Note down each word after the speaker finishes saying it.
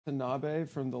Tanabe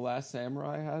from The Last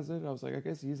Samurai has it. I was like, I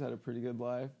guess he's had a pretty good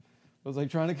life. I was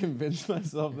like trying to convince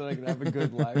myself that I could have a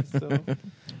good life still.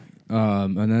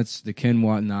 And that's the Ken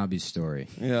Watanabe story.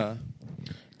 Yeah.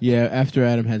 Yeah, after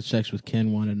Adam had sex with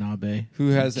Ken Watanabe. Who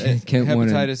has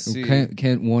hepatitis C.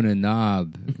 Kent want a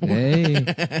knob. Hey?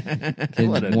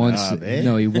 What a knob, eh?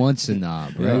 No, he wants a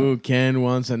knob, right? Ooh, Ken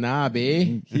wants a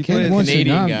knobby. He Ken plays, wants a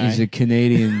Canadian knob. guy. He's a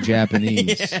Canadian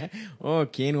Japanese. Yeah. Oh,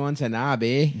 Ken wants a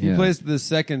knobby. he Yeah. plays the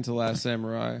second to Last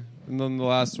Samurai. And then the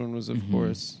last one was, of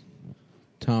course,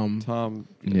 Tom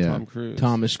Cruise.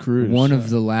 Thomas Cruise. One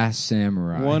of the last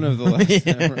samurai. One of the Last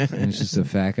Samurai. And it's just a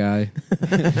fat guy.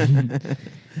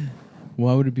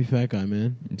 Why would it be fat guy,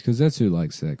 man? Because that's who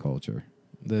likes that culture.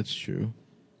 That's true.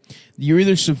 You're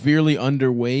either severely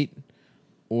underweight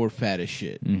or fat as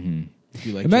shit. Mm-hmm. If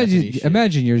you like Japanese shit.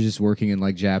 Imagine you're just working in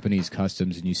like Japanese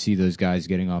customs and you see those guys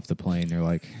getting off the plane. They're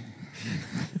like,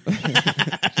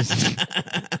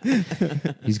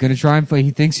 he's gonna try and fight.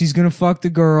 He thinks he's gonna fuck the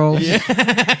girl. Yeah.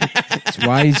 That's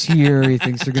why he's here. He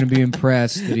thinks they're gonna be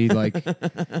impressed that he like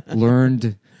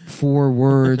learned 4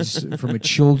 words from a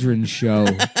children's show.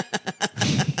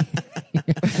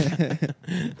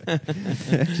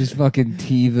 Just fucking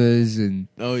Tivas and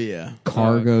Oh, yeah.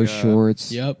 cargo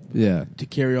shorts. Yep. Yeah. To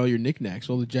carry all your knickknacks,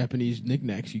 all the Japanese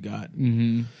knickknacks you got.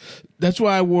 Mm-hmm. That's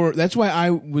why I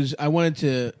wanted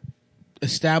to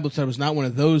establish that I was not one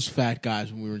of those fat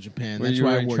guys when we were in Japan. Where That's you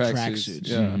why were I in wore tracksuits. tracksuits.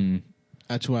 Yeah. Mm-hmm.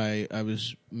 That's why I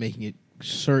was making it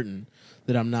certain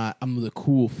that I'm the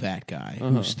cool fat guy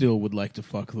who still would like to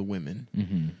fuck the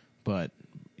women, but,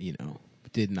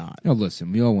 did not. Oh,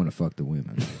 listen, we all want to fuck the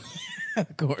women.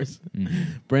 Of course.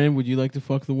 Brandon, would you like to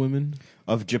fuck the women?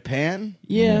 Of Japan?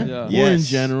 Yeah. Yeah. Or in Yes.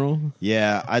 general.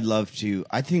 Yeah, I'd love to.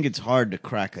 I think it's hard to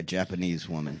crack a Japanese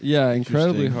woman. Yeah,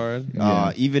 incredibly Interesting.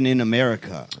 hard. Even in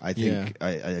America, I think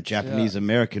a Japanese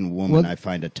American woman, Well, I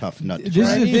find a tough nut to This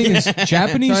crack. is the thing: is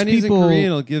Japanese Chinese people and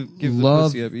Korean will give the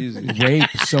love pussy up easy. rape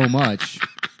so much.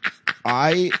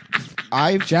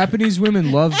 I've Japanese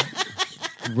women love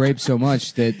rape so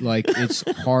much that like it's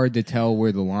hard to tell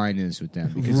where the line is with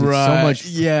them because it's so much.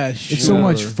 Yeah, It's so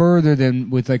much further than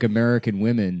with like American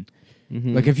women.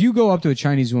 Like if you go up to a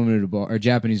Chinese woman at a bar or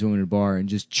Japanese woman at a bar and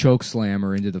just choke slam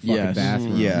her into the fucking Yes.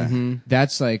 bathroom, yeah.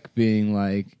 that's like being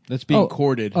like, That's being Oh,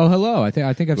 courted. oh hello, I think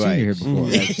I've seen you here before.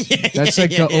 That's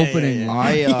like the opening.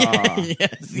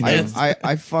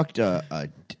 I fucked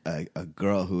a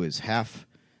girl who is half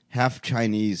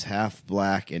Chinese, half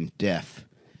black, and deaf.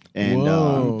 And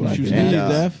Whoa. She was and,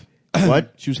 half deaf?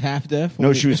 What? She was half deaf?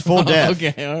 No, she was full deaf.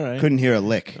 Okay, all right. Couldn't hear a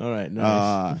lick. All right,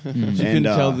 nice. She She couldn't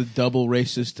tell the double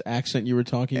racist accent you were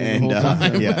talking the and whole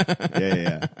time.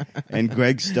 yeah. And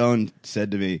Greg Stone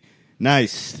said to me,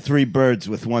 "Nice, 3 birds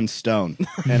with 1 stone."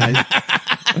 And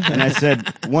I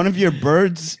said, "One of your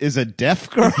birds is a deaf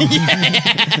girl?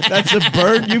 That's a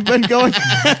bird you've been going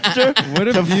after? What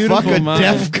a to beautiful fuck a mind.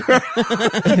 deaf girl?"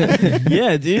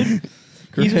 Yeah, dude.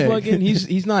 He's a Greg. fucking.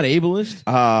 He's not ableist.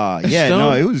 Yeah, Stone?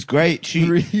 no, it was great. She,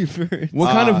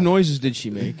 What kind of noises did she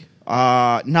make?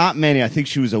 not many. I think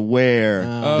she was aware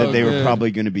that they were good.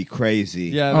 probably going to be crazy.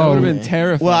 Yeah, that would have been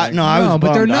terrifying. Well, I was No,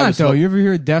 but they're bummed. I not was though. You ever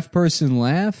hear a deaf person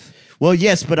laugh? Well,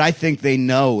 yes, but I think they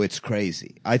know it's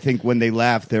crazy. I think when they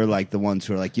laugh, they're like the ones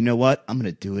who are like, you know what? I'm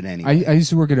going to do it anyway. I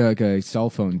used to work at a cell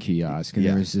phone kiosk, and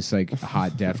Yeah. there was this like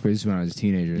hot deaf. This is when I was a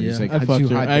teenager. It was like I fucked two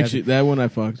her. hot deaf- Actually, that one I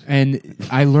fucked. and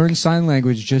I learned sign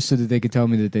language just so that they could tell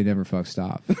me that they never fuck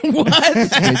stop. What?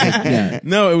 Yeah.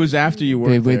 No, it was after you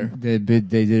They, worked there.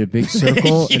 they did a big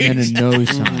circle and then a nose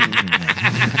sign.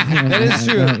 That is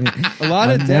true. A lot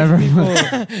of never-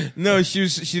 deaf people. No, she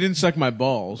didn't suck my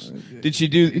balls. Did she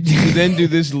then do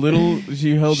this little?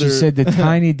 She held She her said the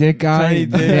tiny dick guy. tiny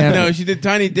dick. Never. No, she did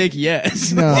tiny dick.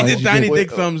 Yes, No, she did she tiny did-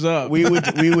 dick. Thumbs up. we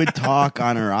would talk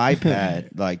on her iPad.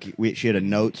 Like she had a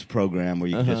notes program where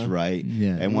you could just write.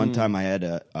 Yeah. And one time I had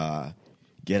to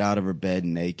get out of her bed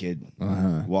naked,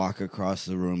 walk across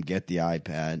the room, get the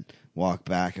iPad, walk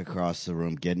back across the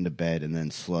room, get into bed, and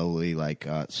then slowly like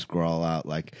scroll out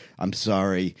like, "I'm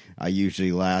sorry, I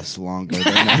usually last longer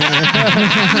than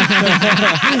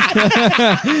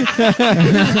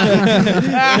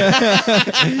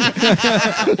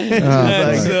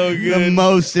That's so the good.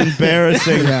 most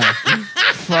embarrassing Yeah.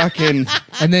 fucking."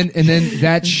 And then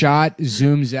that shot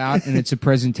zooms out and it's a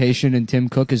presentation and Tim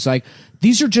Cook is like,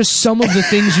 these are just some of the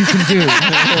things you can do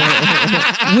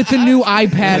with the new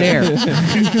iPad Air.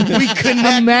 We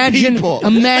connect people.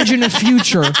 Imagine a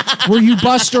future where you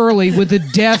bust early with a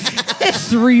deaf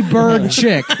 3-bird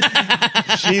chick.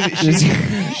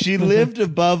 She lived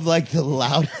above like the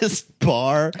loudest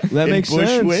bar That in makes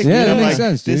sense. Bushwick. Yeah, And that I'm makes like,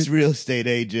 sense, dude. This real estate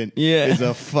agent Yeah. is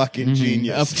a fucking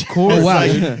genius. Of course. It's Wow.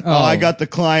 like, Oh. I got the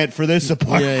client for this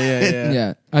apartment. Yeah.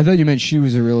 Yeah, I thought you meant she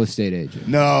was a real estate agent.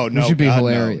 No, Which would be God,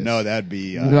 hilarious. No, that'd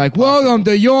be You'd be like, welcome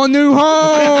to your new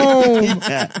home.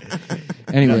 yeah.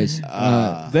 Anyways,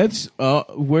 That's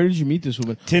where did you meet this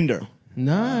woman? Tinder.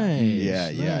 Nice.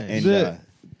 Yeah. Nice.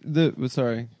 And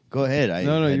Sorry. go ahead. I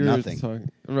No, had you were nothing. talking.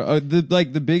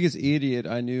 The biggest idiot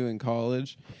I knew in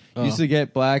college used to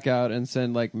get blackout and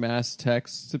send like mass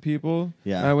texts to people.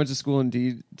 Yeah. And I went to school in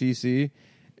DC,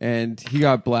 and he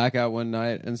got blackout one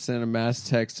night and sent a mass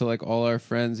text to like all our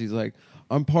friends. He's like,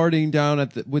 "I'm partying down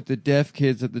with the deaf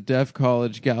kids at the deaf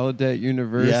college, Gallaudet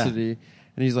University,"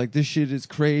 and he's like, "This shit is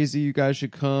crazy. You guys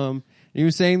should come." And he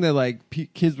was saying that like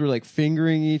kids were like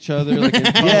fingering each other. Like in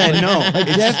public. Yeah, no. Like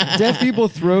deaf people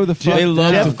throw the fuck They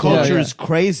love down. Deaf culture Yeah, is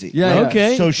crazy. Yeah, right? yeah.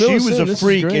 Okay. So Fill she us was in. a This is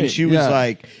freak, great. and she was Yeah.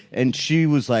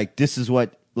 like, this is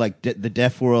what like the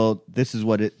deaf world. This is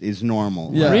what it is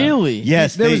normal. Yeah. Really?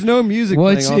 Yes. There they- was no music. well,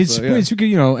 playing it's also, yeah. it's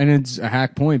you know, and it's a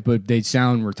hack point, but they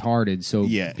sound retarded, so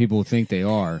Yeah. people think they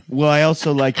are. Well, I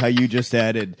also like how you just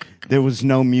added there was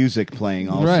no music playing.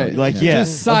 Also, Right. like Yeah. yeah,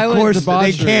 Just silent of course they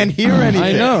debauchery. can't hear anything.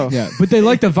 I know. Yeah, but they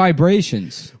like the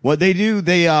vibrations. What they do,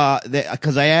 they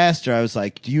because I asked her, I was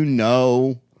like, "Do you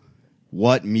know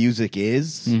what music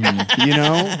is?" You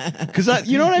know, because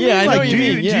you know what I mean. Yeah, I know like, what you do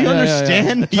mean. do Yeah. you Yeah,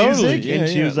 understand music? Totally. And Yeah,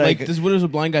 she yeah. was like, what does a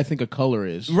blind guy think a color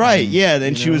is? right, yeah.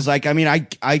 Then she know? was like, I mean,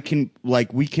 I can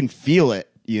like we can feel it.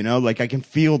 You know, like I can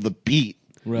feel the beat.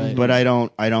 Right. But I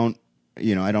don't.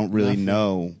 You know, I don't really Nothing.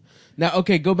 know. Now,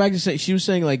 okay, go back to say she was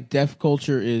saying like deaf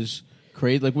culture is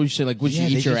crazy. Like, what did you say? Like, would Yeah, you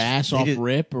they eat your just- ass they off just-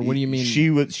 rip, or what do you mean?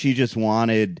 She just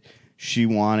wanted. She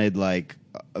wanted like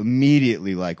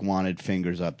immediately like wanted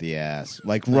fingers up the ass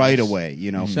like right away.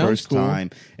 You know, Sounds first cool.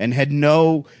 time and had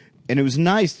no. And it was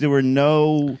nice. There were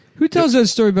no. Who tells that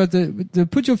story about the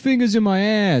put your fingers in my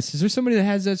ass? Is there somebody that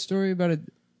has that story about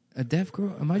a deaf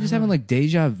girl? Am I just having like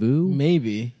deja vu?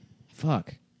 Maybe,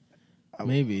 Fuck.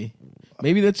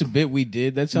 maybe that's a bit we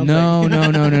did. That sounds No, like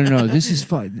no. This is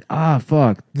fun.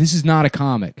 Fuck. This is not a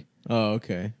comic. Oh,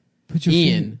 okay. Put your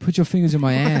Ian. put your fingers in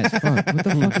my ass. Fuck. What the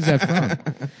fuck is that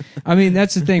from? I mean,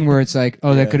 that's the thing where it's like,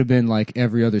 oh, that could have been like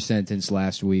every other sentence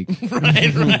last week.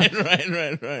 right.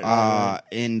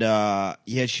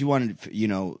 Yeah, she wanted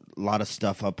a lot of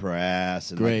stuff up her ass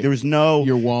and Great. like, there was no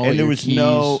Your wallet, and there your was keys.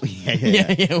 no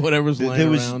Yeah, whatever's lying there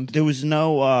was around. there was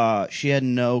no she had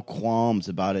no qualms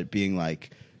about it being like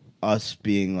us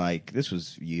being like this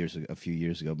was a few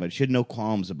years ago, but she had no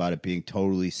qualms about it being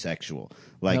totally sexual.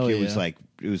 Like Hell it was yeah.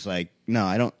 like no,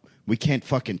 I don't. We can't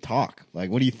fucking talk.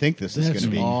 Like, what do you think this is That's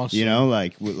going to be? awesome. You know,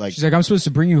 like She's like, I'm supposed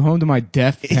to bring you home to my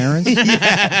deaf parents.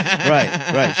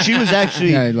 right. She was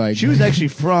actually Yeah, like- she was actually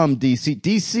from DC.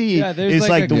 DC Yeah, there's is like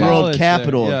like a the college world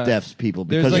capital there, of yeah. deaf people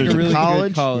There's because like there's a really college,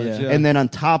 good college, Yeah. yeah. and then on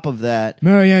top of that,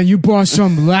 Marianne, you brought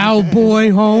some loud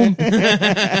boy home.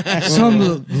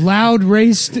 Some loud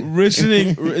raced.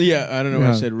 Listening, yeah, I don't know why I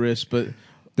Yeah. said wrist, but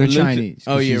They're listen- Chinese.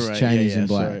 Oh, you're She's right. Chinese yeah, and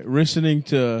black. Sorry. Listening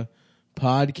to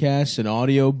podcasts and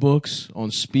audiobooks on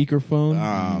speakerphone.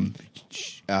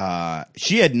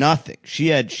 she had nothing.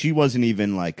 She wasn't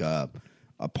even like a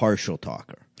partial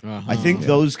talker. I think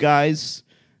those guys,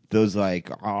 those like,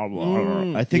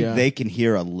 I think yeah. they can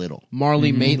hear a little.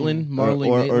 Marley Maitland, Marley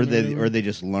or Maitland, they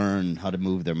just learn how to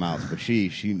move their mouths. But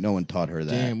she no one taught her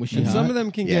that. Damn, was she And hot? some of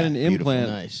them can Yeah, get an beautiful. implant,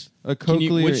 Nice. a Can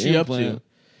you- cochlear what's she up implant. to?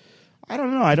 I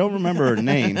don't know. I don't remember her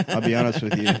name. I'll be honest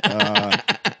with you,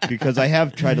 because I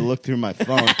have tried to look through my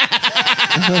phone.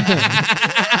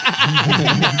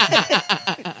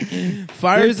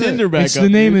 Fire There's a- Tinder back It's up. the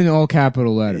name dude. in all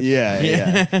capital letters.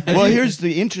 Yeah. Well, here's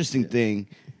the interesting thing.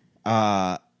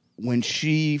 When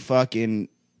she fucking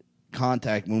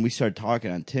when we started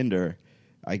talking on Tinder,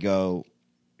 I go,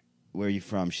 "Where are you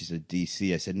from?" She said,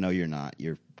 "DC." I said, "No, you're not.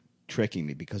 You're tricking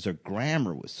me," because her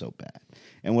grammar was so bad.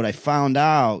 And what I found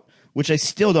out, which I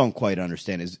still don't quite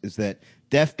understand, is that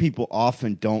deaf people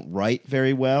often don't write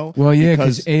very well. Well, yeah,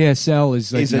 because ASL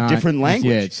is like is a not- different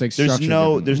language. Yeah, it's like there's structured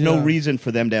no differently. Yeah. reason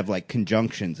for them to have like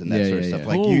conjunctions and that Yeah, sort of yeah, stuff. yeah.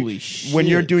 Like Holy when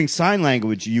you're shit. doing sign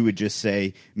language, you would just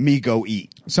say "me go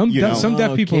eat." Some you know? some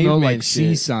deaf Oh, people know caveman like C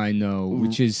shit. sign though,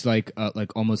 which is like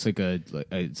almost like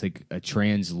it's like a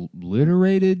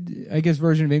transliterated, I guess,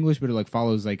 version of English, but it like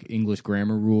follows like English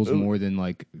grammar rules more than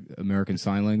like American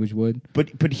Sign Language would.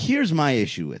 But here's my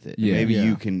issue with it. Yeah. Maybe Yeah.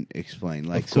 you can explain.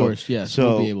 Like, Of course, yes, So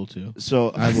we'll be able to. So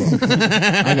I will.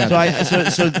 I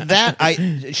got so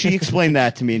that she explained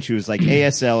that to me, and she was like,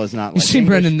 ASL is not You like see,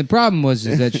 English. Brendan, the problem is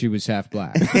that she was half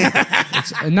black.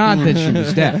 It's not that she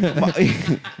was deaf.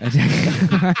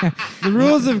 The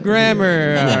rules of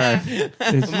grammar are...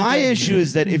 My issue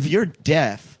is that if you're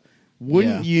deaf,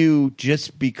 wouldn't Yeah. you,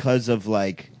 just because of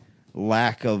like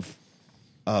lack of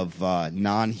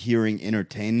non-hearing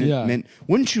entertainment,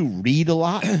 wouldn't you read a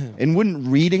lot? And wouldn't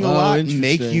reading a lot make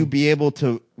interesting. you be able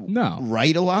to No.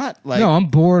 write a lot? Like, No, I'm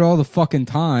bored all the fucking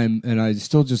time, and I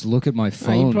still just look at my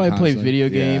phone. You probably play constantly. video Yeah.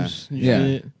 games. and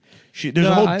Yeah. shit. there's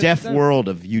No, a whole I- deaf that- world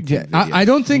of YouTube Yeah, videos. I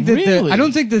don't think that Really? I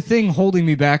don't think the thing holding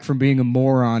me back from being a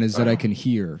moron is that I can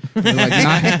hear, like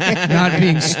not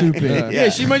being stupid. Yeah,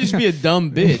 she might just be a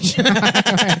dumb bitch.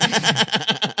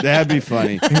 That'd be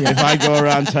funny. If I go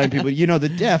around telling people, the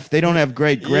deaf, they don't have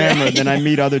great grammar, and then I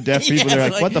meet other deaf people, they're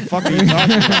like, what the fuck are you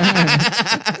talking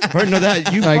about? Heard of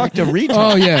that? You Like, fucked a retard.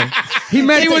 Oh yeah, he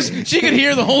meant She could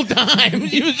hear the whole time.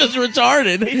 She was just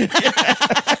retarded.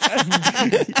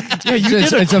 Yeah, you it's,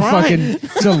 did a it's a crime. fucking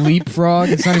it's a leapfrog.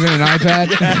 It's not even an iPad.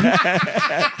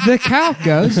 The cow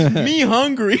goes. Me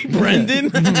hungry, Brendan.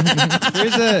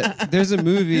 There's a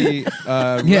movie.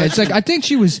 Yeah, it's like I think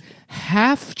she was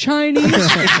half Chinese.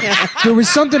 There was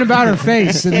something about her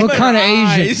face that looked kind of Asian.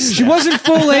 eyes. She wasn't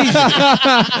full Asian,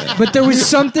 but there was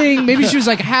something. Maybe she was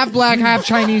like half black, half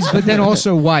Chinese, but then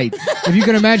also white. If you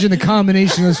can imagine the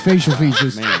combination of those facial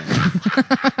features.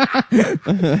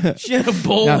 She had a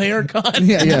bowl haircut.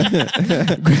 Yeah.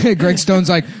 Greg Stone's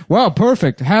like, wow,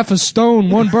 perfect. Half a stone,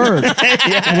 one bird.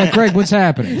 I'm like, Greg, what's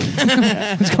happening?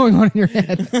 What's going on in your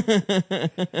head?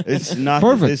 It's not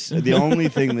Perfect. the only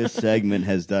thing this segment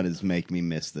has done is make me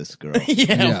miss this girl.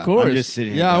 Yeah, of course. I'm just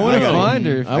sitting here. Yeah, I going, want to gotta- find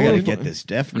her. I gotta get this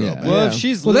deaf girl. Yeah. back. Well, if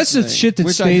she's Well, that's the listening, shit that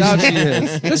which stays. I doubt she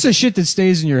is. That's the shit that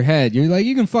stays in your head. You're like,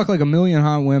 you can fuck like a million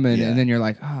hot women, and then you're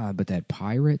like, but that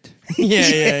pirate,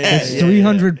 yeah. that's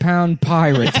 300-pound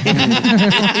pirate.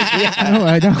 No,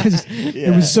 I don't.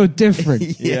 It was so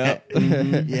different. Yeah.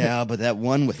 Yeah, but that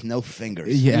one with no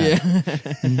fingers. Yeah.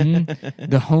 Mhm.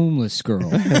 The homeless girl.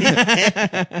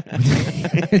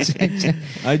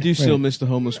 I do still miss the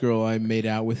homeless girl I made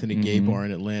out with in a gay bar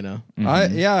in Atlanta.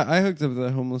 I hooked up with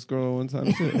a homeless girl one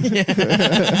time too.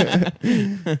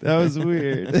 That was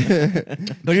weird.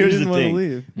 But She here's didn't the wanna thing.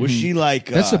 leave. Was she like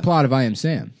That's the plot of I Am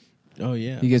Sam. Oh,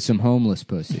 yeah. You get some homeless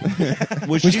pussy.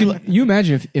 was Which she can like, you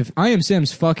imagine if I Am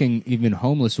Sam's fucking even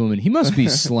homeless woman, he must be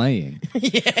slaying.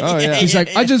 Oh yeah. He's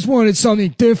like, I just wanted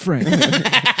something different.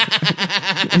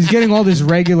 He's getting all this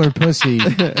regular pussy.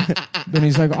 Then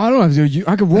he's like, I don't have to.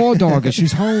 I could raw dog her.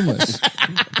 She's homeless.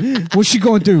 What's she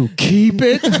going to do? Keep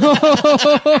it?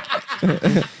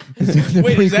 The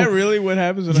Wait, is prequel- that really what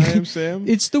happens in I Am Sam?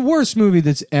 It's the worst movie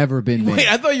that's ever been made. Wait,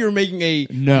 I thought you were making a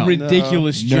No.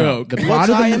 ridiculous No. joke. The what's plot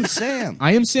of I the Am Sam?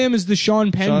 I Am Sam is the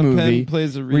Sean Penn Sean movie. Penn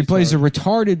plays a where he plays a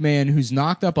retard. retarded man who's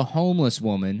knocked up a homeless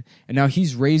woman, and now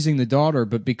he's raising the daughter.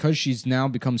 But because she's now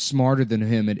become smarter than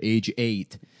him at age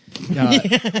 8,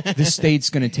 the state's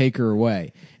going to take her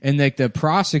away. And like the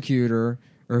prosecutor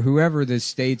or whoever the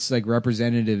state's like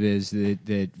representative is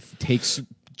that takes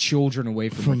children away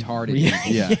from retarded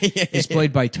people is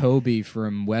played by Toby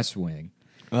from West Wing.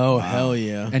 Oh, hell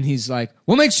yeah. And he's like,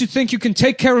 what makes you think you can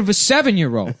take care of a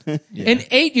 7-year-old? An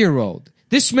 8-year-old?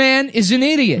 This man is an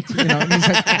idiot. You know, and he's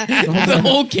like, The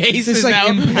whole case This, is like, now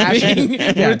impassioned- being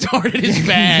Yeah. retarded is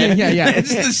bad. Yeah.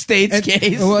 It's the state's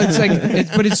case. Well, it's like,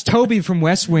 but it's Toby from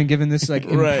West Wing giving this like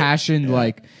Right. impassioned,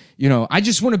 like, you know, I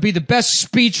just want to be the best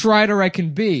speechwriter I can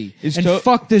be, Is and To-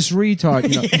 fuck this retard.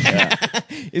 You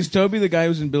know? Is Toby the guy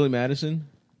who's in Billy Madison?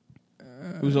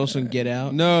 Who's also in Get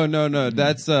Out? No.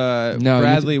 That's No,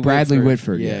 Bradley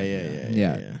Whitford.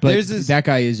 Yeah. But There's this- that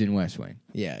guy is in West Wing.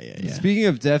 Yeah. Speaking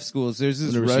of deaf schools, there's this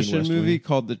I've never seen Russian West movie Wing.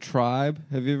 called The Tribe.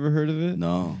 Have you ever heard of it?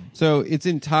 No. So it's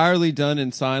entirely done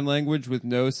in sign language with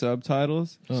no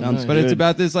subtitles. Sounds But it's good.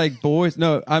 about this like boys.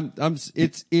 No,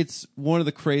 it's one of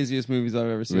the craziest movies I've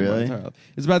ever seen. In my Really? entire life.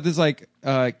 It's about this like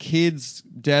kids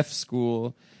deaf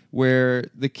school where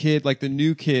the kid, like the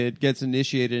new kid, gets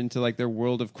initiated into like their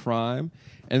world of crime.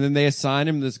 And then they assign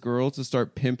him this girl to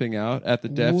start pimping out at the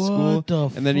deaf What school,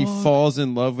 the and then he fuck? falls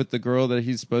in love with the girl that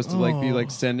he's supposed to like be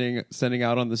like sending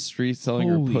out on the street selling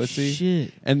Holy her pussy.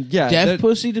 shit. And yeah, Deaf that-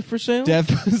 pussy for sale? deaf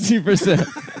pussy for sale.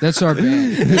 That's our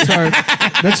band.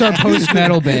 That's our post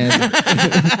metal band.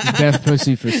 Deaf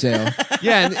Pussy for Sale.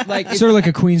 Yeah, and, like Sort of like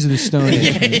a Queens of the Stone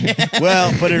Age.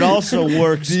 Well, but it also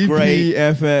works great.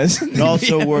 DPFS. It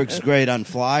also works great on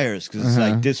flyers because it's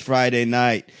like this Friday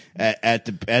night at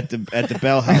the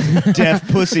Bell House. Deaf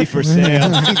pussy for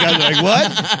sale. And guys are like,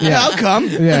 what? Yeah, I'll come.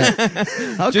 Yeah.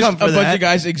 I'll Just come for a bunch that. of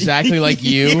guys exactly like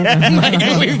you.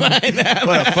 Like, we find that.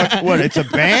 What, a fuck, what? It's a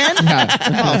band?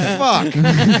 Oh fuck!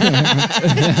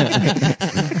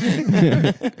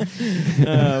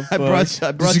 I brought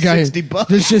There's a guy- $60.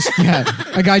 There's just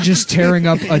a guy just tearing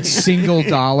up a single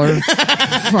dollar.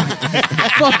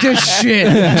 Fuck this shit.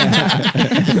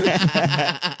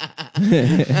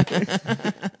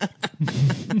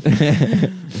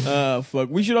 Fuck.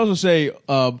 We should also say,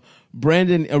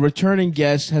 Brandon, a returning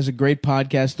guest, has a great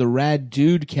podcast, the Rad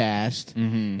Dude Cast,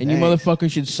 and you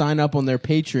motherfuckers should sign up on their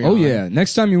Patreon. Oh yeah.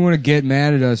 Next time you want to get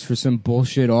mad at us for some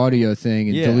bullshit audio thing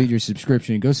and Yeah. delete your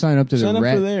subscription, go sign up to Sign the up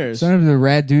Rad. for theirs. Sign up to the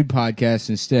Rad Dude podcast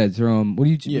instead. Throw them. What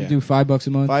do you Yeah. do? $5 a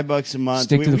month. $5 a month.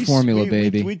 Stick to the formula,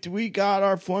 baby. We got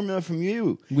our formula from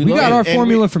you. We love got it. our And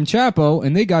formula from Chapo,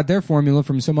 and they got their formula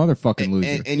from some other fucking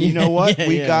loser. And you know what?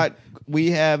 Yeah.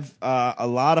 We have a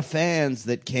lot of fans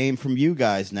that came from you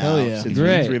guys now. Hell yeah. Since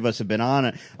Great. the three of us have been on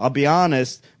it. I'll be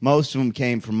honest, most of them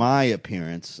came from my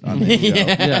appearance on the show.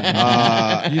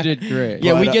 Yeah. You did great.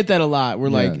 Yeah, But, we get that a lot. We're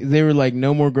like, Yeah. they were like,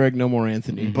 no more Greg, no more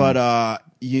Anthony. But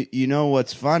you know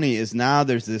what's funny is now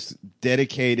there's this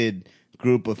dedicated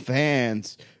group of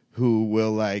fans who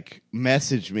will like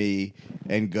message me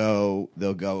and they'll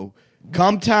go,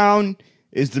 Cumtown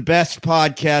is the best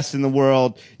podcast in the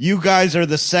world. You guys are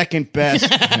the second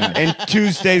best, and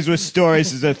Tuesdays with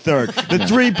Stories is the third. The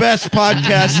three best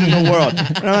podcasts in the world.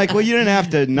 And I'm like, well, you didn't have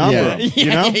to number them, you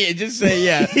know? Yeah, just say,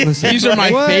 these are my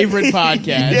What? favorite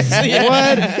podcasts.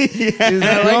 What is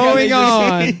going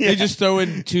on? They just throw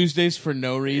in Tuesdays for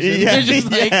no reason. Yeah, They're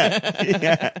just like,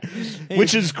 yeah.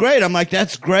 Which is great. I'm like,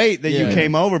 that's great that you Yeah.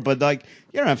 came over, but like,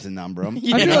 you don't have to number them.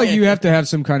 I feel like you have to have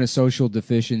some kind of social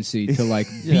deficiency to like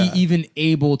Yeah. be even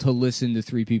able to listen to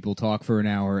three people talk for an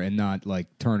hour and not like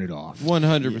turn it off.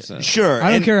 100%. Sure. I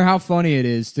don't and- care how funny it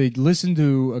is to listen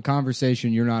to a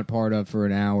conversation you're not part of for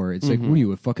an hour. It's like, what are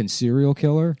you, a fucking serial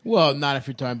killer? well, not if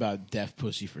you're talking about Deaf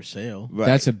Pussy for Sale. Right.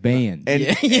 That's a band. and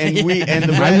and we and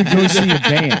the I would Rad go see a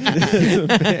band.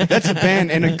 that's a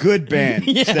band and a good band.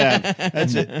 Stab.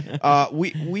 That's it.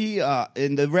 We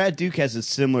and the Rad Duke has is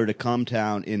similar to Cumtown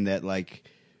in that like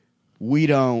we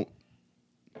don't.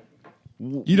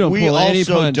 You don't We pull any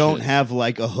also punches. don't have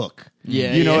like a hook.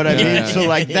 Yeah, you know yeah, what I mean. yeah. So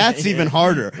like that's even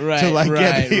harder Right, to like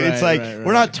right, get. It's right, like right,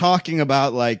 we're right. not talking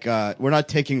about like we're not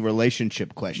taking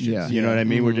relationship questions. Yeah. You know what I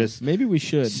mean? We're just Maybe we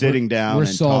should. sitting down We're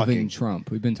and solving talking. Trump.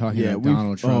 We've been talking Yeah, about we've-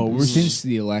 Donald Trump we're- since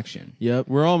the election. Yep.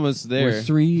 We're almost there. We're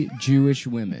three Jewish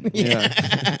women,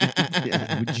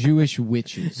 Yeah. with Jewish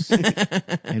witches,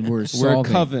 and we're We're a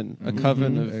solving. coven. A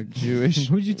coven of Jewish.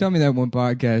 What did you tell me that one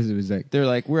podcast? It was like They're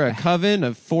like, we're a coven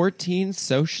of 14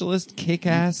 socialist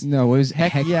kick-ass. no, it was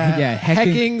Heck yeah.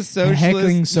 hecking socialist.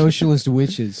 heckling socialist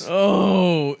witches.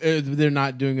 Oh, they're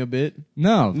not doing a bit?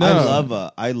 No,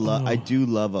 I do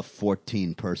love a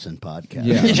 14-person podcast.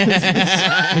 Yeah,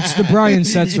 it's the Brian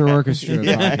Setzer Orchestra.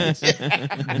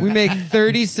 podcast. We make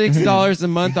 $36 a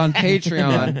month on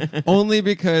Patreon only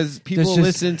because people There's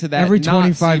just- listen to that every Nazi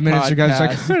 25 minutes. The guy's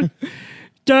podcast. like,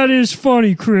 "That is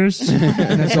funny, Chris."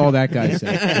 And that's all that guy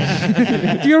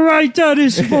said. You're right. That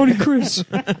is funny, Chris.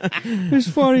 It's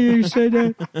funny you say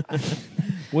that.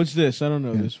 What's this? I don't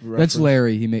know this. That's reference.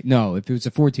 Larry. He made no. If it was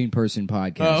a 14-person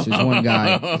podcast, there's one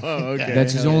guy. Okay.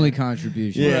 That's his only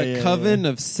contribution. We're a coven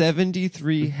of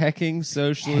 73 hecking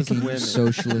socialist women.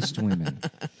 Socialist women.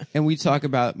 And we talk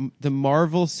about the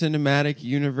Marvel Cinematic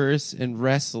Universe and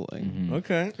wrestling.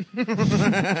 Okay.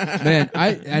 Man,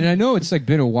 I know it's like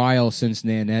been a while since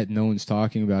Nanette. No one's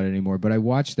talking about it anymore. But I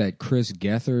watched that Chris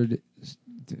Gethard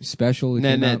special that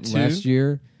came Nanette out 2? last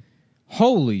year.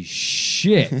 Holy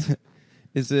shit!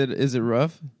 Is it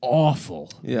rough? Awful.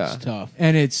 Yeah. It's tough.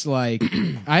 And it's like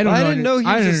I don't. I didn't know he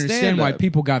I was don't a understand why stand-up.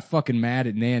 people got fucking mad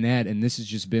at Nanette, and this has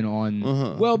just been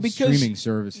on Well, because streaming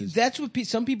services. that's what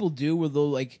some people do, where they'll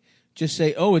like just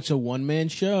say, "Oh, it's a one-man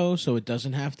show, so it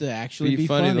doesn't have to actually Be be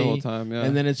funny the whole time, yeah.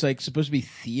 And then it's like supposed to be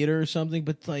theater or something,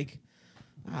 but like,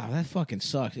 that fucking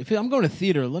sucks. If I'm going to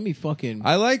theater, let me fucking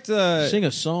I liked sing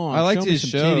a song. I liked show me his some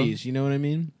show. titties. You know what I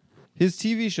mean? his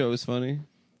TV show was funny.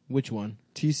 Which one?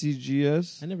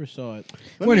 TCGS. I never saw it.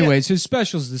 Well, anyways, his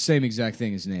special's the same exact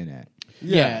thing as Nanette.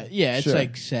 Yeah, it's sure.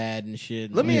 like sad and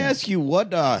shit. Let me ask you,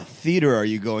 what theater are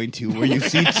you going to where you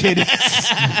see titties?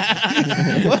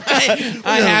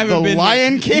 I haven't the been.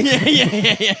 Lion King.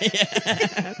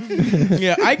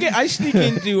 Yeah, I sneak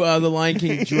into the Lion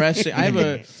King dressing. I have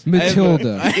a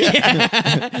Matilda.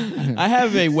 I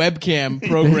have a webcam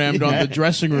programmed on the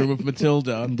dressing room of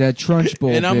Matilda, That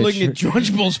Trunchbull and I'm bitch, looking at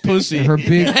Trunchbull's pussy. her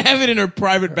big- I have it in her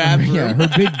private bathroom. yeah, her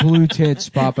big blue tits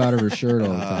pop out of her shirt all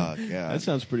the Oh time. God. That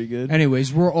sounds pretty good.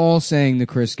 Anyways, we're all saying the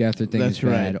Chris Gethard thing That's is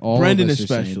bad. right. All Brendan of us are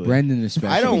saying it. especially. Brendan especially.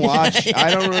 I don't watch.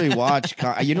 I don't really watch.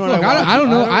 You know what Look, I watch? I don't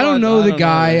know. I don't know the know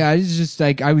guy. either. I was just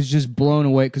like, I was just blown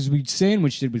away because we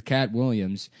sandwiched it with Cat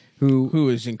Williams, who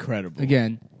is incredible.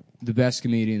 again, the best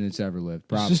comedian that's ever lived.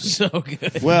 Probably. So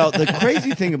good. Well, the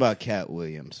crazy thing about Cat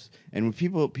Williams, and when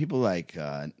people like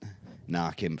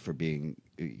knock him for being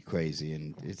crazy,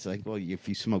 and it's like, well, if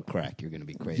you smoke crack, you're going to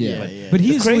be crazy. Yeah. But But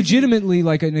he is crazy- legitimately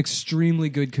like an extremely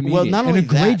good comedian well, not and only a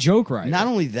great that, joke writer. Not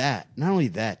only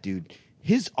that, dude.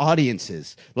 His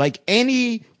audiences, like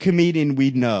any comedian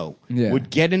we'd know, Yeah. would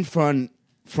get in front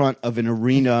of an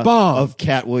arena Bomb. of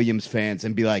Cat Williams fans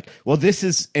and be like, well, this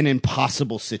is an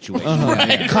impossible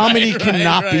situation. Comedy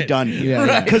cannot be done here. Yeah,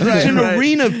 yeah. Because it's an right.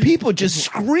 arena of people just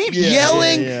screaming,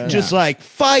 yelling, just like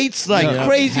fights, like Yeah.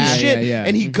 crazy Yeah, shit. yeah.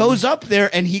 And he goes up there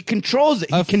and he controls it.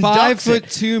 He A conducts it.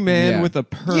 5'2" man Yeah. with a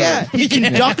perm. Yeah, he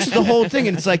conducts the whole thing,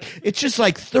 and it's just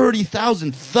like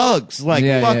 30,000 thugs, like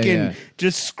Yeah, yeah, fucking yeah.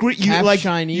 just scream. You Half like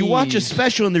Chinese. you watch a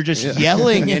special, and they're just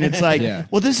yelling, and it's like, Yeah.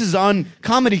 well, this is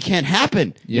comedy can't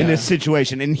happen Yeah. in this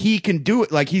situation, and he can do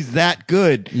it. Like he's that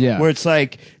good. Yeah. Where it's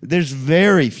like there's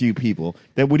very few people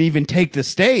that would even take the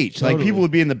stage. Like Totally. people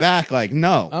would be in the back, like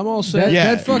no. I'm all That, set.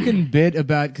 Yeah. that fucking bit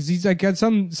about because he's like got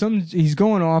some he's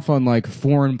going off on like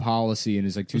foreign policy in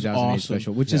his like 2008 awesome.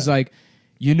 special, which is like,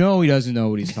 you know, he doesn't know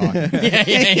what he's talking about.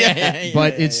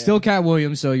 But it's still Cat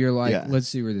Williams, so you're like, Yeah. let's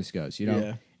see where this goes, you know.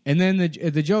 Yeah. And then the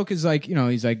joke is like,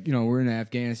 he's like, we're in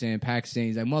Afghanistan, Pakistan.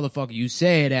 He's like, motherfucker, you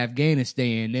said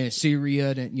Afghanistan, then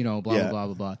Syria, then blah blah Yeah. blah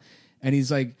blah blah. And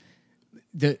he's like,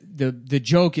 the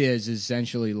joke is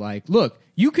essentially like, look,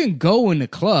 you can go in the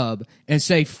club and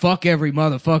say fuck every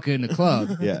motherfucker in the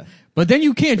club. Yeah. But then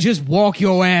you can't just walk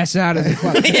your ass out of the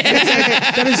club.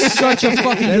 That is such a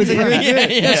fucking good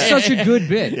bit. That's such a good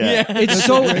bit. Yeah.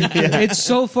 It's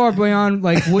so far beyond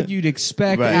like what you'd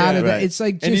expect Right, out of right. that. It's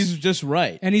like just, And he's just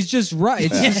right. and he's just right.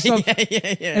 It's just stuff,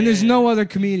 and there's no other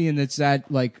comedian that's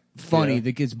that like funny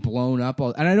that gets blown up.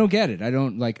 And I don't get it. I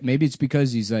don't like. Maybe it's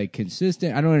because he's like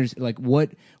consistent. I don't understand like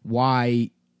why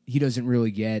he doesn't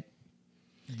really get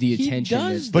the He attention.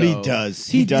 does, that- But he though. does.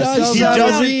 He does He sell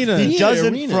doesn't. arenas. He Yeah,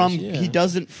 doesn't arenas, from. yeah. He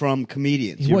doesn't from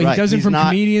comedians. Well, You're he right. doesn't He's from not-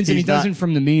 comedians, and he he's not- doesn't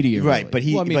from the media. Right, really. but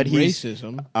he. Well, I mean, but he's.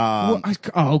 racism. Well,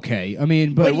 okay. I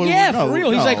mean, but But yeah, no, for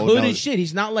real. He's no, like hood no. as shit.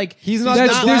 He's not like He's not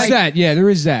that's, the there's black, that. Yeah, there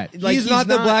is that. like, he's not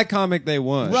the black comic they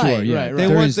want. Right, Sure, yeah. right, They right.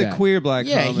 There want is the that. queer black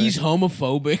Yeah, comic. he's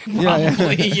homophobic. Yeah.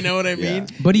 Probably. You know what I mean?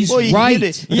 But he's Well, he right.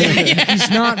 hit it.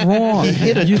 He's not wrong. He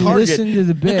hit a you target. listen to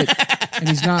the bit, and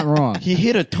he's not wrong. He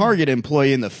hit a Target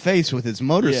employee in the face with his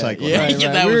motorcycle. Yeah, Right, yeah,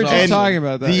 right. that We was were just awesome. talking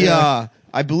about that. The yeah.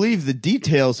 I believe the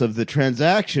details of the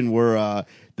transaction were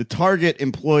the Target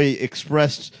employee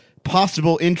expressed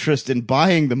possible interest in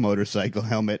buying the motorcycle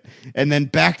helmet and then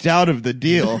backed out of the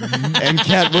deal, and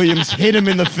Cat Williams hit him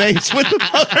in the face with the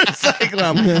motorcycle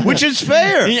helmet, which is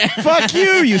fair. Fuck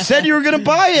you. You said you were going to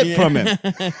buy it from him.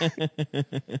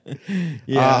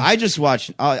 I just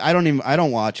watch. I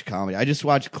don't watch comedy. I just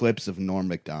watch clips of Norm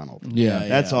Macdonald. Yeah.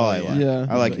 That's all I like. Yeah.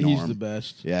 I like Norm. He's the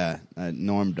best. Yeah,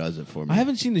 Norm does it for me. I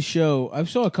haven't seen the show. I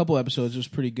saw a couple episodes. It was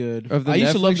pretty good. Of the I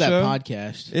used to love Netflix that show?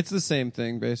 podcast. It's the same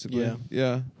thing, basically. Yeah.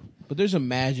 Yeah. But there's a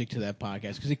magic to that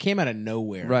podcast because it came out of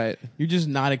nowhere. Right. You're just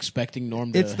not expecting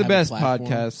Norm to It's the have a best platform.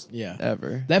 podcast Yeah.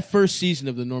 ever. That first season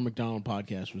of the Norm Macdonald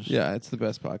podcast was Yeah, it's the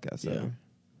best podcast Yeah.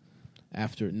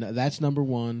 ever. that's number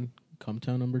 1,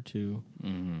 Cumtown number 2,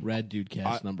 Rad Dude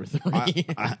Cast number 3.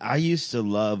 I used to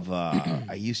love.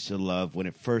 I used to love when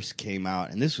it first came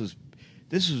out, and this was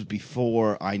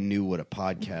before I knew what a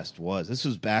podcast was. This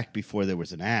was back before there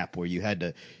was an app where you had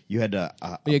to go to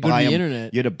buy the 'em-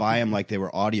 internet. You had to buy them like they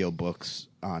were audiobooks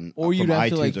on or you'd from have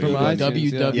to iTunes like or go you to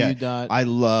iTunes, www. yeah. dot. I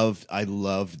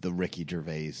loved the Ricky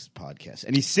Gervais podcast,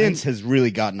 and he since has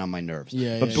really gotten on my nerves.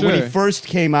 Yeah, but yeah, when he Sure. first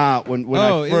came out, when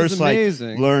Oh, I it was first like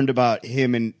amazing. learned about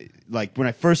him, and like when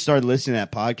I first started listening to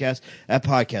that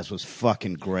podcast was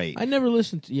fucking great. I never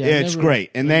listened to. Yeah, Yeah, I it's never-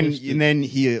 great. And I then missed it. and then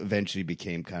he eventually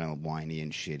became kind of whiny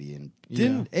and shitty and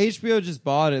Didn't HBO just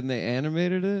bought it and they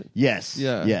animated it? yes,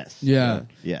 Yeah. yes, Yeah.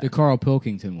 Yeah. The Carl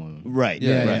Pilkington one. right, Yeah,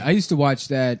 Yeah, yeah. right. I used to watch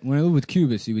that when I lived with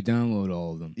Cubis. He would download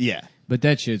all of them. yeah. But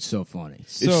that shit's so funny.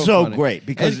 It's so funny. great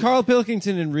because and Carl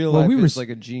Pilkington in real life is like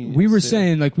a genius. We were too.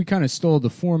 saying like we kind of stole the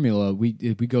formula. We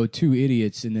go 2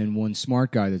 idiots and then 1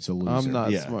 smart guy that's a loser. I'm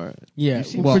not Yeah. smart. Yeah,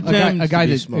 Well, a pretend guy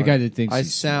to be that smart. thinks I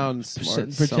he's sound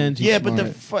smart. pretend he's yeah, but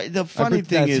smart. the funny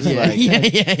thing that's- is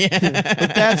yeah. like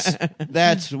but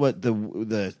that's what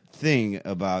the thing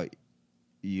about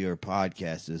your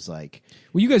podcast is like.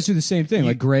 Well, you guys do the same thing.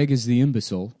 Like Greg is the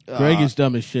imbecile. Greg is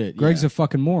dumb as shit. Greg's a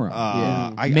fucking moron.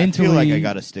 I feel Mentally- like I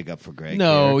got to stick up for Greg.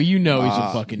 No, here. you know he's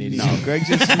a fucking idiot. No, Greg's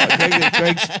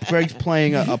Greg's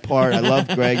playing a part. I love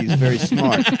Greg. He's very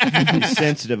smart. He's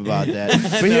sensitive about that.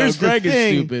 But here's Greg the is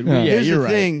thing. stupid. Yeah, Here's you're the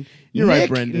right. thing. You're right, Nick,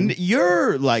 Brendan.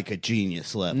 You're like a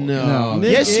genius level. No. No.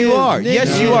 Yes, you are. Nick Yes,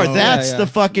 is. you are. No. That's Yeah, the yeah.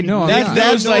 fucking. No, I'm that's not.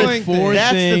 that's There's the like 4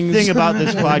 that's things. the thing about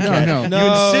this podcast. No. You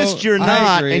No, insist you're I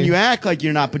not, agree. and you act like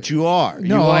you're not, but you are.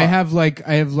 No, You are. I have like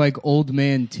old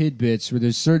man tidbits where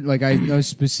there's certain like I know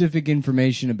specific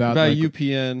information about like,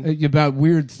 UPN. about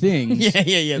weird things.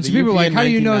 Yeah. And the so people are like, European how do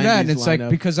you know that? And 1990s it's like lineup.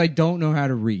 because I don't know how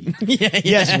to read.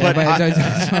 Yes, but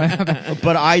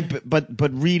But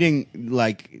but reading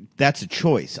like that's a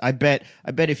choice. I bet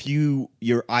if your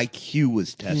IQ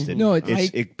was tested, No,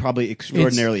 it's probably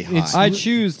extraordinarily it's- high. I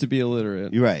choose to be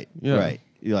illiterate. You're right. Yeah. Right.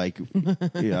 You're like,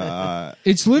 yeah.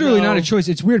 It's literally No. not a choice.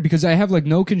 It's weird because I have like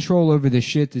no control over the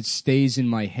shit that stays in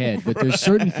my head. But there's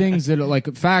certain things that are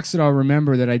like facts that I'll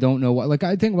remember that I don't know what. Like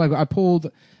I think like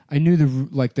I knew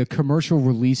the commercial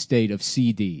release date of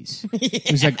CDs.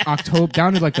 It was like October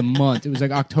down to like the month. It was like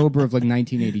October of like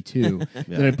 1982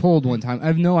 that I pulled one time. I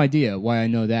have no idea why I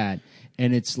know that.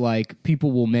 And it's like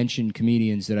people will mention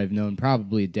comedians that I've known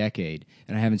probably a decade,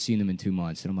 and I haven't seen them in 2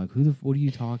 months. And I'm like, what are you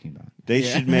talking about? They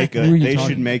should make Who are you they talking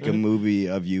should make a movie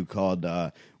of you called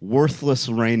Worthless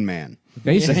Rain Man.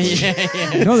 Basically,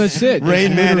 no, that's it.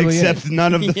 Rain That's Man, literally it. except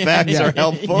none of the facts are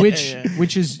helpful.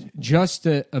 Which is just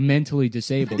a mentally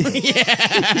disabled.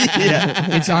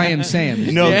 Yeah. It's I Am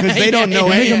Sam. No, because they don't know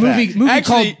They any make a facts. movie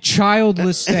Actually- called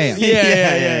Childless Sam.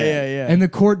 Yeah. And the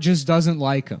court just doesn't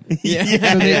like him. So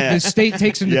the state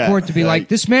takes him to Yeah. court to be like, Like-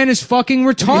 this man is fucking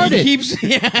retarded. He keeps.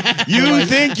 You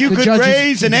think you The could judges-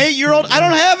 raise an 8-year-old? I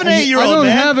don't have an I 8-year-old. don't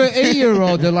man. have an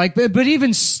 8-year-old. They're like, but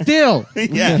even still,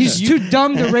 Yeah. he's too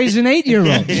dumb to raise an 8-year-old.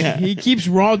 He keeps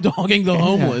raw dogging the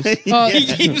homeless. He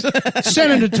keeps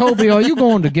Senator Toby, are you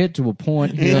going to get to a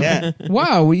point here? Yeah. Why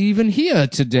are we even here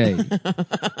today?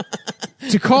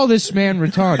 To call this man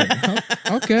retarded.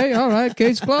 Okay, all right,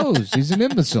 case closed. He's an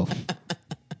imbecile.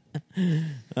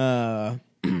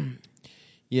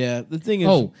 Yeah, the thing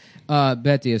is.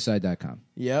 BetDSI.com.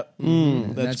 Yep.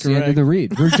 That's That's the end of correct. the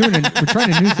read. We're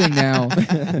trying a new thing now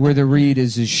where the read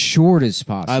is as short as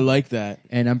possible. I like that.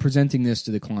 And I'm presenting this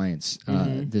to the clients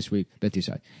this week,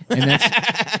 BetDSI. And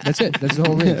that's it. That's the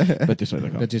whole read.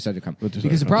 BetDSI.com.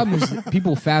 Because the problem is that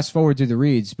people fast forward through the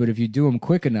reads, but if you do them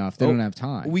quick enough, they don't have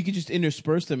time. We could just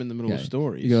intersperse them in the middle Yeah. of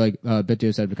stories. You go like,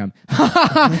 BetDSI.com.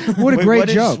 What a Wait, great what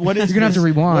is- joke. what is You're going to have to this-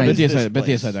 rewind. what is this place?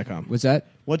 BetDSI.com. What's that?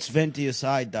 What's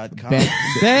ventiaside.com?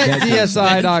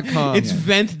 BetDSI.com. It's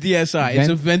Vent DSI. It's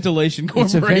a ventilation It's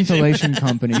corporation. a ventilation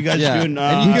company. You guys Yeah. doing?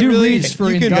 And you can do really- reads for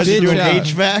you can You guys are industrial. doing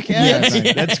bitch HVAC?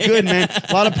 Yeah. That's good, man.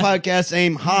 A lot of podcasts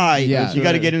aim high. Yeah. You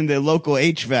got to get into the local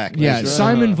HVAC. Yeah, That's right.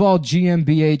 Simon Vol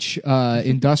GmbH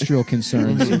Industrial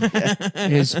Concerns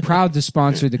is proud to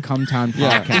sponsor the Come Town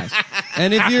podcast.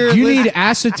 And if you're Do you need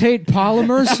acetate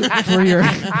polymers for your?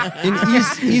 in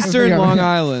Eastern Long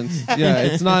Island, yeah,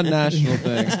 it's not a national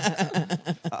thing.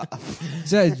 It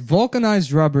says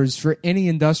vulcanized rubbers for any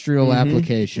industrial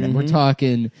application. We're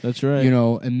talking, That's right. you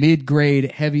know, a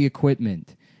mid-grade heavy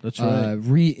equipment. That's right.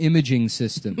 Re-imaging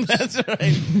systems. That's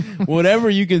right. Whatever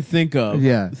you can think of.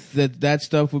 Yeah. That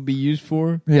stuff would be used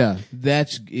for. Yeah,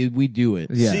 We do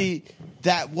it. yeah. See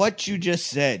that what you just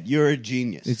said. You're a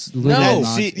genius. It's literal No,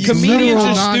 nonsense. It's comedians literal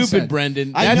are nonsense. stupid,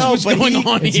 Brendan. I That's know, what's but going he-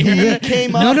 on it's here. He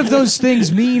came up. None of those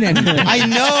things mean anything. I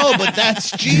know, but that's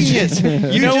genius.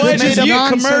 You know just what? made up You- a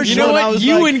commercial. You know and I what? was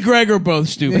You like, and Greg are both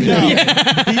stupid. He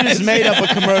just made up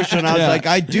a commercial, and I was like,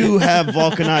 I do have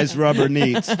vulcanized rubber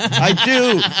needs. I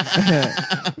do.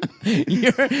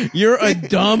 You're a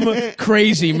dumb,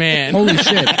 crazy man. Holy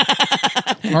shit.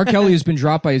 R. Kelly has been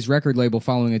dropped by his record label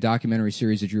following a documentary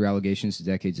series that drew allegations to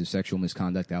decades of sexual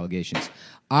misconduct allegations.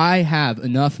 I have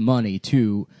enough money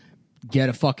to get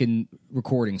a fucking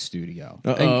recording studio.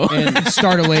 Uh-oh. And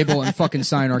start a label and fucking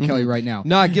sign R. Kelly right now.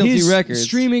 Not Guilty His Records.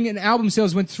 Streaming and album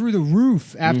sales went through the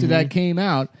roof after that came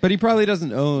out. But he probably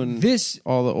doesn't own This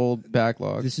all the old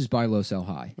backlog. this is buy low, sell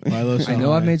high. Buy low, sell I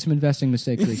know high. I've made some investing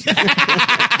mistakes recently.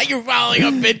 You're following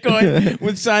up Bitcoin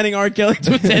with signing R. Kelly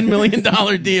to a $10 million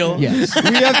deal. Yes.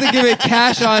 we have to give it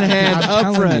cash on hand I'm up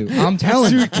telling front. you. I'm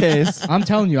telling you. Suitcase. I'm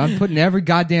telling you. I'm putting every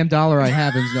goddamn dollar I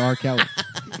have into R. Kelly.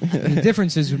 And the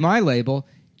difference is with my label,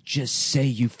 just say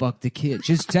you fucked the kid.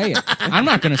 Just say it. I'm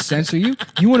not going to censor you.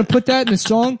 You want to put that in the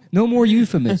song? No more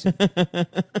euphemism.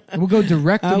 We'll go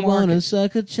direct to I market. want to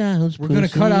suck a child's We're going to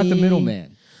cut out the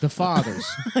middleman. The fathers.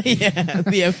 Yeah,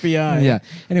 the FBI. Yeah.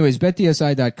 Anyways,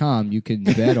 betdsi.com. You can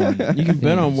bet on. You can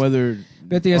bet on whether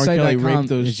R. Kelly BetDSI.com raped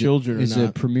those is children or is not.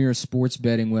 a premier sports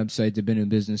betting website. They've been in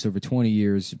business over 20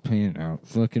 years, paying out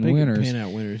fucking They can winners. pan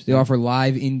out winners. They offer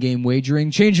live in-game wagering.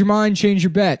 Change your mind, change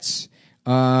your bets. They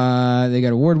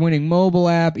got award-winning mobile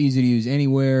app, easy to use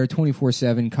anywhere,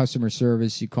 24/7 customer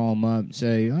service. You call them up,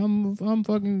 say, I'm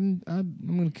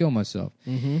gonna kill myself.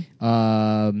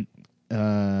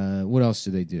 What else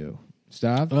do they do?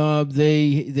 Stop.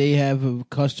 They have a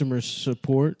customer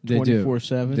support They do.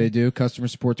 24/7. They do customer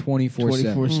support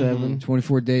 24/7. 24/7.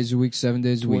 24 days a week, 7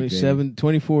 days a week. baby.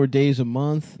 24 days a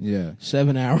month. Yeah.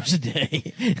 7 hours a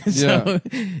day. So,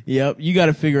 yep. You got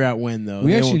to figure out when though.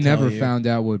 We They actually won't tell never you. found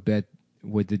out what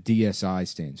the DSI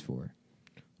stands for.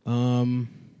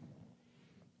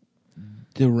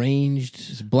 Deranged.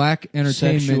 It's Black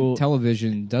Entertainment Sexual-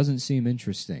 Television doesn't seem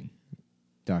interesting.com.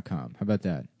 How about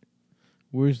that?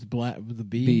 Where's the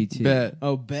B? BT. Bet.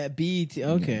 Oh, bet BET.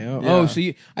 Okay. Oh, Yeah. oh, so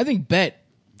I think bet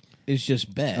is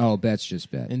just bet. Oh, bet's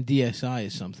just bet. And DSI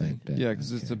is something. Bet. Yeah,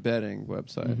 because it's a betting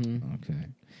website. Okay.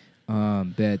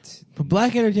 Bet. But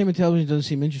Black Entertainment Television doesn't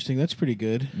seem interesting. That's pretty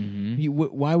good. Mm-hmm.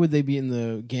 Why would they be in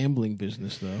the gambling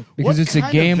business though? Because What it's a kind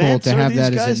of gamble bets to are have these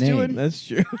that as guys a name. doing? That's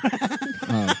true.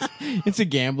 Oh, It's a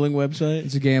gambling website.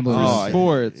 it's a gamble. Oh,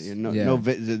 Sports. No, Yeah. no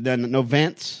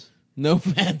Vents. No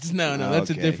fans. No, that's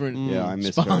Okay. a different Yeah, I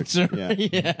misheard. sponsor. Yeah.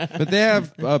 yeah. But they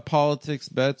have politics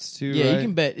bets too, Yeah, right? you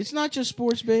can bet. It's not just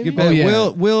sports, baby. You can bet. Oh, yeah.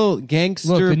 Will Gangster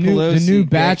Look, the new Pelosi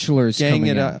Bachelor's gang coming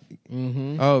it out. up?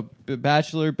 Oh,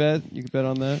 Bachelor bet. You can bet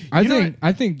on that.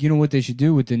 I think you know what they should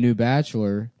do with the new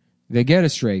Bachelor. They get a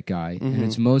straight guy, and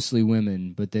it's mostly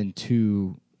women, but then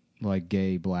 2 like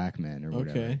gay black men or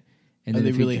whatever. Okay. And Are then they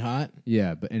if he really d- hot?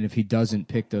 Yeah, but and if he doesn't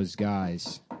pick those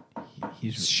guys,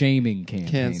 He's shaming campaign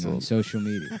on Canceled. social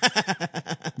media.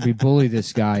 We bully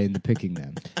this guy into picking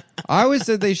them. I always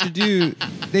said they should do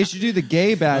the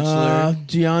gay Bachelor.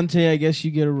 Deontay, I guess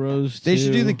you get a rose. They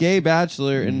should do too. the gay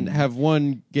Bachelor and have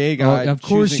one gay guy. Of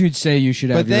course, choosing- you'd say you should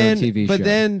have But your then, own TV but show.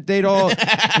 then they'd all.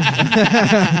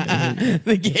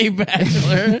 the Gay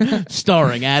Bachelor,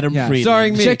 starring Adam Yeah. Friedland.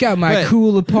 Starring me. check out my But-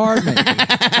 cool apartment.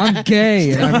 I'm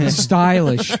gay and I'm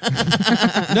stylish.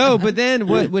 No, but then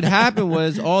what would happen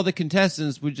was all the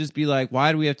contestants would just be like,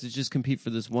 "Why do we have to just compete for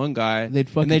this one guy?" They'd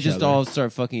fuck and they each just other. all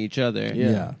start fucking each other.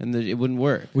 Yeah. and it wouldn't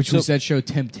work. Which was that show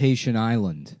Temptation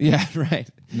Island. Yeah, right.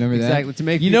 Remember that? Exactly. To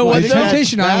make You know people- what, The though?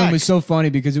 Temptation That's Island back. was so funny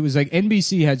because it was like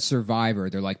NBC had Survivor.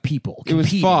 They're like people. It was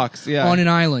competing Fox, yeah. on an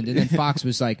island, and then Fox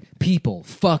was like people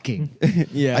fucking.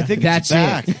 Yeah, I think That's it's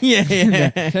back. it. yeah, yeah.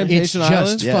 Temptation It's just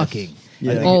Island? Yes. fucking.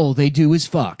 Yeah. Like, all they do is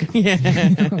fuck.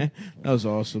 That was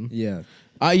awesome. Yeah.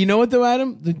 You know what though,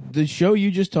 Adam? The show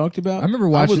you just talked about. I remember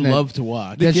watching I would that- love to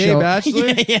watch. that Gay show- Bachelor.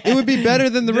 It would be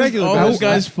better than the regular all Bachelor. those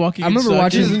guys fucking. I remember and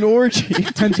watching- It's sucking. an orgy.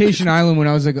 Temptation Island when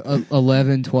I was like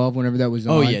 11, 12, whenever that was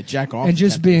on. Oh yeah, jack off. And to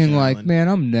just Temptation being like, Island. man,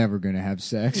 I'm never gonna have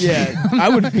sex. Yeah, I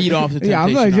would beat off the. Yeah, I'm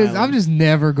Temptation like, Island. I'm just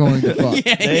never going to fuck.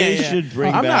 Yeah, They yeah, yeah. should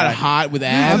bring I'm not back- hot with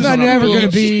abs. I'm not on a never going to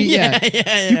beach. be. Yeah, Yeah,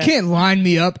 yeah, You yeah. can't line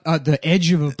me up at the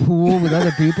edge of a pool with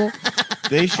other people.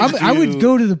 They should. I would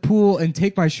go to the pool and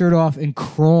take my shirt off and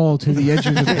crawl to the edge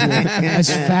of the pool as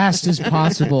fast as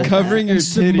possible, Covering your and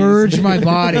submerge my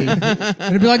body. And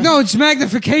I'd be like, "No, it's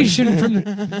magnification from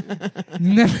the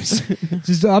never,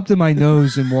 just up to my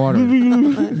nose in water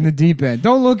in the deep end.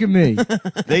 Don't look at me."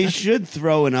 They should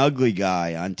throw an ugly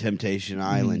guy on Temptation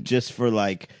Island just for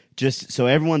just so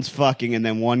everyone's fucking and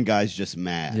then one guy's just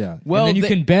mad. Yeah. Well, and then you they-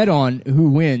 can bet on who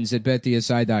wins at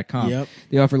betdsi.com. Yep.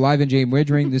 They offer live in-game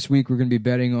wagering. This week we're going to be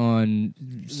betting on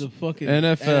The fucking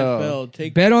NFL.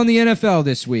 Take. bet on the NFL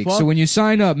this week. Fuck. So when you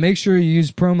sign up, make sure you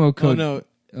use promo Oh code no, it's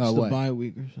the what? bye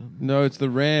week or something. No, it's the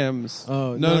Rams.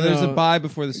 Oh, no, no, there's no. a bye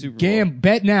before the Super Bowl.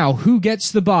 Bet now. Who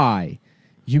gets the bye?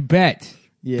 You bet.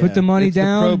 Yeah. Put the money It's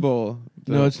down. the Pro Bowl.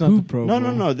 No, it's not the Pro Bowl.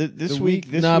 No. This The week.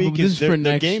 This Nah, week but is this is for the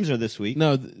next- games are this week.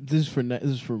 No, this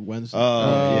is for Wednesday. Oh,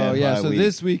 Oh yeah, bye so week.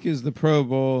 this week is the Pro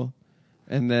Bowl,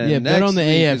 And then Yeah, bet next on the week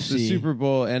is the AFC. Super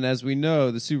Bowl, and as we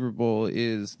know, the Super Bowl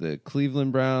is the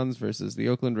Cleveland Browns versus the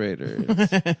Oakland Raiders.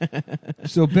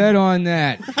 So bet on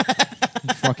that.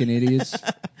 You fucking idiots.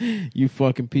 You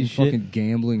fucking piece of shit. Fucking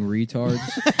gambling retards.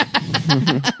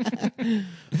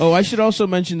 Oh, I should also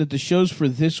mention that the shows for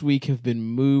this week have been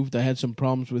moved. I had some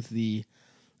problems with the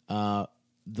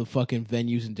fucking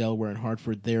venues in Delaware and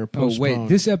Hartford. They're Oh, postponed. wait.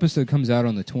 This episode comes out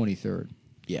on the 23rd.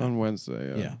 yeah, On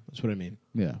Wednesday, yeah, that's what I mean.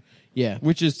 Yeah. Yeah.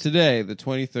 Which is today, the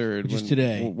 23rd. Which is when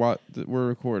today. We're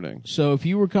recording. So if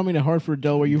you were coming to Hartford,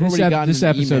 Delaware, you've This, already gotten this an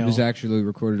episode email. was actually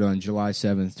recorded on July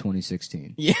 7th,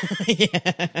 2016. Yeah,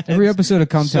 Every episode of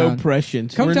Come so Town.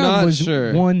 prescient. Come We're Town not was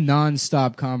sure. one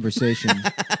non-stop conversation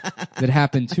that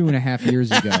happened 2.5 years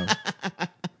ago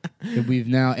that we've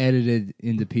now edited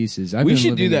into pieces. We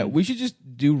should do that. We should just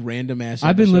do random ass.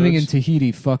 I've been living in episodes.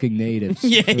 Tahiti fucking natives.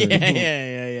 Yeah, for-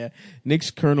 yeah. Nick's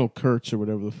Colonel Kurtz or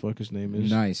whatever the fuck his name is.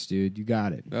 Nice, dude. You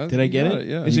got it. Did I get it?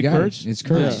 Yeah. Is You it got Kurtz? It's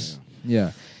Kurtz.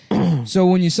 Yeah. So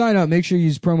when you sign up, make sure you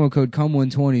use promo code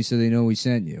COME120 so they know we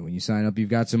sent you. When you sign up, you've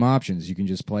got some options. You can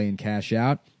just play and cash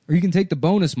out, or you can take the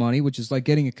bonus money, which is like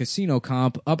getting a casino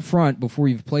comp up front before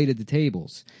you've played at the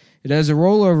tables. It has a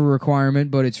rollover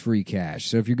requirement, but it's free cash.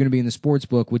 So if you're going to be in the sports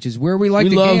book, which is where we like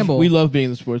to gamble, We love being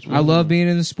in the sports. I love being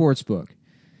in the sports book.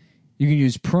 You can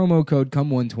use promo code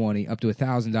COME120 up to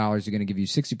 $1,000. They're going to give you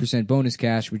 60% bonus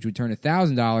cash, which would turn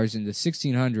 $1,000 into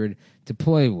 $1,600 to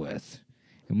play with.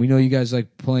 And we know you guys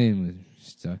like playing with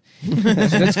stuff. So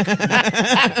that's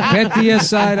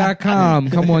betdsi.com.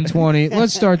 COME120.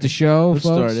 Let's start the show, Let's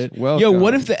folks. start it. Welcome. Yo,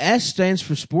 what if the S stands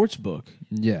for sports book?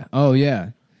 Yeah. Oh,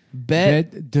 yeah.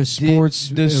 Bet the sports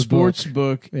the sports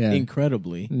book Yeah.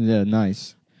 incredibly. Yeah,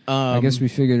 nice. I guess we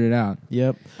figured it out.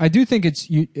 Yep, I do think it's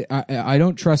you. I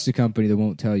don't trust a company that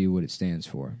won't tell you what it stands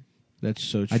for. that's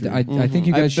so I, true. I think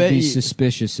you I guys should bet be you-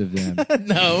 suspicious of them.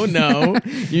 no,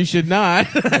 you should not.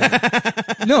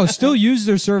 No, still use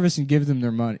their service and give them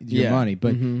their money, your Yeah. money,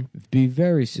 but be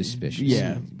very suspicious.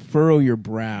 Yeah, furrow your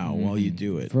brow while you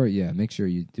do it. Make sure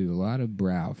you do a lot of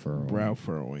brow furrowing. Brow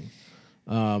furrowing.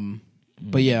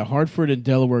 But yeah, Hartford and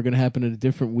Delaware are going to happen in a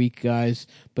different week, guys.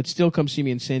 But still come see me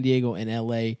in San Diego and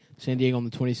L.A. San Diego on the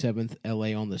 27th,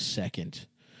 L.A. on the 2nd.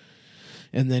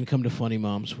 And then come to Funny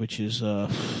Moms, which is, I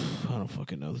don't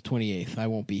fucking know, the 28th. I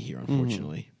won't be here,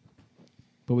 unfortunately.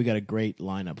 But we got a great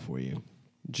lineup for you.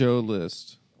 Joe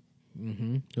List.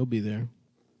 He'll be there.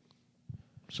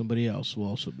 Somebody else will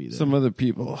also be there. Some other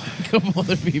people. A couple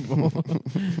other people.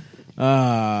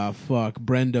 Fuck.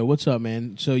 Brendo, what's up,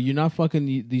 man? So you're not fucking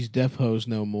these deaf hoes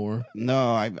no more.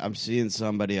 No, I'm seeing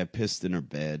somebody. I pissed in her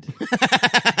bed.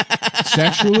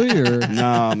 Sexually, or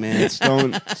No, man.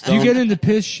 Stone. do you get into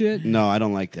piss shit? No, I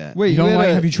don't like that. Wait, You don't had like?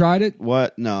 a- Have you tried it?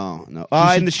 What? No.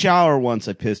 In the shower once,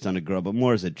 I pissed on a girl, but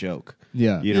more as a joke.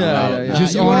 Yeah. You know, Yeah, yeah.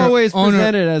 Just You on always on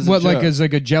present it as a what, like joke. as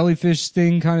like a jellyfish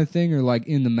sting kind of thing, or like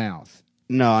in the mouth.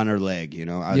 No, on her leg. You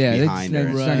know, I was Yeah, that's- behind her.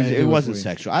 that's not gonna do It it wasn't for you.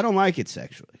 sexual. I don't like it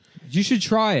sexually. You should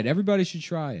try it. Everybody should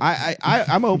try it.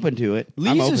 I'm open to it. I'm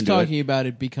Lisa's open to talking it. about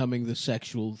it becoming the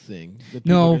sexual thing. That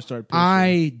people are No, gonna start pissing.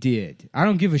 I did. I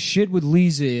don't give a shit what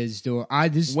Lisa is doing.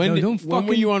 When, don't fucking when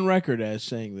were you on record as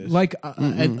saying this? like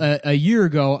a year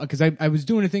ago, because I was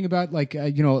doing a thing about like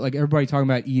like everybody talking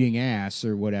about eating ass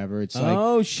or whatever. It's like,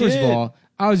 Oh, first shit. of all,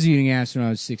 I was eating ass when I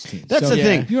was 16. That's So, the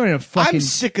thing. You don't have fucking. I'm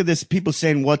sick of this. People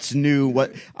saying what's new.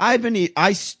 What I've been.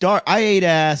 I ate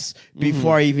ass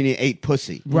before I even ate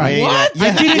pussy. Right. I ate What? Yeah,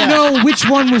 I didn't yeah. know which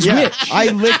one was Yeah, which. I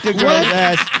licked a girl's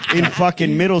ass in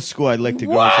fucking middle school. I licked a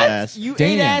girl's what? ass. You Damn.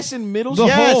 ate ass in middle The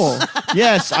school? hole.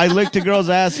 Yes, I licked a girl's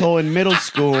asshole in middle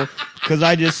school because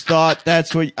I just thought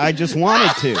that's what I just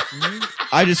wanted to.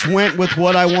 I just went with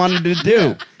what I wanted to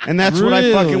do. And that's what I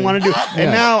Really? fucking want to do. And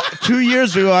Yeah. now, 2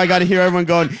 years ago, I got to hear everyone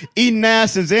going, eating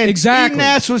ass is in. Exactly. Eating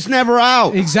ass was never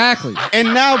out. Exactly.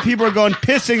 And now people are going,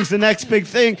 pissing's the next big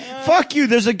thing. Fuck you.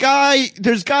 There's guys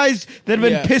that have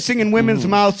been Yeah. pissing in women's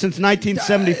mouths since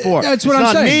 1974. That's what it's I'm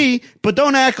not saying. me, but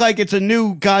don't act like it's a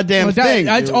new goddamn But thing.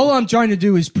 that's all I'm trying to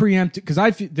do is preempt because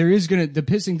there is the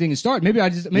pissing thing is starting. Maybe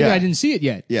Yeah. I didn't see it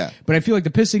yet. Yeah. But I feel like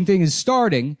the pissing thing is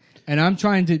starting, and I'm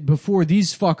trying to before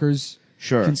these fuckers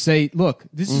Sure. can say, look,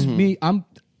 this is me.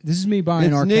 This is me buying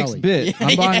It's R. Nick's Kelly. bit.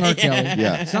 I'm buying R. Kelly.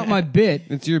 Yeah. It's not my bit.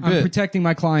 It's your I'm bit. protecting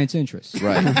my client's interests.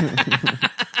 Right.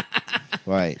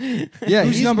 Right. Yeah,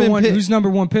 Who's he's number been one? pi- Who's number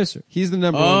one pisser? He's the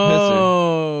number one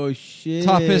Oh, shit.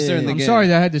 Top pisser in the I'm game. sorry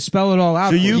that I had to spell it all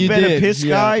out. So for you've You been a did, piss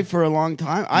yeah. guy for a long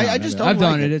time. I just don't I've like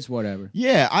done it. It's whatever.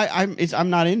 Yeah, I'm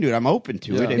not into it. I'm open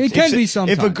to it. Yeah. It can be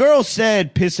sometimes. If a girl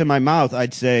said piss in my mouth,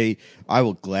 I'd say I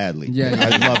will gladly. Yeah, yeah.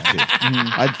 I'd love to.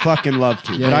 I'd fucking love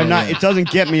to. Yeah, but I'm yeah, not. yeah. It doesn't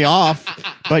get me off.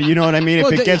 But you know what I mean?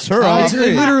 If it gets her off, It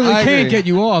literally I can't agree. get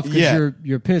you off because Yeah.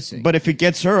 you're pissing. but if it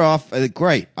gets her off,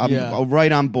 great. I'm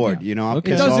right on board. You know, I'll it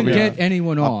piss all doesn't over get your,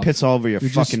 anyone I'll off. piss all over your You're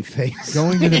just fucking face.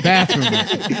 Going to the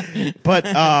bathroom.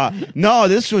 But no,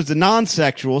 this was a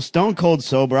non-sexual, stone cold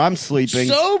sober. I'm sleeping.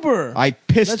 Sober. I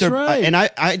pissed That's her, right. and I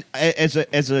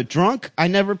as a drunk, I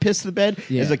never pissed the bed.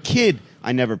 Yeah. As a kid,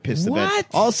 I never pissed the bed. What?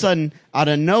 All of a sudden, out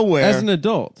of nowhere, As an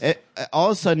adult. all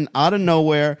of a sudden, out of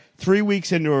nowhere, 3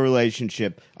 weeks into a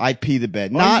relationship, I pee the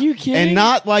bed. Are you kidding? And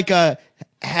not like a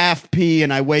half pee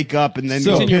and I wake up and then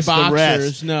So- go In your piss the boxers,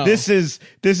 rest. no. This is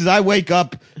I wake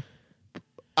up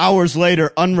hours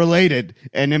later, unrelated,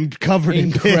 and am covered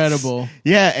in piss. Incredible.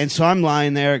 Yeah, and so I'm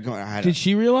lying there going, Did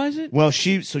she realize it? well,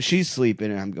 she's sleeping,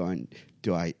 and I'm going,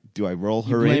 do I roll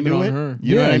her blame it into on it? her.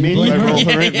 You know Yeah, what I you mean? blame Do I her. roll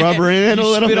her in, rub her in it a You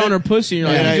little spit bit? on her pussy. You're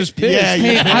like, And you I- just pissed. Yeah,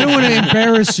 Hey, I don't want to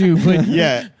embarrass you, but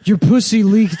Yeah. your pussy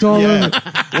leaked all Yeah. over.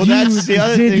 Well, that's the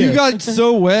other did thing. You got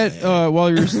so wet while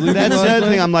you were sleeping. That's last the other night.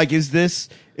 thing. I'm like, is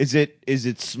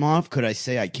it small? Could I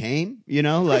say I came? You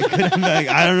know, like, I'm like,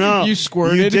 I don't know. You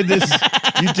squirted. You did this.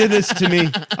 You did this to me.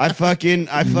 I fucking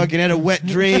had a wet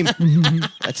dream.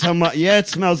 That's how much. Yeah, it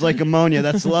smells like ammonia.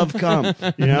 That's love cum.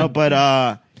 You know,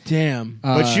 but Damn.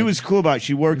 she was cool about it.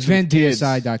 She works with kids.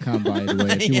 VentDSI.com, by the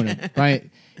way, if you want to buy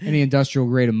any industrial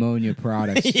grade ammonia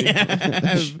products.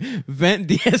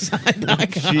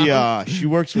 VentDSI.com. She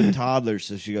works with toddlers,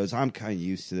 so she goes, I'm kind of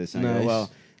used to this. And I Nice. go,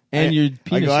 well. And your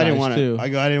penis I didn't size, want too. to. I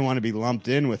didn't want to be lumped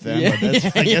in with them. Yeah,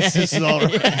 but I guess this is all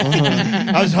right.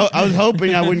 I was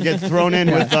hoping I wouldn't get thrown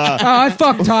in with. Oh, I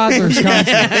fuck toddlers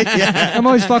constantly. I'm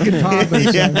always fucking toddlers.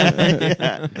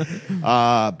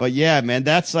 But yeah, man,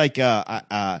 that's like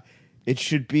it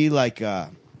should be like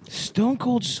Stone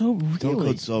cold sober. Really? Stone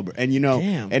Cold sober, and you know,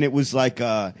 Damn. and it was like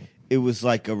a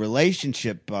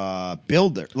relationship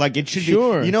builder. Like it should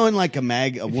Sure. be, you know, in like a If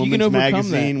you can woman's overcome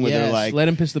magazine that, where they're yes, like, let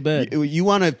him piss the bed. you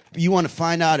want to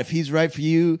find out if he's right for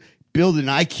you. Build an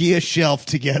IKEA shelf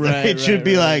together. Right, it should right,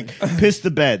 be right. like piss the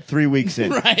bed 3 weeks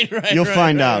in. Right. You'll right,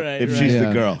 find right, out right, if right. she's Yeah.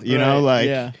 the girl. You know, Right, like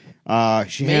yeah.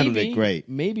 she handled it great.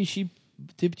 Maybe she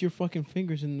dipped your fucking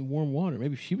fingers in warm water.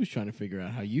 Maybe she was trying to figure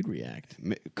out how you'd react.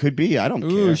 Could be. I don't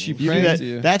Ooh, care. she You do pranked that-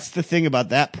 you. That's the thing about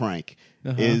that prank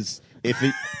is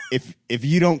if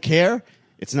you don't care,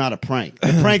 it's not a prank.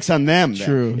 The prank's on them. then.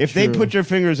 True, If they true. put your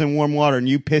fingers in warm water and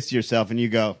you piss yourself and you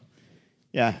go,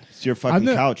 yeah, it's your fucking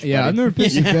couch. Yeah, buddy. I've never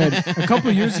pissed in bed. A couple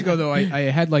of years ago, though, I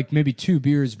had like maybe 2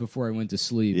 beers before I went to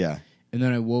sleep. Yeah. And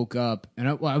then I woke up and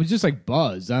I was just like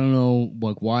buzzed. I don't know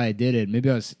like why I did it. Maybe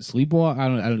I was sleepwalking. I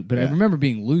don't. But I Yeah. remember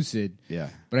being lucid. Yeah.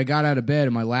 But I got out of bed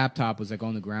and my laptop was like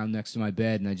on the ground next to my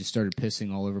bed, and I just started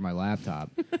pissing all over my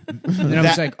laptop. And I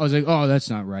was like, oh, that's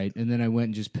not right. And then I went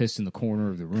and just pissed in the corner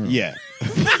of the room. Yeah.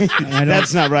 And I don't-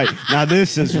 That's not right. Now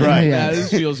this is right. Yeah. this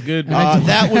feels good.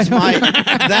 That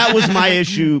was my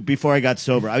issue before I got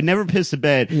sober. I would never piss the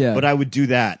bed, Yeah. but I would do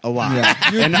that a lot.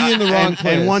 Yeah. You would be in the wrong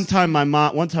place. And one time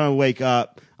I wake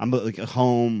up, I'm like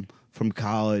home from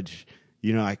college.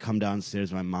 You know, I come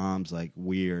downstairs. My mom's like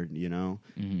weird, you know,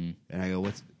 and I go,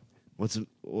 "What's the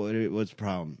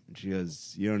problem?" And she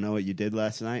goes, "You don't know what you did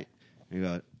last night?" And I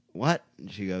go, "What?"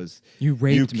 And she goes, You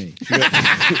raped me. She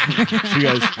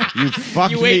goes, "You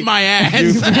fucked You me. ate my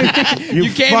ass. You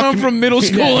You came fucked home me- from middle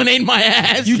school and ate my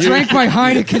ass. You drank my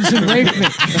Heinekens and raped me.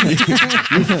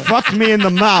 You fucked me in the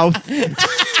mouth."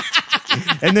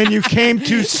 And then you came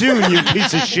too soon, you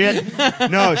piece of shit.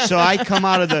 No, so I came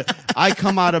out of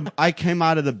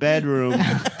the bedroom,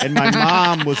 and my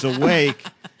mom was awake,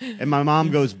 and my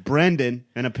mom goes, "Brendan,"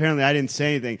 and apparently I didn't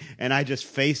say anything, and I just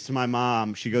faced my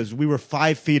mom. She goes, "We were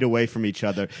 5 feet away from each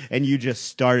other, and you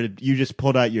just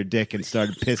pulled out your dick and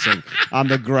started pissing on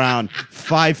the ground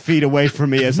 5 feet away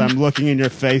from me as I'm looking in your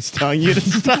face, telling you to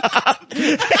stop."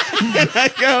 And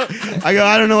I go,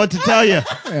 I don't know what to tell you.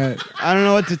 I don't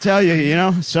know what to tell you, you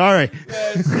know? Sorry.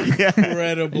 Yeah.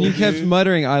 Incredible. And you kept dude.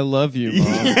 muttering, "I love you,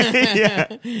 mom." Yeah.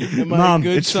 Am I a Mom,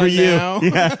 good it's son for you. now?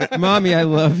 Yeah. Mommy, I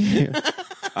love you.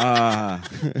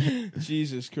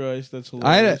 Jesus Christ, that's I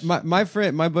hilarious. had my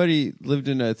friend, my buddy lived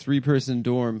in a 3-person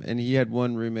dorm, and he had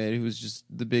one roommate who was just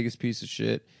the biggest piece of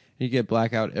shit. He'd get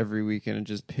blackout every weekend and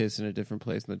just piss in a different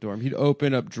place in the dorm. He'd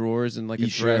open up drawers and like a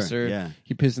Sure, dresser. yeah.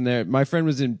 He'd piss in there. My friend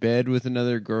was in bed with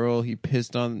another girl. He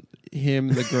pissed on him,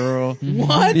 the girl.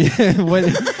 What? Yeah, when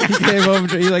he came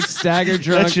over, he like staggered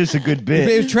drunk. That's just a good It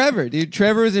bit. was Trevor, dude.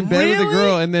 Trevor was in bed with a Really?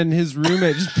 girl, and then his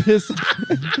roommate just pissed.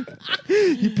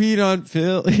 He peed on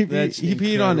Phil. He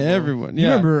peed on incredible. everyone. You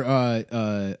Yeah. remember,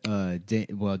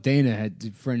 Dana had,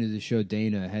 a friend of the show,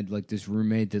 Dana, had like this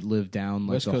roommate that lived down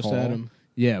like West the Coast hall. Adam.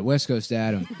 Yeah, West Coast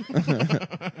Adam.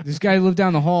 This guy lived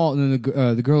down the hall, and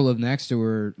then the girl lived next to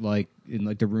her. Like in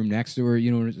like the room next to her.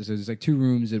 You know, so there's like 2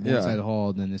 rooms at one side of the hall,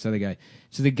 and then this other guy.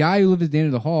 So the guy who lived at the end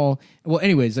of the hall. Well,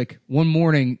 anyways, like one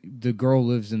morning, the girl who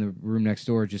lives in the room next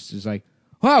door just is like,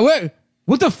 "Oh, wait,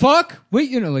 what the fuck? Wait,"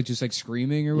 you know, like just like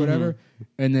screaming or whatever.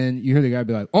 And then you hear the guy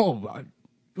be like, "Oh,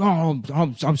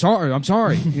 I'm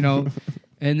sorry," you know.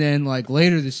 And then like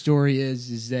later, the story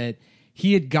is that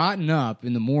he had gotten up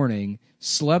in the morning,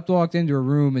 walked into her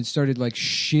room, and started like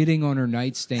shitting on her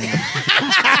nightstand.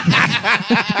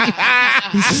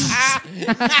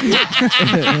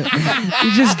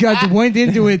 He just went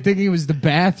into it thinking it was the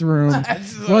bathroom.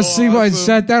 Well, I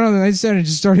sat down on the nightstand and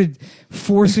just started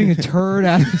forcing a turd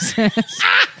out of his ass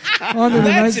onto the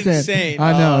That's nightstand. insane.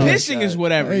 I know. Pissing is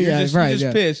whatever. You're just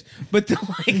pissed. But the,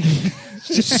 like,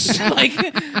 just like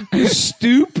you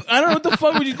stoop. I don't know what the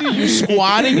fuck would you do. You're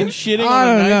squatting and shitting I on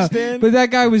a don't know. nightstand. But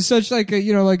that guy was such like a,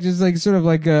 you know, like just like sort of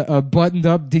like a buttoned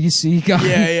up DC guy.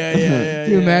 Yeah.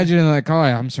 Do you imagine like, oh,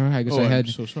 I'm sorry. I guess I had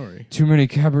I'm so sorry. too many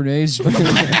Cabernets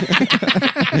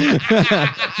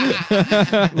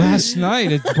last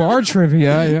night at bar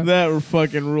trivia. That were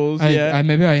fucking rules.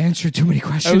 Maybe I answered too many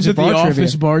questions. I was at the bar office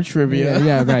trivia. bar trivia.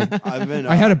 Yeah, right.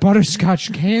 I had a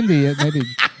butterscotch candy at maybe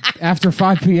after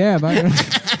 5 p.m. I don't know.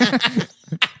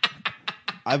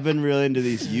 I've been really into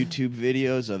these YouTube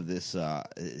videos of this.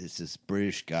 It's this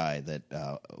British guy that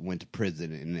went to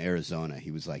prison in Arizona. He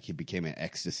became an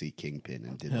ecstasy kingpin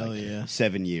and did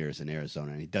 7 years in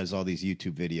Arizona. And he does all these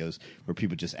YouTube videos where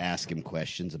people just ask him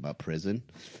questions about prison.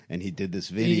 And he did this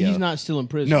video. He's not still in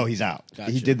prison. No, he's out.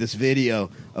 Gotcha. He did this video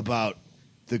about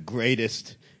the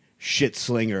greatest shit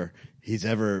slinger he's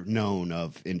ever known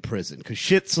of in prison. Because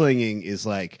shit slinging is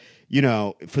like, you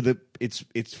know, it's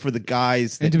for the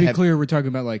guys that And to be clear, we're talking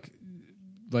about like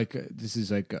this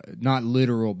is like not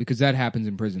literal, because that happens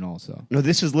in prison also. No,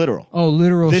 this is literal. Oh,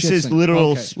 literal. This shit is slinging.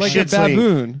 literal Okay. Like shit a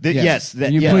baboon. slinging. Yes,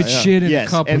 You put shit in a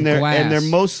cup and with glass. and they're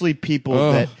mostly people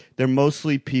Ugh.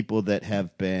 that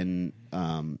have been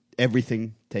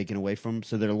everything taken away from them.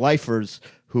 So they're lifers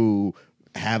who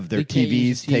have their They can't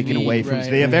use TVs the TV, taken away from them. right,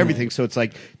 So they have right, everything. So it's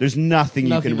like there's nothing you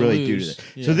Nothing can to really do lose. to it.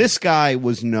 Yeah. So this guy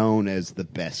was known as the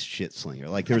best shit slinger.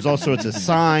 Like there was all sorts of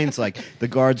signs. Like the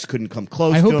guards couldn't come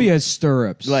close. I to hope him. he has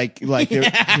stirrups.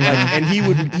 And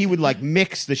he would like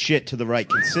mix the shit to the right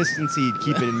consistency. He'd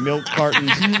keep it in milk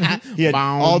cartons. He had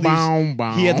all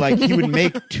these. He would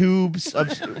make tubes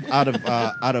out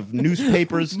of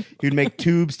newspapers. He would make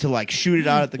tubes to like shoot it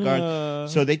out at the guard.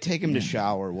 So they take him to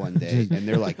shower one day, and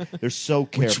they're so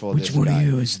careful. which of this one guy. of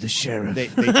you is the sheriff? They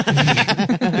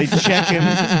check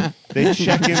him. They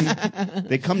check him.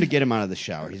 They come to get him out of the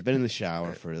shower. He's been in the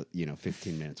shower for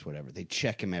 15 minutes, whatever. They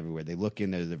check him everywhere. They look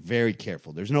in there. They're very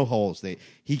careful. There's no holes.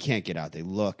 He can't get out. They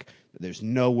look. There's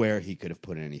nowhere he could have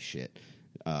put any shit.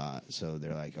 So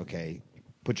they're like, okay,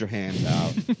 put your hands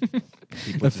out.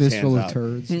 He puts his fistful hands of out.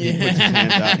 turds. He puts his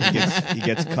hands out. He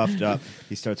gets cuffed up.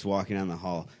 He starts walking down the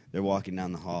hall. They're walking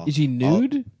down the hall. Is he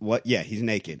nude? What? Yeah, he's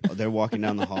naked. They're walking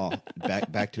down the hall,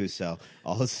 back to his cell.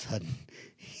 All of a sudden,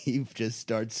 he just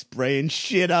starts spraying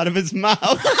shit out of his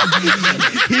mouth.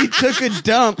 He took a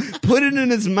dump, put it in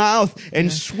his mouth,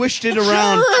 and swished it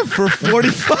around for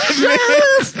 45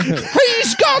 minutes.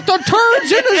 He's got the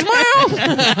turds in his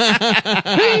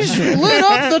mouth. He's lit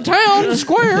up the town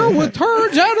square with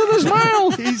turds out of his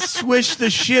mouth. He swished the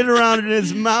shit around in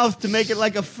his mouth to make it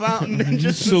like a fountain and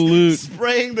just Salute.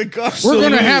 spraying the garbage. We're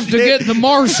gonna have to get the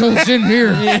marshals in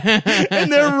here.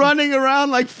 And they're running around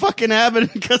like fucking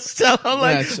Abbott and Costello,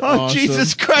 like, That's oh, awesome.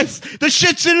 Jesus Christ, the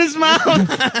shit's in his mouth.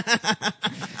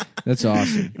 That's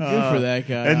awesome. Good for that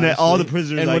guy. And then all the honestly.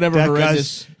 prisoners and like, whatever that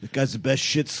horrendous. guy's the best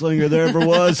shit slinger there ever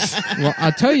was. Well,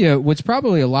 I'll tell you what's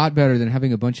probably a lot better than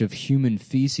having a bunch of human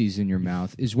feces in your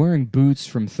mouth is wearing boots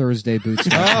from Thursday Boots.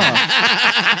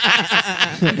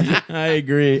 I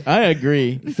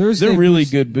agree. Thursday They're really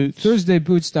Boots- good boots.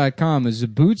 ThursdayBoots.com is a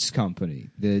boots company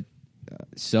that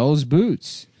sells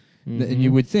boots. And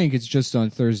you would think it's just on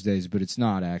Thursdays, but it's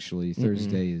not actually.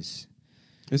 Thursday is...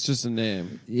 It's just a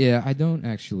name. Yeah, I don't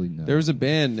actually know There was a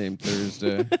band named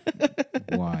Thursday.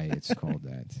 why it's called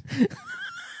that.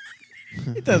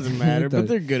 It doesn't matter, It but does.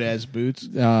 they're good ass boots.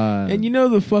 And And you know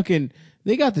the fucking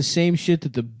they got the same shit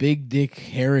that the Big Dick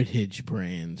Heritage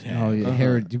brands have. oh, yeah,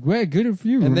 Herod, well, good for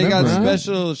you. And they got remembering that.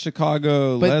 special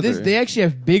Chicago But leather. they actually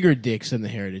have bigger dicks than the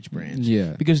Heritage brands.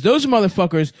 Yeah. Because those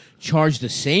motherfuckers charge the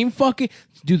same fucking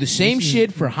do the same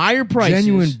shit for higher prices.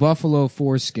 Genuine buffalo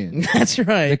foreskin. That's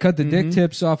right. They cut the dick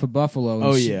tips off of buffalo. And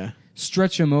Oh, yeah.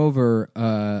 stretch them over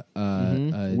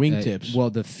Wingtips. well,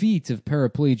 the feet of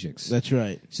paraplegics. That's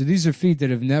right. So these are feet that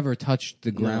have never touched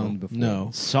the ground before. No.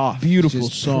 Soft. Beautiful,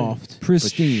 Just soft. But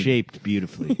pristine. shaped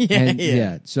beautifully.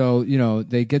 Yeah. So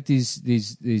they get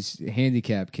these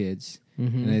handicapped kids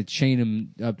and they chain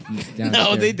them up downstairs.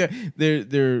 No,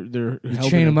 they're They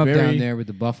chain them up down there with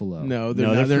the buffalo. No,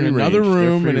 No, they're in free another range. They're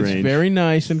room, free and it's range. very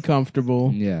nice and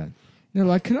comfortable. Yeah. They're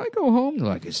like, can I go home? They're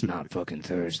like, it's not fucking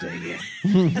Thursday yet.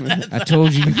 I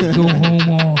told you could go home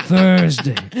on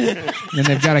Thursday. And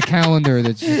they've got a calendar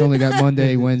that's just only got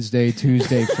Monday, Wednesday,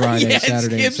 Tuesday, Friday,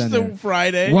 Saturday, and skips Sunday. the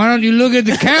Friday. Why don't you look at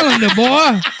the calendar,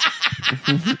 boy?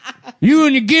 You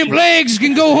and your gimp legs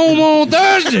can go home on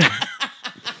Thursday.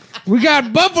 We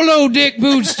got buffalo dick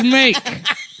boots to make.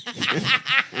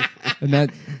 And I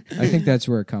think that's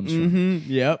where it comes from.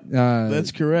 Yep, Uh,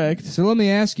 that's correct. So let me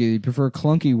ask you, do you prefer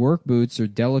clunky work boots or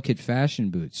delicate fashion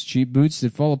boots? Cheap boots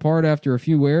that fall apart after a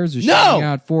few wears, or shelling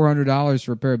out $400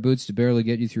 for a pair of boots to barely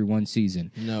get you through one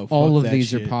season? No, All fuck of that these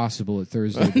shit. are possible at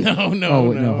Thursday. No,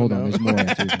 Hold on. There's more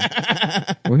after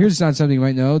that. Well, here's not something you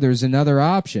might know. There's another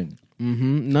option.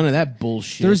 None of that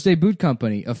bullshit. Thursday Boot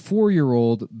Company, a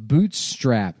 4-year-old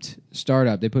bootstrapped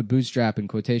startup. They put bootstrap in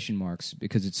quotation marks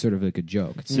because it's sort of like a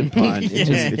joke. It's a pun. It's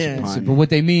a pun. But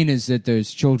what they mean is that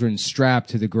there's children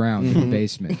strapped to the ground in the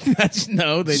basement. That's they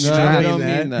No, they don't don't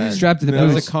mean mean that. Strapped to the That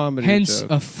was boots. a comedy Hence, joke.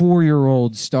 a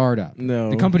 4-year-old startup. No.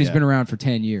 The company's Yeah. been around for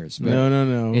 10 years. But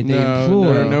No. They No,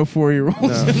 employ There are no 4-year-olds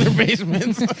No. in their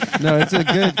basements. No, it's a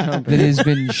good company. that has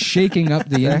been shaking up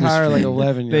the They industry. hire like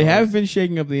 11 year They have been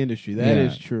shaking up the industry. That Yeah.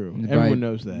 is true. By- Everyone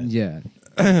knows that. Yeah.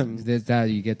 That's how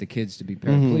you get the kids to be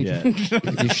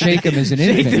paraplegic. You shake them as an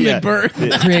Shake them infant. at birth.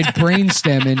 Create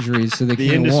brainstem injuries so they The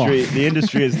can't walk.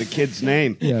 industry is the kid's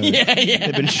name. Yeah.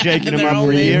 They've been shaking And him they're up all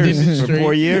for named years, for industry.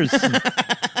 4 years.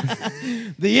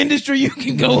 The industry, you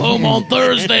can go home on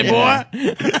Thursday, boy.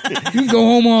 You can go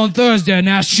home on Thursday.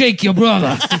 Now shake your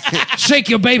brother. Shake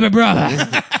your baby brother.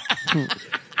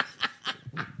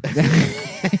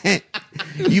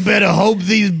 You better hope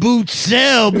these boots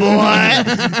sell, boy.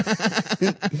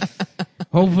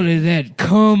 Hopefully that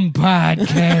cum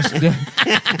podcast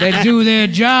that do their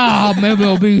job. Maybe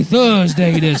it'll be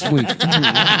Thursday this week.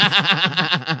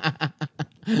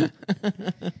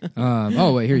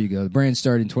 Wait, here you go. The brand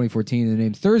started in 2014. The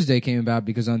name Thursday came about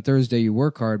because on Thursday you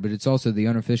work hard, but it's also the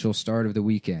unofficial start of the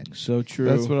weekend. So true.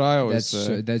 That's what I always That's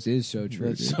say. that is so true.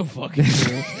 That's dude. so fucking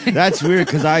true. That's weird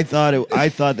because I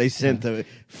thought they sent the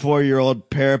 4-year-old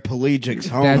paraplegics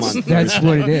home on That's Thursday.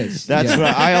 what it is. That's Yeah.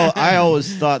 what I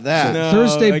always thought that. No,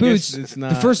 Thursday I Boots, guess it's the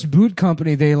not. first boot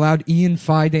company they allowed Ian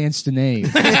Fidance to name.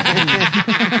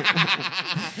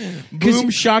 Boom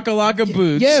shakalaka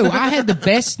boots. Yo, I had the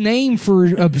best name for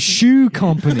a shoe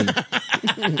company.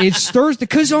 It's Thursday,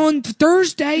 because on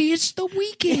Thursday it's the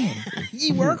weekend.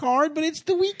 You work hard, but it's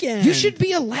the weekend. You should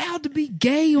be allowed to be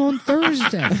gay on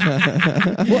Thursday.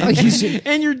 Well, he's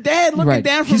And your dad looking Right.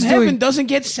 down from He's heaven doing- doesn't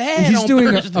get sad on doing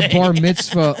Thursday. a bar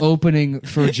mitzvah opening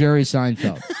for Jerry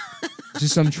Seinfeld.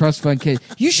 Just some trust fund kid.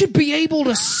 You should be able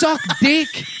to suck dick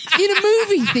in a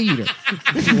movie theater.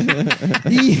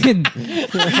 Ian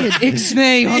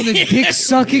Ixnay on the dick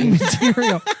sucking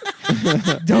material.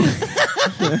 Don't.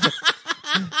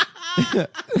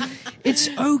 It's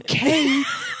okay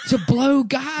to blow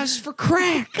guys for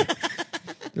crack.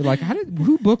 They're like,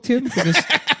 who booked him for this?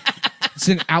 It's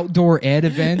an outdoor ed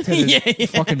event at a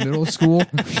fucking middle school.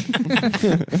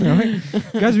 Right?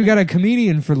 Guys, we got a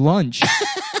comedian for lunch.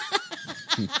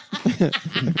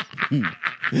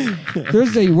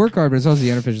 Thursday you work hard, but it's also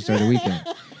the unofficial start of the weekend.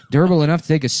 Durable enough to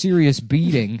take a serious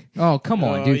beating. Oh, come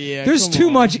on, Oh, dude. yeah, There's come too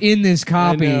on. much in this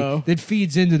copy know. that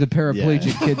feeds into the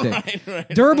paraplegic kid thing.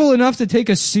 Durable enough to take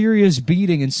a serious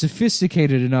beating and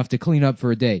sophisticated enough to clean up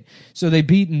for a date. So they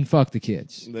beat and fuck the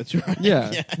kids. That's right.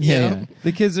 Yeah. Yeah.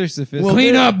 The kids are sophisticated.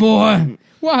 Clean up, boy.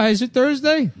 Why? Is it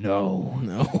Thursday? No.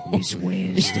 It's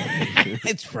Wednesday.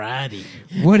 It's Friday.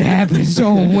 What happens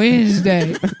on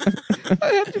Wednesday? I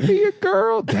have to be a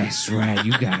girl. That's right.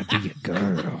 You gotta be a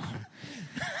girl.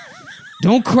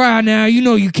 Don't cry now. You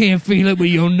know you can't feel it with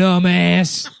your numb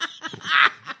ass.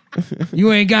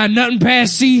 You ain't got nothing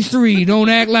past C3. Don't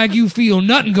act like you feel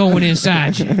nothing going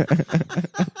inside you.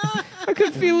 I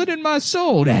can feel it in my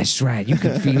soul. That's right. You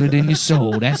can feel it in your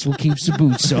soul. That's what keeps the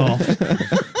boots soft.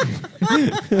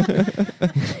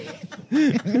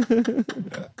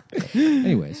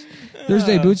 Anyways,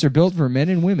 Thursday boots are built for men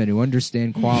and women who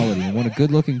understand quality and want a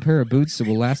good-looking pair of boots that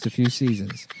will last a few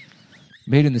seasons.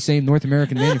 Made in the same North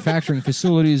American manufacturing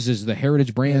facilities as the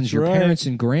heritage brands That's your right. parents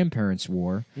and grandparents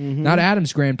wore. Not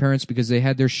Adam's grandparents, because they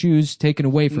had their shoes taken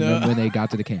away from them when they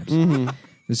got to the camps.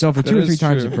 They sell for 2 or That 3 is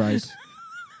times true. the price.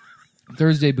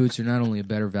 Thursday boots are not only a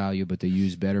better value, but they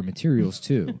use better materials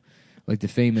too, like the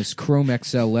famous Chrome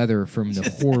XL leather from the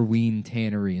Horween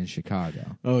Tannery in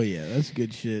Chicago. Oh yeah, that's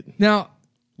good shit. Now,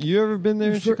 You ever been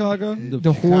there in Chicago?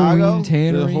 the Horween The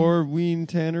Tannery. Horween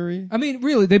Tannery? I mean,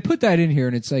 really, they put that in here,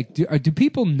 and it's like, do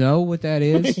people know what that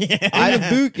is? In the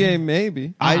boot game,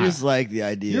 maybe. I just like the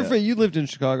idea. You lived in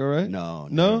Chicago, right? No,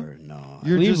 No? no.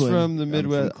 You're just Cleveland. from the I'm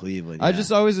Midwest. from Cleveland. I yeah.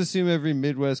 just always assume every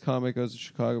Midwest comic goes to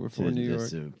Chicago before Dude, New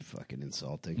York. That's fucking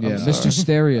insulting. Yeah, I'm Mr. sorry.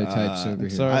 Stereotypes over here.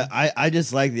 sorry. I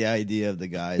just like the idea of the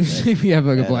guys. That, If you have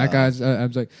like a And, black guy, I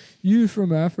was like, "You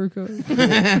from Africa?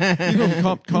 You from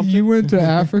Compton? You went to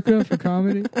Africa for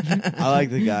comedy?" I like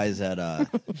the guys at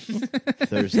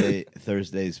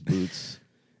Thursday's Boots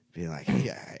being like,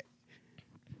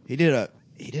 he did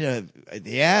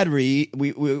the ad read.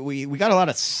 We got a lot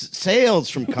of sales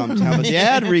from Cumtown, but the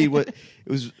ad read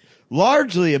was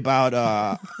largely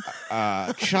about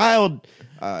child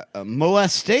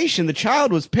molestation. The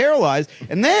child was paralyzed,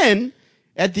 and then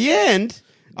at the end.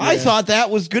 I thought that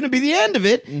was going to be the end of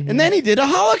it, and then he did a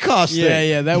Holocaust thing.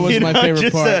 Yeah, that was my favorite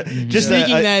just part. Just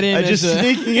Sneaking that in just as a-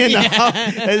 sneaking in.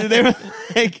 And they were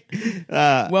like,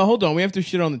 Well, hold on. We have to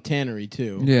shit on the tannery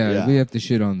too. Yeah, we have to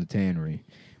shit on the tannery,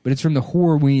 but it's from the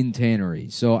Horween Tannery.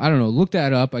 So I don't know. Look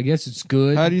that up. I guess it's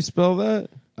good. How do you spell that?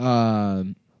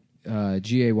 Gaydam.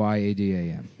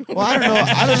 well,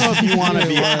 I don't know if you want to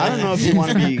be. I don't know if you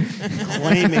want to be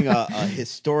claiming a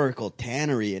historical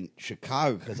tannery in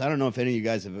Chicago, because I don't know if any of you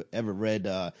guys have ever read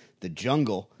The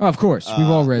Jungle. Oh, of course, we've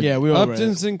all read. Yeah, we all read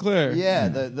Upton it. Sinclair. Yeah,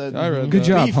 I read Good that.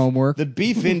 job, homework. The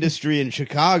beef industry in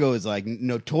Chicago is like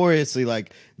notoriously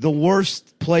like the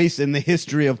worst place in the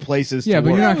history of places. Yeah, to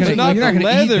but work. you're not But going not to the eat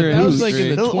leather the That was boots. like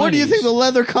in the Where do you 20s. think the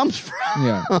leather comes from?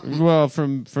 Yeah. Well,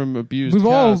 from abused We've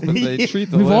all- cows, but they treat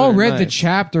the We've all leather read the nice.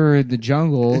 chapter in The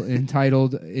Jungle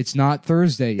entitled "It's Not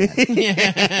Thursday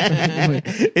Yet."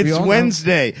 It's all know-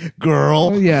 Wednesday,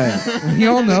 girl. Oh, yeah, we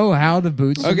all know how the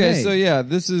boots. are Okay, made. so yeah,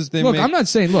 this is they Look, make, I'm not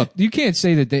saying. Look, you can't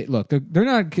say that they're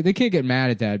not. They can't get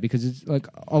mad at that because it's like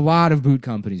a lot of boot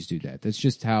companies do that. That's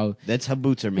just how. That's how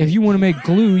boots are made. If you want to make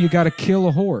glue, you got to kill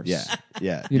a horse.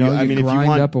 yeah. You know, I mean, if grind you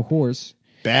want up a horse.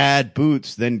 bad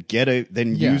boots, then Yeah.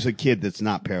 use a kid that's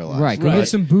not paralyzed. Right. Go Right. get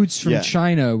some boots from Yeah.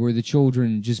 China where the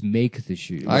children just make the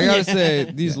shoes. I gotta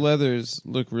say, these leathers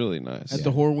look really nice. At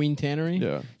the Horween Tannery?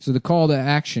 Yeah. So the call to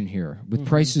action here, with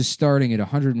prices starting at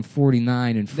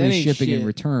 $149 and That free ain't shipping and shit.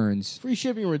 returns, Free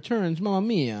shipping and returns, mamma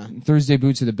mia. Thursday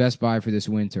boots are the best buy for this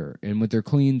winter. And with their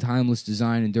clean, timeless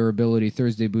design and durability,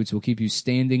 Thursday boots will keep you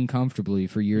standing comfortably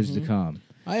for years to come.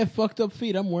 I have fucked up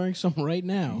feet. I'm wearing some right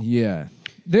now. Yeah.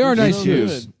 They are nice so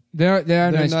shoes. good.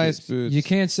 They're nice, nice boots. You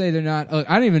can't say they're not. I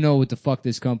don't even know what the fuck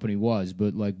this company was,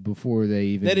 but like before they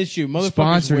even That is true. Motherfuckers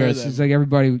sponsored wear us, them. it's like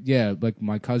everybody. Yeah, like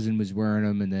my cousin was wearing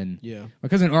them, and then Yeah. my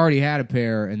cousin already had a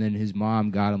pair, and then his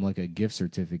mom got him like a gift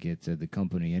certificate to the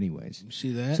company, anyways.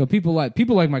 See that? So people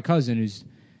like my cousin, who's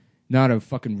not a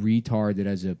fucking retard that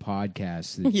has a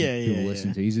podcast that Yeah, people yeah, listen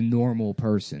yeah. to. He's a normal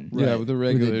person. Yeah, with a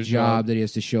regular with a job that he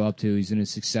has to show up to. He's in a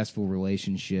successful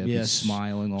relationship. Yes. He's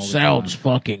smiling all the Sounds time.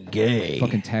 fucking gay.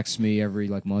 Fucking texts me every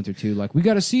like month or two, like we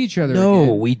got to see each other. No,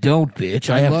 again. we don't, bitch.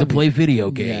 I have love to play you. video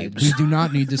Yeah, games. we do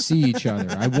not need to see each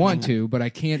other. I want to, but I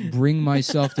can't bring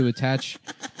myself to attach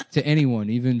to anyone,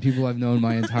 even people I've known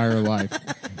my entire life,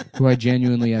 who I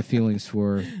genuinely have feelings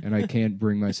for, and I can't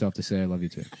bring myself to say I love you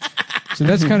to. So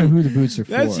that's kind of who the boots are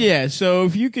for. That's yeah. So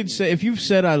if you could say, if you've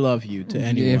said "I love you" to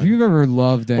anyone, Yeah, if you've ever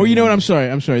loved anyone, or you know what, I'm sorry.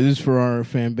 This is for our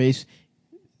fan base.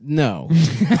 No,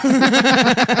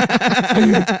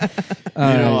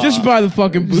 just buy the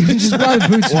fucking boots. just buy the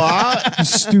boots, Well, I, you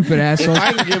stupid if asshole.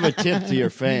 I can give a tip to your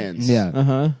fans,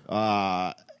 Yeah.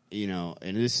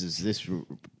 and this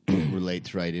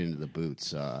relates right into the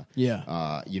boots.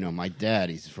 Yeah. My dad,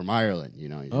 he's from Ireland.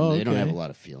 Oh, they don't okay. have a lot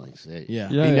of feelings. Yeah.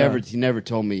 Yeah. He never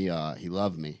told me he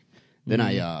loved me.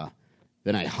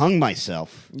 Then I hung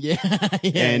myself, Yeah.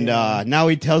 and now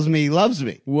he tells me he loves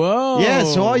me. Whoa. Yeah,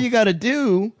 so all you got to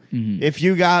do, Mm-hmm. if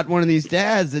you got one of these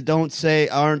dads that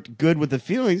aren't good with the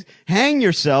feelings, hang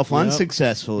yourself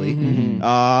unsuccessfully, Mm-hmm.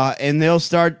 and they'll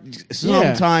start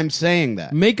sometimes saying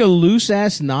that. Make a loose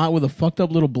ass knot with a fucked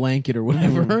up little blanket or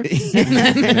whatever.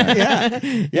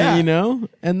 Yeah. You know,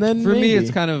 and then For me, maybe.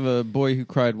 it's kind of a boy who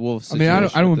cried wolf. I mean, I don't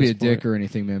situation want to at be a this point. dick or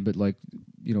anything, man, but like,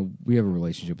 we have a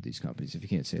relationship with these companies. If you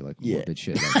can't say like morbid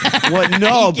shit, like that. What?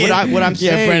 No, but what I'm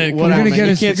Yeah, saying, Brandon, what come We're on, I'm gonna man. get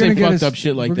You us. can't you're say gonna get fucked us, up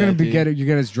shit like we're that, gonna be dude. you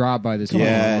get us dropped by this.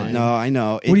 yeah, online. no, I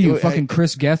know. What are you, fucking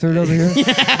Chris Gethard over here?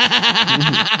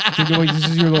 This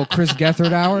is your little Chris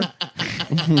Gethard hour.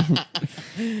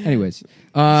 Anyways, Keep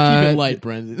it light,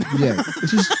 Brendan. yeah,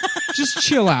 just Just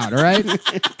chill out, all right?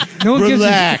 No one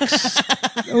Relax.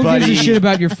 no one gives a shit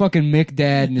about your fucking Mick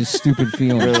dad and his stupid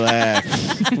feelings. Relax.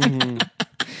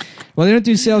 Well, they don't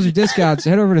do sales or discounts.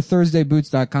 Head over to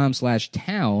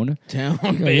ThursdayBoots.com/town. Town,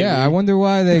 Oh, baby. yeah, I wonder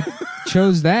why they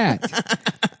chose that.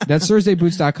 That's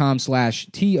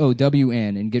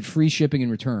ThursdayBoots.com/TOWN and get free shipping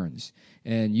and returns.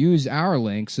 And use our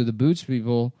link so the Boots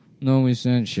people know we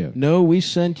sent you. No, we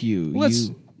sent you.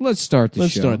 Let's start the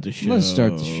Let's show. start the show. Let's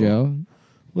start the show.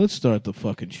 Let's start the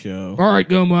fucking show. All right,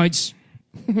 go mites.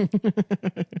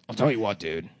 I'll tell you what,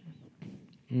 dude.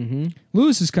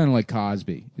 Lewis is kind of like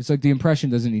Cosby. It's like the impression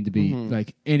doesn't need to be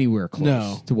like anywhere close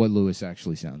No. to what Lewis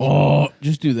actually sounds like. Oh,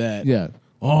 just do that. Yeah.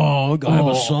 Oh, I have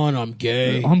a son. I'm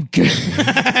gay. I'm gay.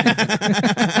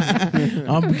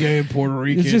 I'm gay in Puerto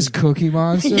Rican. It's just Cookie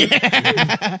Monster.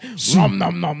 Nom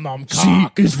nom nom nom. C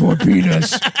Cock. is for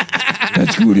penis.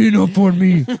 That's good enough for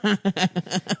me.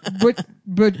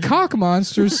 But cock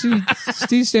monster, C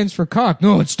stands for cock.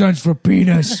 No, it stands for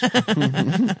penis.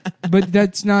 But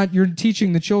that's not. You're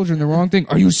teaching the children the wrong thing.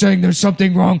 Are you saying there's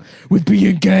something wrong with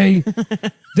being gay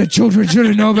that children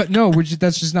shouldn't know about? No,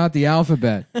 that's just not the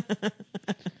alphabet.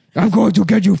 I'm going to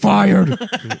get you fired.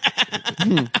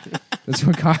 That's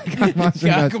what cock monster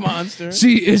does. Cock monster.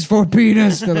 C is for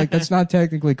penis. They're like, that's not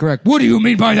technically correct. What do you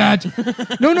mean by that?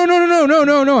 No.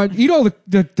 Eat all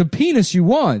the penis you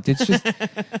want. It's just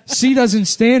C doesn't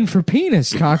stand for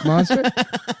penis, cock monster.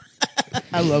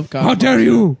 I love cock. How dare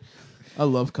you? I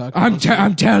love cock. I'm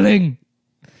telling.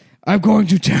 I'm going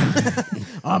to tell.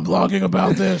 I'm blogging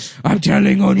about this. I'm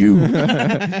telling on you.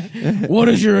 What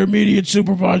is your immediate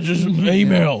supervisor's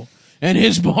email? And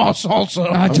his boss also.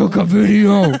 I took a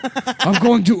video. I'm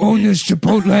going to own this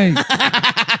Chipotle.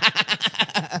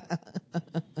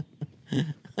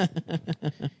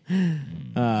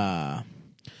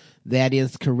 That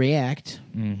is correct.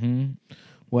 Mm-hmm.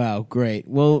 Wow, great.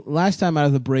 Well, last time out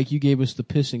of the break, you gave us the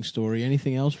pissing story.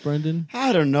 Anything else, Brendan?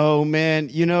 I don't know, man.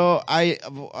 You know,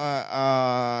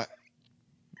 the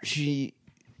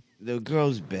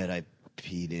girl's bed I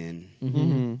peed in.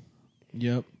 Mm-hmm.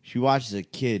 Yep. She watches a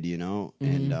kid, you know,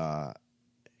 and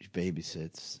she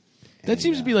babysits. That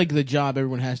seems to be like the job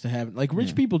everyone has to have. Like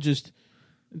rich people just,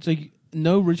 it's like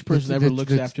no rich person ever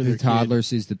looks after their the toddler kid.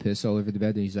 sees the piss all over the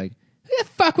bed, and he's like, "Who the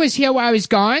fuck was here while I was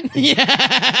gone?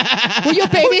 Yeah, were you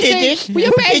babysitting? Were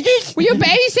you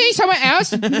babysitting someone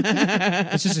else?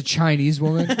 It's just a Chinese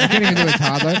woman. I can't even do a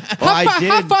toddler.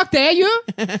 How fuck dare you?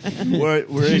 We're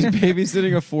She's in,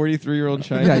 babysitting a 43-year-old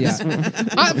Chinese.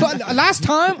 Yeah. But last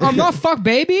time, I'm not fuck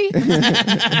baby.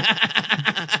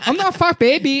 I'm not fuck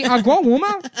baby. I'm grown woman.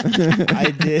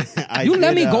 You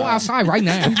let me go outside right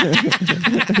now.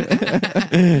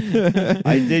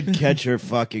 I did catch her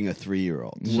fucking a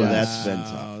 3-year-old, so that's been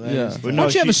tough. Yeah. But Why no,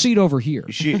 don't you have a seat over here?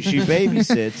 She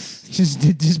babysits,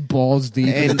 Just balls deep.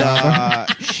 and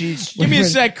she's Give me a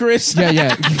sec, Chris.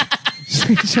 yeah.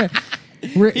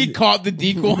 He caught the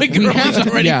decoy girl. have He's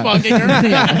to- already yeah. fucking her.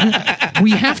 Yeah.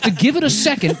 We have to give it a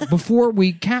second before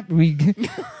we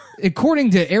according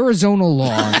to Arizona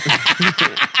law,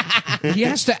 he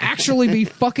has to actually be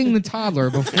fucking the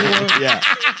toddler before yeah.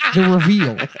 the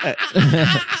reveal.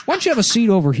 Why don't you have a seat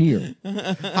over here?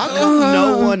 How come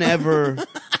no one ever?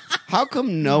 How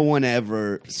come no one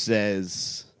ever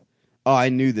says, "Oh, I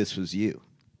knew this was you"?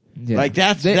 Yeah. Like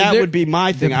that they're- would be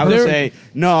my thing. I would they're- say,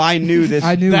 "No, I knew this.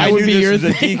 I knew I that knew would be this your was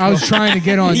a thing. decoy." I was trying to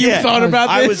get on. Yeah. thought about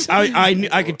I this?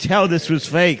 I could tell this was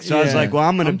fake, so I was Yeah. like, "Well,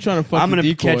 I'm I'm trying to fuck the gonna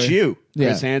decoy. catch you, Yeah.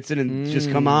 Chris Hansen, and just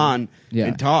come on Yeah.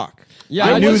 and talk." Yeah,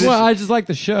 I I knew just, this I just like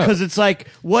the show. because it's like,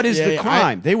 what is Yeah, the yeah,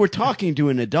 crime? They were talking to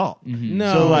an adult.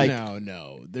 No, So, like-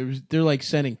 no. They're like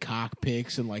sending cock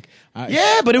pics and like.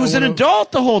 Yeah, but it was an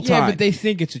adult the whole time. Yeah, but they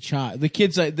think it's a child. The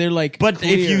kids, they're like. But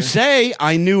clear. if you say,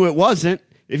 "I knew it wasn't,"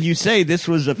 if you say this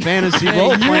was a fantasy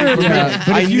role playing for yeah, me,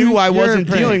 but I if knew I you're wasn't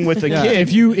a dealing with a Yeah, kid.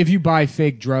 if you buy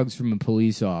fake drugs from a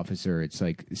police officer, it's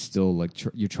like still like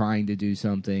you're trying to do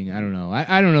something. I don't know.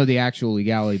 I don't know the actual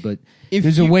legality, but If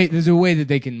there's you- a way that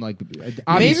they can like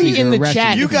obviously Maybe in they're the arrested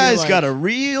chat You because- guys like- got a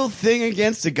real thing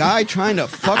against a guy trying to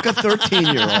fuck a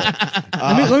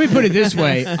 13-year-old. let me put it this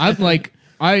way. I'm like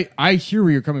I hear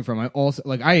where you're coming from. I also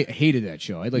like I hated that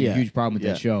show. I had like Yeah. a huge problem with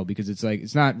Yeah. that show because it's like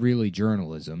it's not really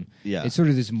journalism. Yeah. It's sort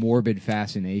of this morbid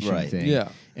fascination Right. thing. Yeah.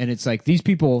 And it's like these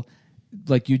people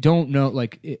like you don't know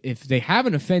like if they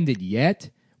haven't offended yet,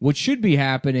 What should be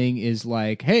happening is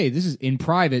like, hey, this is in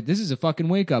private. This is a fucking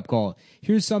wake up call.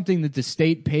 Here's something that the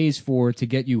state pays for to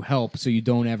get you help, so you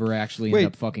don't ever actually end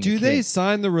up fucking. Do a they kid.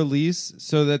 sign the release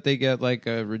so that they get like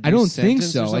a reduced I don't think sentence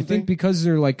or so. I something? think because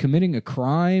they're like committing a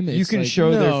crime, you it's can like, show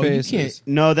No, their you faces. can't.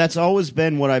 No, that's always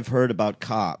been what I've heard about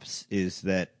cops is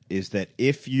that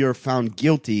if you're found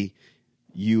guilty,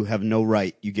 you have no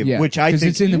right. You give, Yeah, which I 'cause think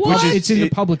it's in the What? pub- it's in the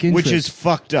public which interest. is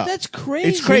fucked up. That's crazy.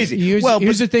 It's crazy. Here's well, the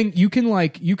but, thing: you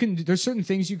can there's certain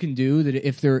things you can do that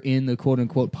if they're in the quote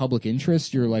unquote public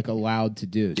interest, you're like allowed to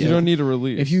do. You don't need a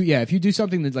release. If you do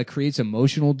something that like creates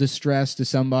emotional distress to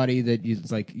somebody, that it's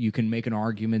like you can make an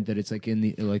argument that it's like in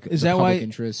the like Is the that public why-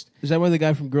 interest. Is that why the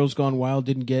guy from Girls Gone Wild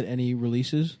didn't get any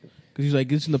releases? Because he's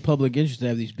like, it's in the public interest to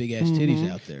have these big ass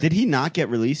titties out there. did he not get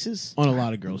releases? On a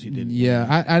lot of girls, he didn't.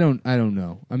 Yeah, I don't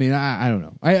know. I mean, I don't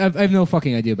know. I have no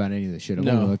fucking idea about any of this shit. I've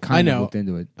No, only, like, I kind of know. looked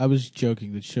into it. I was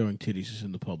joking that showing titties is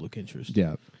in the public interest.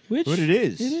 Yeah. Which But it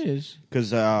is. It is. Because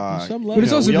some But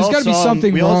it's also we there's all got to be saw-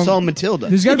 something We wrong. all saw Matilda.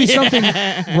 There's got to be something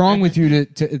wrong with you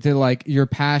to like your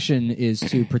passion is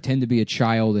to pretend to be a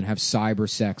child and have cyber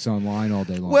sex online all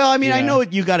day long. Well, I mean, I Yeah. know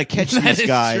you got to catch That these is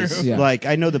guys. true. Yeah. Like,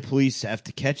 I know the police have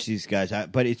to catch these guys,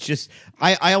 but it's just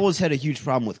I always had a huge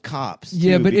problem with cops.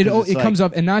 yeah, too, but it because it's comes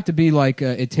like- up, and not to be like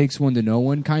it takes one to know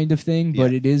one kind of thing,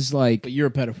 but Yeah. it is like But you're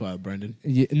a pedophile, Brendan.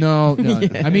 no.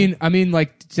 I mean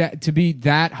like to be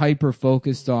that hyper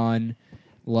focused on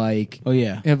like Oh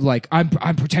yeah. of like I'm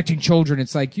protecting children.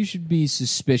 It's like you should be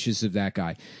suspicious of that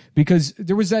guy because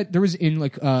there was in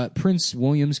like Prince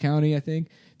Williams County, I think.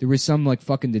 There was some like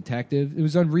fucking detective. It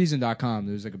was on Reason.com.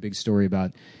 There was like a big story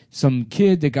about some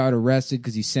kid that got arrested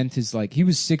because he sent his like he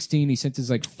was 16. He sent his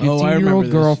like Oh, I 15-year-old remember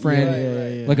this.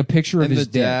 girlfriend Yeah. like a picture of And his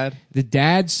the dad? The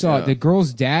dad saw it. Yeah. The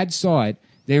girl's dad saw it.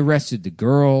 They arrested the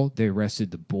girl. They arrested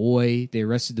the boy. They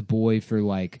arrested the boy for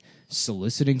like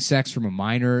soliciting sex from a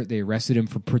minor. They arrested him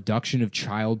for production of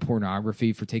child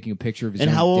pornography for taking a picture of his And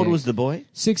own how old dick. was the boy?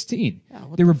 16.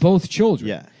 They were both children.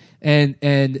 Yeah. And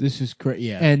This is crazy.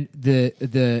 Yeah. and the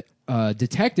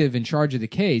detective in charge of the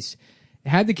case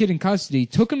had the kid in custody,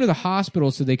 took him to the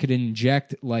hospital so they could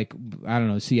inject like I don't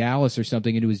know Cialis or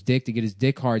something into his dick to get his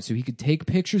dick hard, so he could take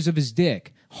pictures of his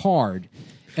dick hard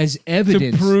as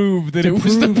evidence prove that it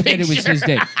was the that it was picture. his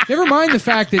dick. Never mind the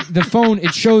fact that the phone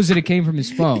it shows that it came from his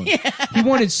phone. He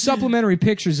wanted supplementary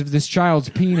pictures of this child's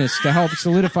penis to help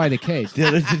solidify the case. The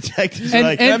other detective's And-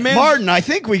 like, and- Martin, I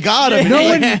think we got him. No And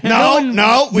one- he's like, no one-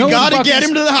 we no one got to fucking- get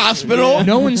him to the hospital.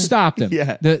 No one stopped him.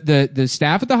 Yeah. The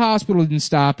staff at the hospital didn't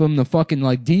stop him. The fucking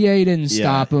like DA didn't Yeah.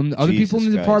 stop him. Other people in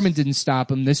the Jesus department Christ. didn't stop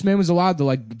him. This man was allowed to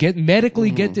like get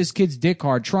this kid's dick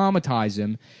hard, traumatize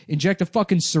him, inject a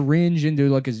fucking syringe into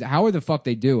like his however the fuck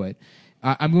they do it.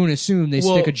 I'm going to assume they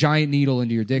Well, stick a giant needle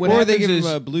into your dick. what or hard. they happens give him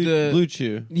is a blue the- blue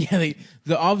chew. Yeah,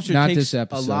 the officer Not takes this a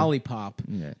episode. lollipop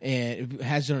Yeah. and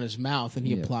has it on his mouth, and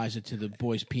he Yeah. applies it to the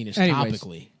boy's penis Anyways,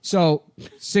 topically. So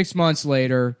 6 months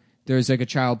later, there's like a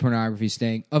child pornography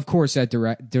sting. Of course, that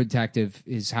detective,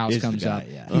 his house Is the comes guy, up.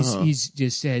 yeah. He's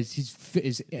just says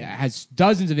has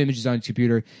dozens of images on his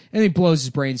computer, and he blows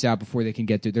his brains out before they can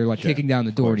get to. They're like kicking down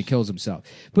the door, and he kills himself.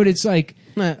 But it's like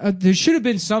there should have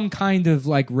been some kind of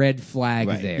like red flag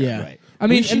Right. there. Yeah. Right. I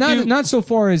mean, We should and do- not so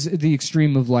far as the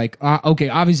extreme of like, okay,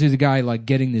 obviously the guy like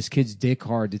getting this kid's dick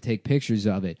hard to take pictures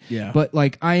of it. Yeah. But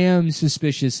like, I am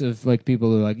suspicious of like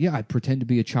people who are like, yeah, I pretend to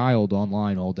be a child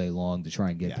online all day long to try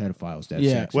and get pedophiles to have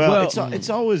Yeah. sex. Well, Well- it's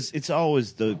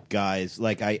always the guys.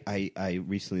 Like I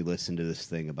recently listened to this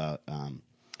thing about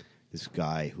this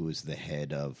guy who is the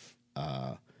head of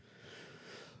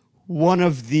one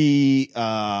of the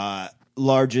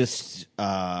largest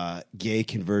gay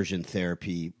conversion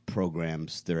therapy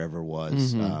programs there ever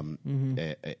was. A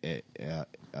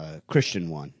Christian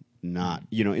one. Not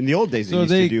in the old days they So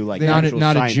used they- to do like Not a- actual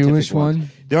not a scientific Jewish ones. one?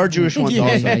 There are Jewish ones Yeah.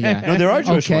 also. Yeah. No, there are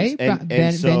Jewish Okay, ones.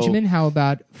 And so, Benjamin, how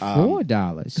about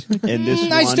 $4? and this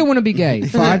I one, still want to be gay.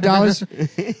 $5?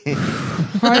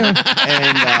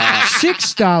 and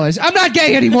 $6? I'm not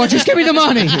gay anymore. Just give me the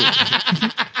money.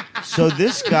 so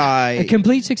this guy A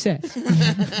complete success.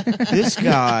 this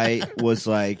guy was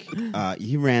like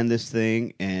he ran this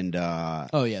thing and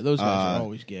Oh yeah, those guys are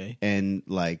always gay. and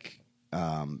like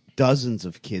dozens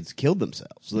of kids killed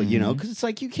themselves, like, because it's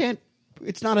like you can't,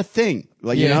 it's not a thing,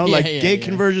 like Yeah, yeah, like yeah, gay yeah.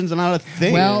 conversion's not a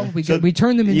thing. Well, we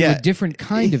turned them into yeah. a different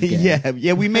kind of gay.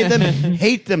 yeah, we made them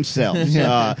hate themselves.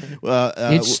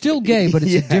 It's still gay, but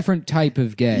it's yeah. a different type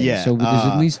of gay. Yeah, So there's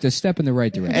at least a step in the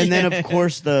right direction. And then, of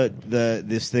course, the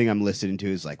this thing I'm listening to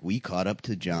is like, we caught up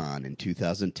to John in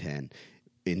 2010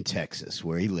 in Texas,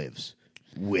 where he lives.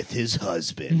 with his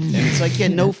husband. And it's like, yeah,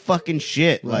 no fucking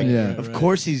shit. Like, Yeah. of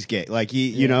course he's gay. Like,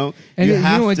 you know, And you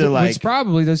have what, to like. it's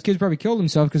probably those kids probably killed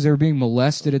themselves because they were being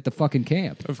molested at the fucking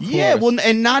camp. Of course. Yeah, well,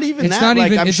 and not even It's that. not like,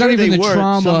 even. I'm It's sure not even they the were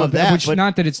trauma some of of that. which But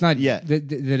not that it's not. Yeah.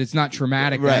 That it's not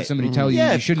traumatic to Right. have somebody tell you Yeah,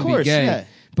 you of shouldn't course, be gay. yeah.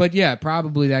 But yeah,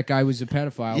 probably that guy was a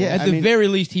pedophile. Yeah. At I the mean- very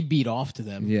least, he beat off to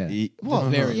them. Yeah. Well,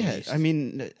 very yeah. least. I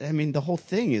mean, the whole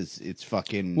thing it's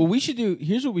fucking. Well, we should do.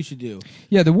 Here's what we should do.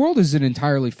 Yeah, the world is an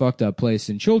entirely fucked up place,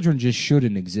 and children just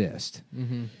shouldn't exist.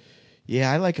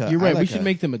 yeah, I like a. You're right. I like we should a-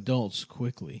 make them adults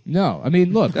quickly. No, I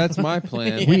mean, look, That's my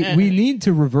plan. we need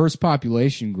to reverse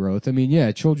population growth. I mean, yeah,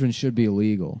 children should be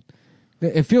illegal.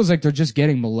 It feels like they're just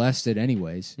getting molested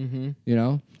anyways. You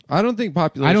know, I don't think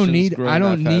population. I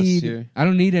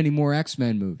don't need any more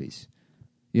X-Men movies.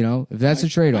 You know, if that's a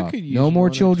trade-off, could use no more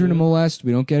one or children to two. molest.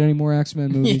 We don't get any more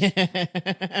X-Men movies.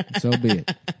 So be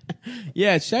it.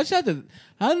 Yeah, shouts out to.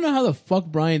 I don't know how the fuck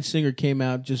Bryan Singer came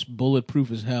out just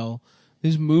bulletproof as hell.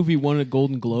 His movie won a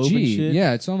Golden Globe and Gee, shit.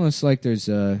 yeah, it's almost like there's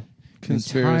a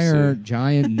Conspiracy. entire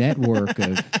giant network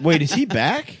of. Wait, is he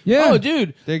back? Yeah, Oh,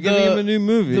 dude, They're giving him a new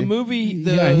movie. The movie,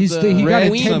 the, yeah, he got a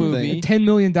Red something. $10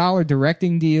 million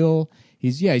directing deal.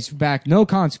 He's back, no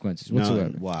consequences No.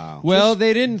 whatsoever. Wow. Well,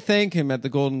 they didn't thank him at the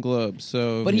Golden Globes,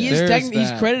 so. But he is there's he's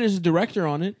that. credited as a director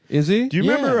on it. Is he? Do you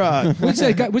remember? What's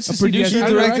that guy? What's the producer CBS?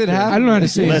 directed half I don't know how to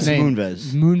say Les his name.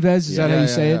 Moonves. Moonves, is that how Yeah, you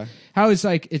say yeah. it? How it's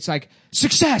like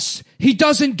success. He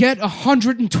doesn't get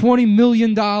 $120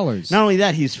 million. Not only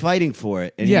that, he's fighting for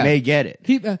it, and Yeah. he may get it.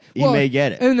 He may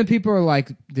get it. And then people are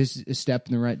like, "This is a step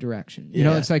in the right direction." You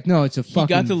know, Yeah. it's like, no, it's a fucking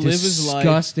got to live his life.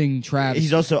 disgusting travesty.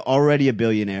 He's also already a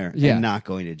billionaire Yeah. and not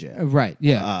going to jail. Right?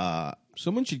 Yeah.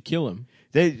 Someone should kill him.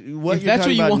 What If you're that's what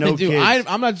talking you about, want no to do, kids.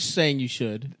 I'm not saying you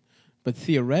should, but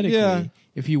theoretically, Yeah.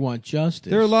 if you want justice,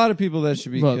 There are a lot of people that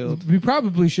should be Look, killed. we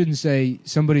probably shouldn't say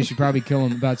somebody should probably kill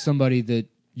him about somebody that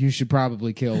you should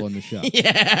probably kill on the show.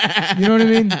 Yeah, You know what I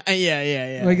mean?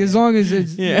 yeah. Like as long as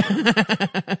it's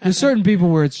there's certain people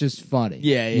where it's just funny.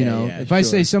 Yeah, You yeah, know, yeah, if I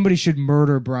say sure. somebody should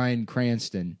murder Bryan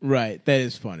Cranston, Right, that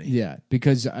is funny. yeah,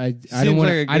 because I Seems don't want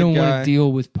like a I don't good want guy. to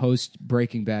deal with post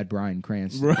Breaking Bad Bryan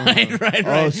Cranston. Right.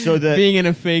 Oh, so the Being in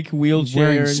a fake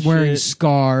wheelchair and Wearing shit.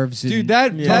 scarves, and Dude,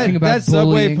 that talking about that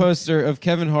subway bullying. poster of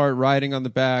Kevin Hart riding on the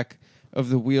back of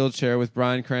the wheelchair with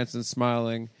Bryan Cranston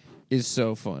smiling is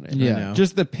so funny. Yeah. I know.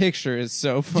 Just the picture is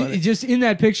so funny. Just in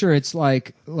that picture, it's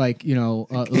like you know,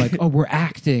 like oh, we're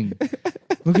acting.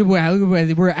 Look at we're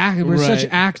acting. We're such Right.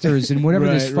 actors in whatever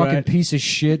this Right, fucking right. piece of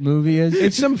shit movie is.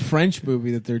 It's some French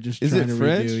movie that they're just Is trying it to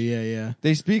French? redo. Yeah.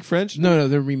 They speak French? No,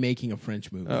 they're remaking a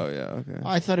French movie. Oh yeah, okay.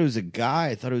 I thought it was a guy.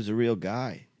 I thought it was a real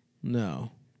guy.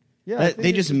 No. Yeah,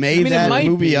 They just made it that might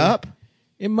movie be. up.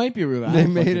 It might be real. I They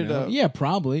don't made fucking it know. up. Yeah,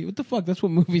 probably. What the fuck? That's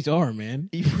what movies are, man.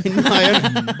 No,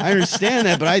 I understand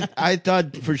that, but I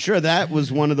thought for sure that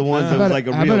was one of the ones that about was a- like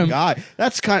a how real about a- guy.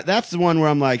 That's the one where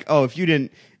I'm like, oh, if you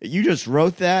just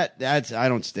wrote that, I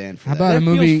don't stand for How that. about a That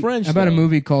feels movie? French, how about a though,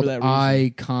 movie for called that reason.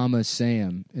 I, comma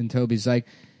Sam? And Toby's like,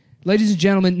 ladies and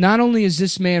gentlemen, not only is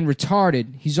this man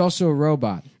retarded, he's also a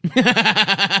robot.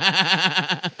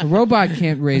 A robot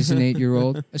can't raise an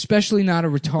 8-year-old, especially not a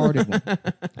retarded one.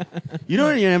 You know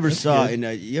what you never saw?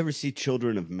 You ever see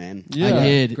Children of Men? Yeah. I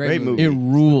did. Great movie. It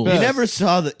ruled. You Best. never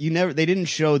saw the. They didn't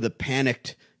show the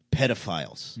panicked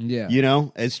pedophiles. Yeah. You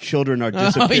know, as children are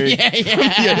disappearing. yeah. They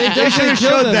should have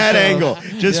showed kill that themselves.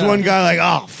 angle. Just Yeah. one guy like,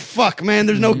 oh fuck, man,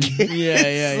 there's no kids. Yeah.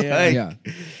 Like, Yeah,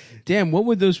 Damn, what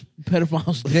would those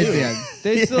pedophiles do?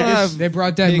 They still have. they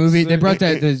brought that pigs movie. They and- brought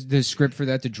the script for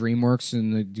that to DreamWorks,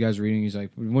 and the guy's reading. He's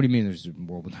like, "What do you mean? There's a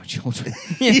world without children?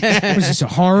 What is this, a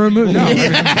horror movie? No,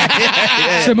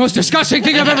 it's the most disgusting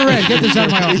thing I've ever read. Get this out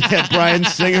of my office. Yeah, Brian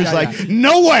Singer's like,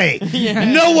 no way,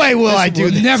 no way will I do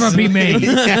Will this. never be made.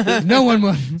 No one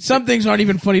will." Some things aren't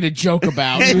even funny to joke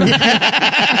about.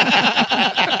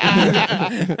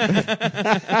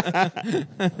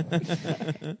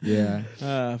 Yeah,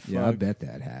 Fuck. yeah, I bet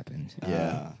that happened.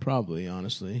 Yeah. Probably,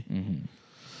 honestly.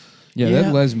 Yeah, Yeah.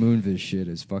 that Les Moonves shit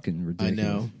is fucking I ridiculous.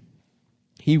 know.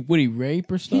 Would he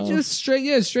rape or He stuff? just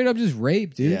straight up just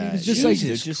raped, dude. Yeah, He was just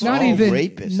Jesus, like just not all even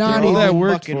rapists. not They're all even that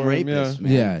worked fucking for him, rapists, yeah.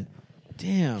 man. yeah.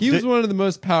 Damn. He was one of the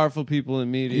most powerful people in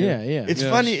media. yeah. It's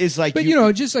Yeah. funny. It's like But you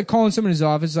know, just like calling someone in his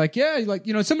office, like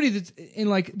somebody that's in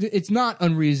like it's not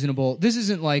unreasonable. This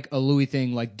isn't like a Louis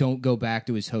thing, like don't go back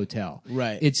to his hotel.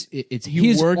 Right. It's You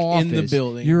his work office. in the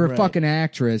building, You're a right. fucking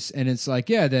actress, and it's like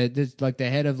like the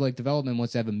head of like development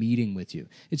wants to have a meeting with you.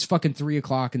 It's fucking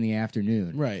 3:00 in the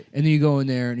afternoon. Right. And then you go in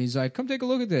there, and he's like, "Come take a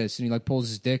look at this," and he like pulls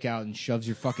his dick out and shoves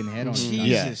your fucking head on. his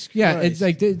Jesus Yeah. Yeah, it's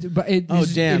like, but Oh,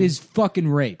 damn. it is fucking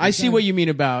rape. I see what you mean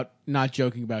about not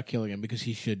joking about killing him because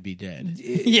he should be dead.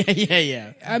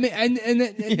 Yeah. I mean, and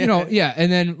then,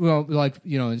 and then, well, like,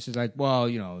 it's just like, well,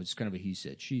 it's kind of a he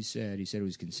said, she said, he said it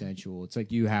was consensual. It's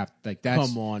like you have, like, that's.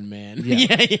 Come on, man.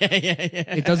 Yeah. Yeah.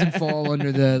 It doesn't fall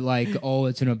under the, like, oh,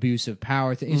 it's an abuse of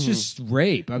power thing. It's just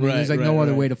rape. I mean, Right, there's, like, right, no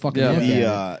other right. way to fucking Yeah. look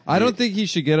at it. I don't think he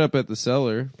should get up at the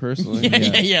cellar, personally.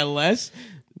 Yeah, Les.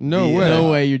 No way.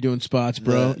 No way you're doing spots,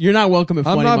 bro. You're not welcome at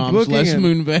I'm Funny not Moms, booking Les him.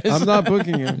 Moonves. I'm not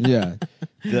booking him. Yeah.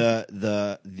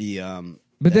 But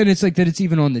then it's like that it's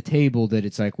even on the table that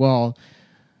it's like, well,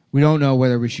 we don't know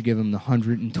whether we should give him the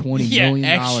 $120 million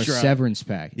extra. severance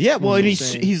package. Yeah, well, and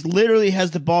insane. he's literally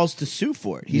has the balls to sue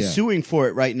for it. He's Yeah. suing for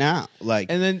it right now. Like,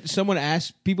 And then someone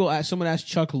asked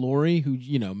Chuck Lorre,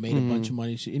 who made a bunch of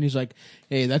money, and he's like,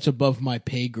 "Hey, that's above my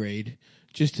pay grade."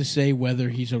 Just to say whether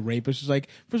he's a rapist is like,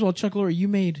 first of all, Chuck Lorre, you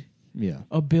made Yeah.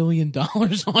 $1 billion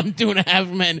on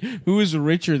 2.5 Men. Who is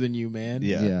richer than you, man?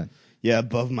 Yeah. Yeah,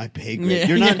 above my pay grade. Yeah,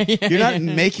 you're not yeah, you're not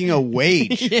making a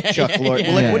wage, Chuck Lorre.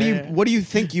 yeah, Like, yeah. what do you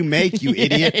think you make, you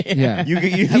idiot? Yeah. You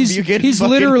get He's fucking-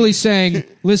 literally saying,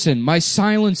 listen, my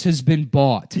silence has been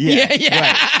bought. Yeah.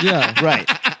 Yeah. Right.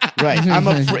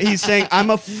 He's saying I'm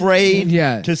afraid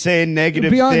Yeah. to say a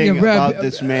negative thing about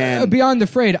this man. Beyond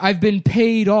afraid, I've been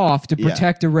paid off to Yeah,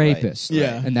 protect a right, rapist.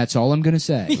 Yeah. And that's all I'm going to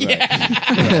say.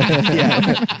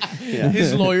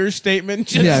 His lawyer's statement,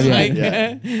 just Yeah,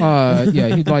 yeah,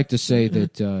 like, he'd like to say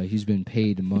that he's been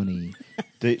paid money.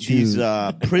 These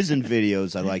prison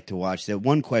videos I like to watch. That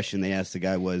one question they asked the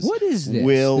guy was, What is this?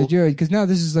 Will Because now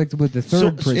this is like with the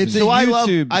third prison. it's So a I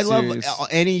YouTube love series.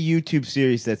 any YouTube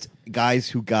series that's guys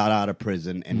who got out of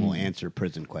prison and will answer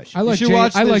prison questions. I like should Jay,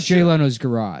 watch I this like Jay show. Leno's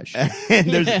Garage. and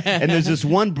there's this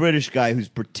one British guy who's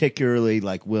particularly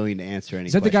like willing to answer any.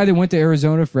 Is that the guy that went to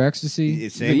Arizona for ecstasy?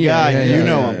 Same Yeah, guy, yeah, you yeah,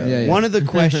 know yeah, him. yeah, yeah. One of the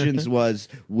questions was,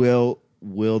 will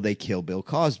they kill Bill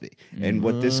Cosby? And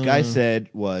what this guy said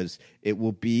was, it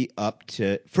will be up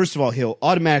to. First of all, he'll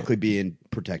automatically be in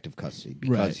protective custody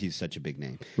because Right. he's such a big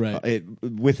name. Right.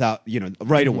 Without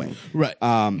right away. right.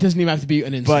 Um, Doesn't even have to be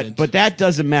an incident. But that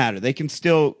doesn't matter. They can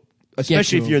still,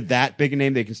 especially to if him. you're that big a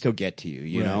name, they can still get to you.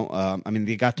 You Right. know, I mean,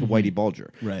 they got to Whitey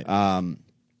Bulger. Right.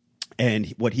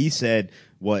 And what he said,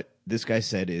 what this guy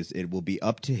said is, it will be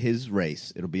up to his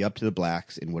race. It'll be up to the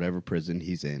blacks in whatever prison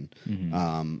he's in,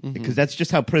 because that's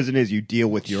just how prison is. You deal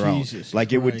with your Jesus own. Like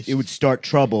Christ. it would start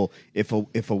trouble if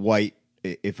a white.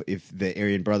 If the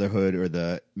Aryan Brotherhood or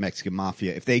the Mexican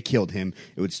Mafia, if they killed him,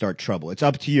 it would start trouble. It's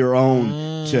up to your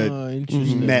own to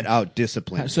interesting. met out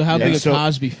discipline. So how Yeah, big a so-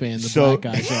 Cosby fan the so-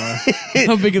 black guys are?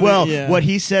 How big of well, yeah. what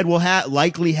he said will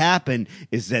likely happen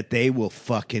is that they will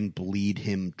fucking bleed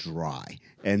him dry.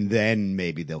 And then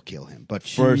maybe they'll kill him. But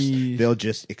first, Jeez. they'll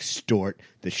just extort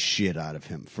the shit out of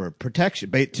him for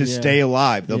protection. To stay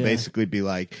alive, they'll Yeah. basically be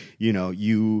like,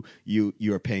 you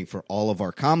are paying for all of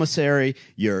our commissary.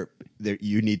 You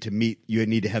need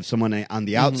to have someone on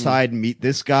the outside meet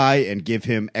this guy and give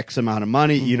him X amount of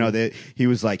money. You know, that he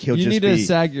was like, he'll You just need be. to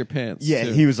sag your pants. Yeah,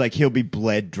 too. he was like, he'll be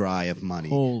bled dry of money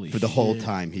Holy for the whole shit.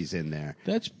 time he's in there.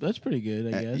 That's pretty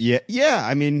good, I guess. Yeah.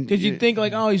 I mean, Because you'd think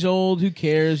like, oh, he's old. Who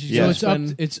cares? He's Yeah. gonna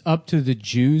So it's up to the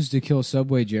Jews to kill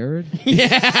Subway Jared?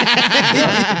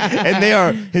 and they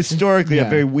are historically a Yeah.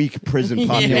 very weak prison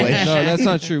population. No, that's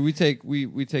not true. We take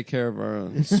care of our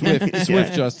own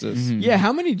swift justice. Yeah.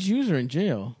 How many Jews are in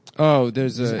jail? Oh,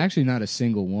 there's There's a actually not a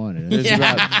single one. there's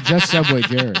about Just Subway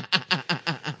Jared.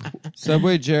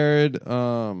 Subway Jared.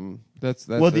 That's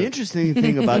Well, the it. interesting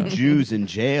thing about Jews in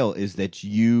jail is that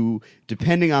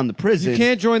depending on the prison, You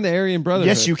can't join the Aryan Brotherhood.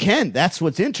 Yes, you can. That's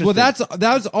what's interesting. Well,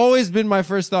 that's always been my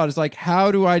first thought. It's like,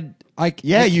 how do I?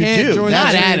 Yeah, I you can't do. Join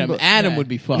Not the Aryan Adam. Bro- Adam would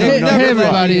be fucked. Hey, Hey, no, hey, no,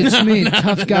 everybody, it's me,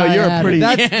 tough guy. you're a Adam. pretty-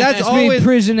 That's It's me, always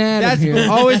Prison Adam That's here.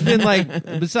 always been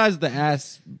like, besides the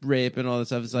ass rape and all this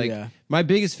stuff. It's like Yeah. my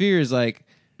biggest fear is like,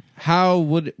 how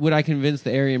would I convince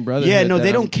the Aryan Brotherhood? Yeah, no, that they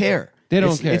I'm- don't care. They don't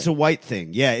It's- care. It's a white thing.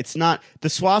 Yeah, it's not the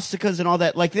swastikas and all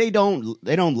that. Like they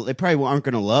probably aren't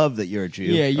going to love that you're a Jew.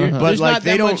 Yeah, but there's like not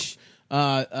they that don't. much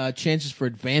chances for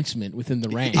advancement within the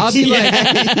ranks. I'll be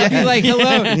like,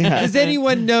 hello. Does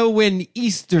anyone know when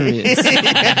Easter is?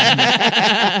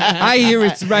 I hear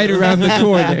it's right around the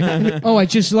corner. Oh, I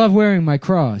just love wearing my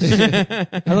cross.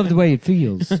 I love the way it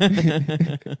feels.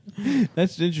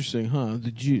 That's interesting, huh?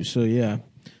 The Jews. So yeah,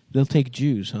 they'll take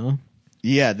Jews, huh?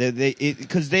 Yeah,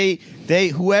 because they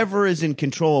whoever is in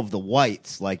control of the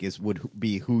whites would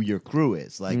be who your crew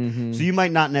is. Like, so you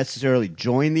might not necessarily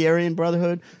join the Aryan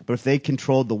Brotherhood, but if they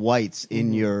controlled the whites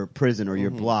in your prison or your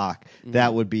block,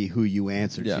 that would be who you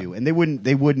answer Yeah. to, and they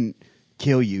wouldn't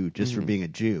kill you just for being a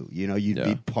Jew. You know, you'd be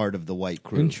Yeah. part of the white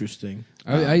crew. Interesting.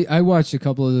 I watched a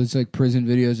couple of those like prison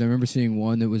videos. I remember seeing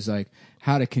one that was like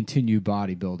how to continue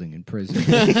bodybuilding in prison.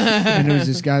 And there was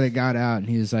this guy that got out and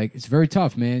he was like, it's very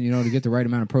tough, man, you know, to get the right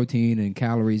amount of protein and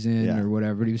calories in Yeah. or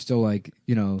whatever. But he was still like,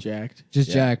 you know, Jacked. just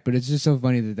Yeah. jacked. But it's just so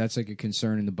funny that that's like a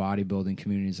concern in the bodybuilding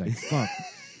community. It's like, fuck,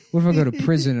 what if I go to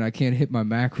prison and I can't hit my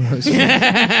macros? What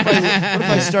if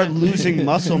I start losing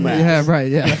muscle mass? Yeah,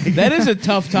 right, yeah. That is a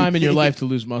tough time in your life to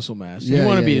lose muscle mass. Yeah, you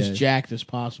want to yeah, be yeah. as jacked as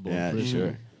possible. Yeah, in prison.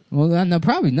 sure. Well, no,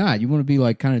 probably not. You want to be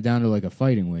like kind of down to like a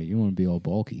fighting weight. You want to be all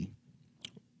bulky.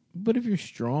 But if you're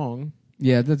strong,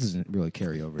 Yeah, that doesn't really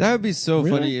carry over. That would be so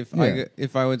Really? funny Yeah.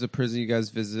 if I went to prison, you guys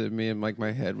visited me, and like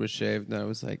my head was shaved, and I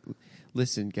was like,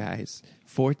 "Listen, guys,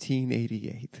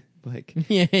 1488. Like,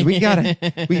 we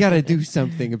gotta do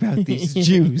something about these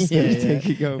Jews that are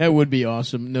taking over." that would be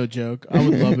awesome. No joke. I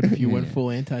would love it if you went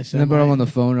full And then, anti-Semite. but I'm on the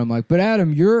phone. I'm like, but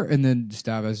Adam, you're. And then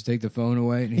Stav has to take the phone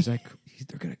away, and he's like,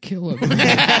 they're gonna kill him. I'm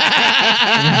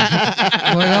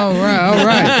like, all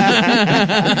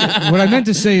right. What I meant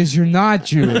to say is, you're not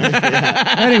Jewish.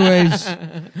 Anyways,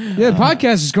 yeah, the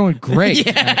podcast is going great.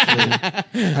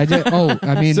 Actually, I did. Oh,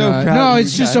 I mean, So proud no, of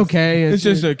it's you just guys. okay. It's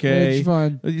just okay. It's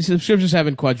fun. Your subscriptions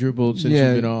haven't quadrupled since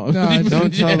Yeah. you've been off. No, You've been Don't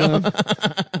in tell jail. them.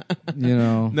 You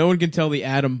know. No one can tell the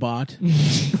Adam bot. No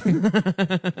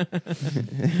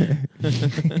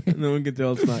one can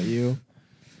tell it's not you.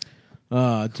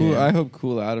 Oh, Cool. damn. I hope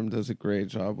Cool Adam does a great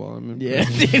job while I'm in Yeah,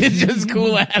 prison. dude, it's just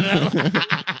cool, Adam.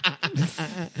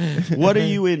 What are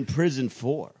you in prison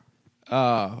for?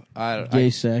 Gay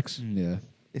sex. Yeah.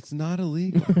 It's not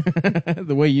illegal.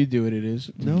 The way you do it, it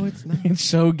is. No, it's not. It's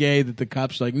so gay that the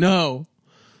cop's like, no,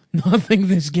 nothing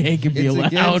this gay can be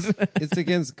allowed. It's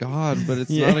against God, but it's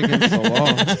Yeah. not against the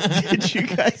law. Did you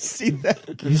guys see that?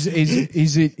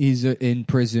 He's in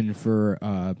prison for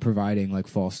providing like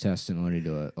false testimony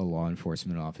to a law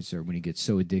enforcement officer. When he gets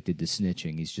so addicted to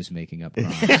snitching, he's just making up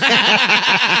crimes.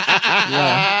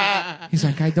 Yeah. He's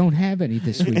like, I don't have any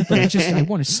this week, but I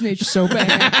want to snitch so bad.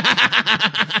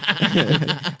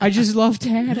 I just love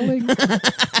tattling.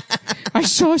 I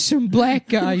saw some black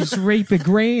guys rape a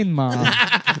grandma.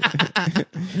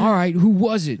 All right, who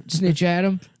was it? Snitch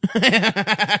Adam?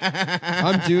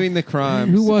 I'm doing the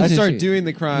crimes. Who was I it? start doing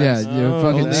the crimes. Yeah, you're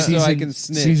fucking only so season, I can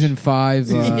snitch. season 5.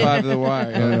 Season 5 of The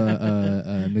Wire.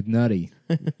 McNutty.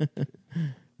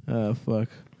 Oh, fuck.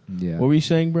 Yeah. What were you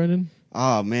saying, Brendan?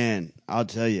 Oh man, I'll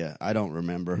tell you, I don't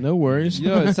remember. No worries.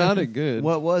 Yo, it sounded good.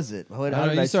 What was it? I How don't know,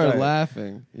 did you I started start?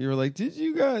 laughing. You were like, "Did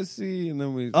you guys see?" And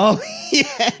then we. Oh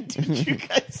yeah, did you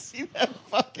guys see that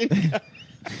fucking guy?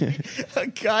 A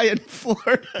guy in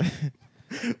Florida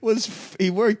he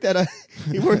worked at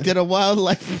a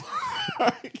wildlife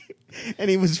park and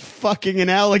he was fucking an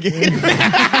alligator.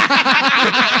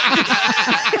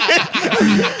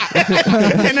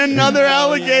 And another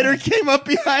alligator came up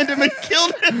behind him and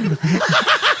killed him.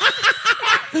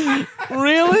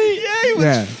 Really? Yeah, he was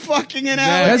Yeah. fucking an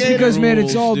That's alligator. because, man,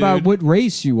 it's all rules, about dude. what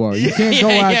race you are. You can't go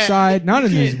Yeah, yeah. outside, not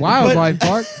in this wildlife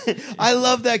park. I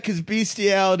love that because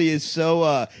bestiality is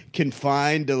so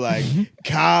confined to like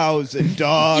cows and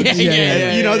dogs. Yeah, yeah, and,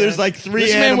 yeah, you know, yeah. there's like three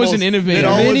This man animals was an innovator. that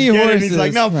always Mini get it, and he's horses.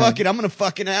 like, no, Right. fuck it, I'm gonna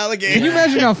fuck an alligator. Can you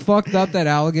imagine how fucked up that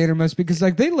alligator must be? Because,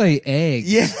 like, they lay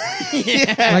eggs. Yeah,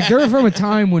 Like, they're from a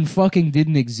time when fucking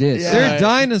didn't exist. Yeah. They're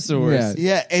dinosaurs.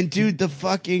 Yeah. yeah, and dude, the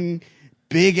fucking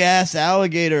big ass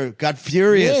alligator got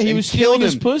furious. Yeah, he and was killed stealing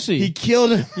his him. pussy. He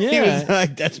killed him. He Yeah. was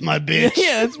like, "That's my bitch."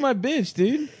 Yeah, that's my bitch,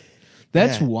 dude.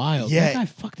 That's Yeah. wild. Yeah. That guy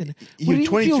fucked it. You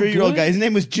 23-year-old guy. His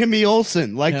name was Jimmy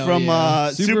Olsen, like Hell from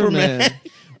yeah. Superman.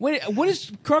 Wait, what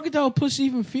does crocodile pussy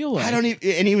even feel like? I don't even,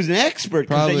 and he was an expert.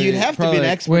 'Cause Probably- you'd have to be probably- an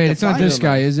expert. Wait, to it's not find this him.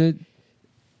 guy, is it?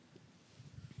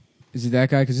 Is it that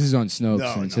guy? Because this is on Snopes,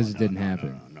 No, and it no, says it no, didn't no, happen.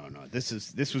 No.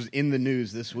 This was in the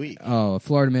news this week. Oh, a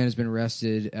Florida man has been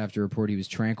arrested after a report he was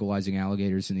tranquilizing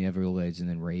alligators in the Everglades and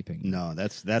then raping. No,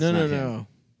 that's No, not no, him. no.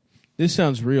 This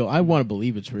sounds real. I want to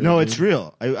believe it's real. No, dude. it's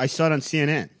real. I saw it on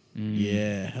CNN.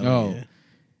 Yeah. hell Oh. yeah.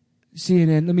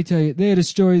 CNN, let me tell you, they had a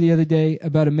story the other day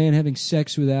about a man having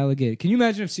sex with alligator. Can you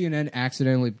imagine if CNN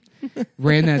accidentally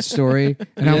ran that story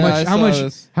and Yeah, I saw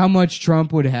this. how much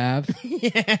Trump would have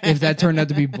if that turned out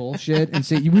to be bullshit? And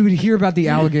say we would hear about the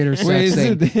alligator sex Wait, is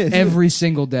thing it this? every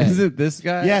single day. Is it this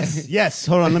guy? Yes.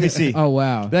 Hold on, let me see. Oh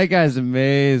wow. That guy's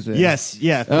amazing. Yes,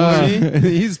 yeah.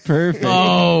 He's perfect.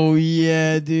 Oh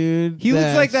yeah, dude. He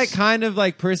looks like that That's- kind of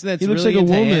like person that's He looks really like a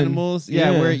into woman. animals.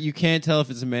 Yeah, Yeah. where you can't tell if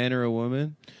it's a man or a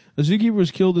woman. A zookeeper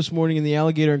was killed this morning in the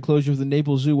alligator enclosure of the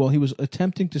Naples Zoo while he was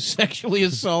attempting to sexually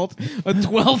assault a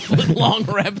 12-foot-long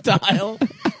reptile.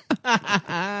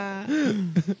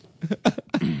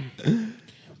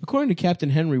 according to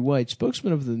Captain Henry White,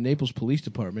 spokesman of the Naples Police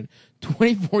Department,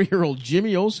 24-year-old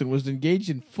Jimmy Olsen was engaged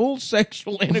in full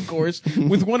sexual intercourse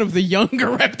with one of the younger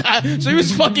reptiles. So he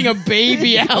was fucking a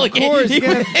baby alligator. course,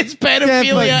 It's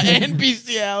pedophilia and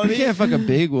bestiality. You can't fuck a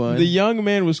big one. The young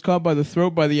man was caught by the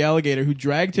throat by the alligator, who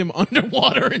dragged him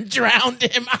underwater and drowned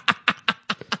him.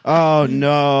 Oh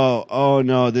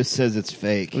no! This says it's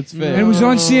fake. It's And fake. it was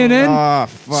on CNN. Oh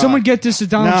fuck! Someone get this to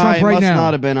Donald Nah, Trump it right must now.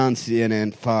 not have been on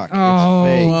CNN. Fuck! Oh,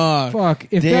 It's fake. Fuck. fuck!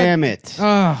 If Damn that, it!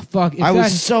 Oh, fuck! If I that,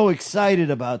 was so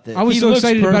excited about this. I was He so looks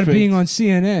excited about it perfect. being on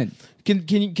CNN.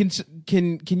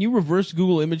 Can you reverse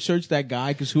Google image search that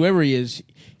guy? Because whoever he is,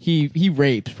 he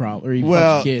rapes probably. Or he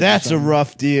Well, fucks kids or that's a something.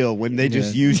 rough deal when they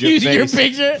just Yeah. use your Using your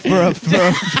face picture.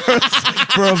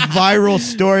 for a viral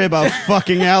story about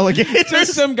fucking alligators.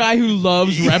 There's some guy who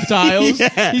loves reptiles.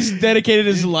 Yeah. He's dedicated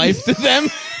his life to them.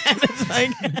 And it's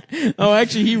like, oh,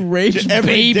 actually, he rapes Every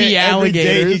baby day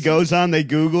alligators. he goes on, they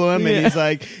Google him, and he's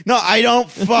like, "No, I don't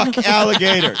fuck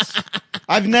alligators.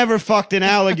 I've never fucked an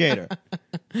alligator."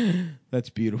 That's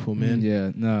beautiful, man.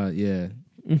 Yeah, no, yeah.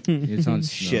 It's on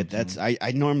Shit, that's I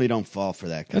normally don't fall for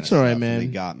that kind That's of all right, stuff, man. and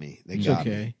they got me. They It's got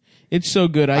me. okay. It's so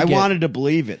good. I get- wanted to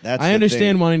believe it. That's I the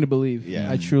understand thing. wanting to believe.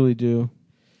 Yeah. I truly do.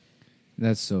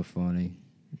 That's so funny.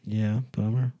 Yeah,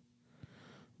 bummer.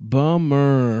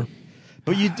 Bummer.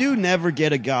 But you do never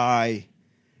get a guy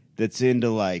that's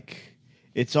into like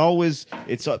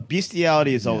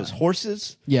bestiality is always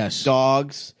horses, Yes.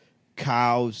 dogs,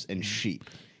 cows, and sheep.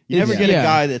 You It's- never get yeah. a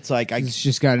guy that's like He's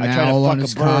just got an I try to owl fuck on a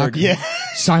his bird. cock. Yeah.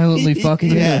 Silently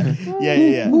fucking Yeah.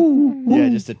 Yeah,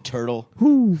 just a turtle.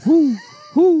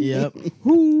 Yep.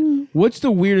 What's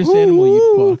the weirdest animal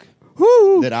you'd fuck?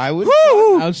 That I would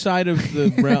fuck? Outside of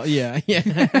the realm. Yeah, yeah.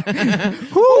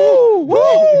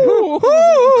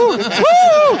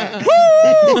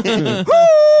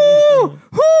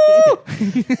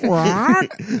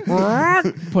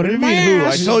 Put it in my Who? I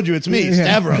ass. told you it's me,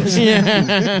 Stavros. You're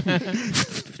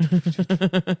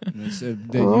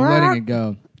letting it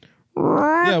go.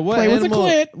 Yeah, what Play with the animal?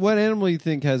 clit. What animal you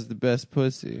think has the best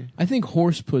pussy? I think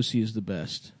horse pussy is the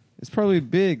best. It's probably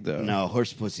big though. No,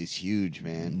 horse pussy's huge,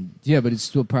 man. Yeah, but it's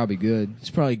still probably good. It's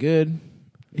probably good.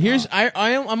 Here's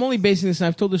I'm only basing this, and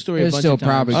I've told this story It's a bunch still of times.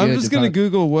 probably I'm good just to gonna fuck.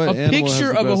 Google what A animal has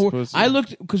picture the of a best horse. pussy. I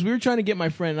looked because we were trying to get my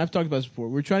friend. And I've talked about this before.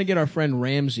 We were trying to get our friend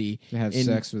Ramsey To have in,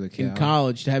 sex with a in cow.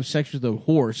 college to have sex with a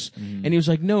horse, Mm-hmm. and he was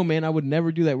like, "No, man, I would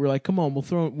never do that." We are like, "Come on, we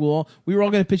were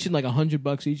all going to pitch in like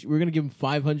 $100 each. We were going to give him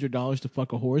 $500 to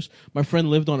fuck a horse." My friend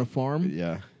lived on a farm,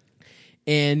 Yeah.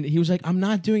 and he was like, "I'm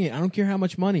not doing it. I don't care how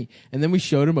much money." And then we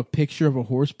showed him a picture of a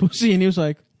horse pussy, and he was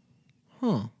like,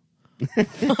 "Huh."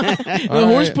 The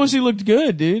horse right. pussy looked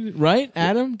good, dude. Right,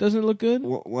 Adam? Doesn't it look good?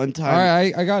 One time, All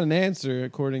right, I got an answer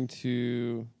according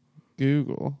to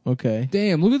Google. Okay.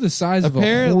 Damn, look at the size of a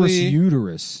Apparently- horse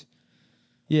uterus.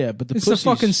 Yeah, but the It's the pussy's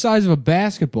fucking size of a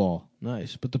basketball.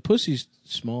 nice. But the pussy's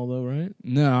small though, right?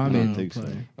 No, I mean, don't think so.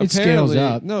 it scales Apparently-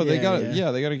 up. No, they Yeah, got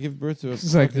yeah. they got to give birth to a. It's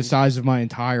like the fucking- size of my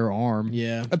entire arm.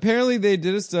 Yeah. Apparently, they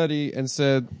did a study and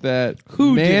said that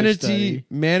Who did a study?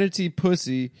 manatee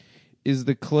pussy is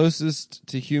the closest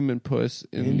to human puss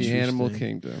in the animal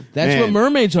Interesting. kingdom. That's Man. what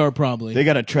mermaids are probably. they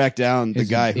got to track down the Is-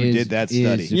 guy who is- did that is-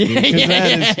 study. Yeah, Because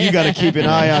that is, you got to keep an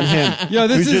eye on him. Yo,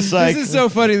 this Who's is just like, this is so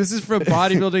funny. This is from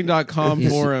bodybuilding.com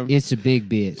forum. It's a big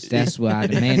bitch. That's why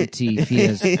the manatee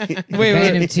feels.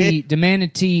 Wait, The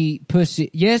manatee pussy.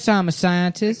 Yes, I'm a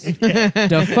scientist.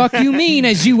 The fuck you mean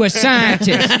as you a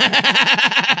scientist?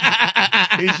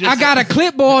 he's just, I got a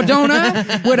clipboard, don't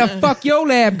I? Where the fuck your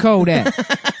lab coat at?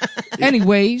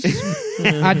 Anyways,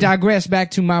 I digress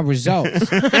back to my results.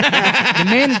 The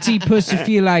manatee pussy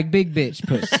feel like big bitch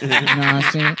pussy. You know what I'm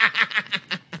saying?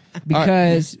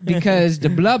 Because the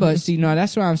blubber, see, no,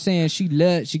 that's what I'm saying. She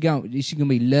gonna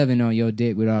be loving on your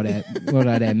dick with all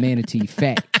that manatee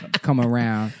fat come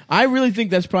around. I really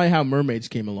think that's probably how mermaids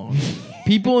came along.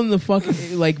 People in the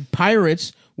fucking like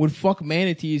pirates would fuck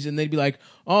manatees and they'd be like,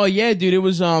 "Oh yeah, dude, it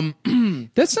was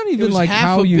That's not even was like half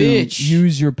how a you bitch.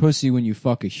 use your pussy when you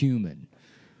fuck a human.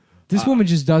 This woman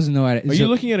just doesn't know how to. Are you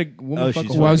looking at a woman Oh, fuck a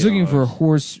she's Well, I was horse? looking for a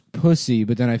horse pussy,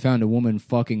 but then I found a woman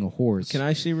fucking a horse. Can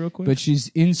I see real quick? But she's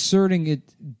inserting it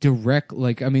direct.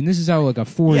 Like, I mean, this is how like a yeah,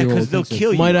 4-year-old. because they'll thinks of-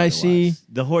 kill you. Might I otherwise. see-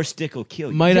 The horse dick will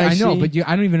kill you. Might Yeah, I know, see? but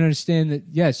I don't even understand that.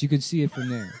 Yes, you could see it from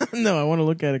there. no, I want to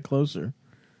look at it closer.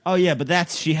 Oh yeah, but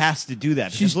she has to do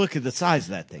that because look at the size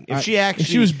of that thing. If she actually if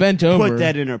she was bent over- put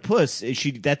that in her puss,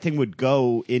 that thing would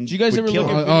go in. Did you guys would ever kill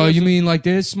look her. at- Oh, you mean like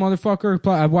this motherfucker?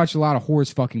 I've watched a lot of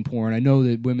horse fucking porn. I know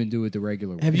that women do it the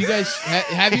regular way. Have you guys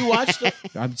have you watched it?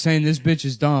 I'm saying this bitch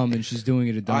is dumb and she's doing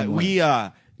it a dumb way.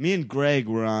 Me and Greg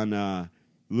were on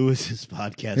Lewis's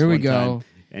podcast. Here we one go. time,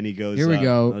 and he goes, Here we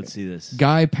go. Let's see this.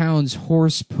 Guy pounds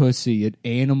horse pussy at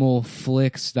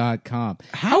animalflix.com.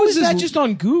 How is that just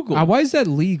on Google? Why is that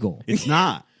legal? It's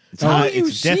not. It's, How not, are you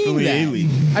it's seeing definitely that?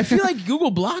 illegal. I feel like Google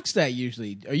blocks that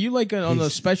usually. Are you like on a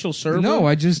special server? No,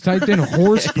 I just typed in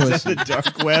horse He's on pussy. the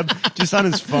dark web, just on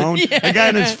his phone. A guy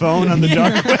on his phone on the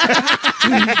dark web.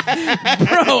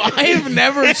 Bro, I have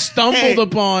never stumbled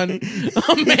upon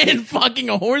a man fucking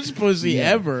a horse pussy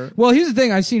ever. Well, here's the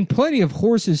thing. I've seen plenty of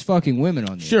horses fucking women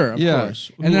on there. Sure, of Yeah.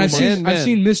 course. And then I've Man.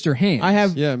 seen Mr. Hands. I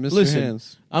have. Yeah, Mr. Listen,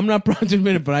 Hands. I'm not proud to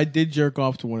admit it, but I did jerk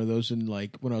off to one of those in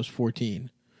like when I was 14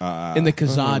 in the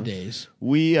Kazaa days.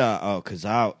 We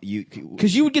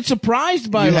because you would get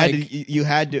surprised by like. you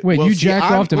had to Wait, well, you see,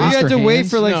 jacked off to We Mr. had to wait Hands?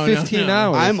 for like No, no, 15 no.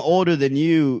 hours. I'm older than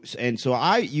you, and so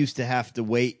I used to have to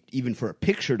wait even for a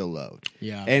picture to load.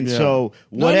 Yeah. and Yeah. so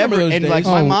No, I remember whatever, those and days. like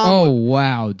my Oh, mom. oh,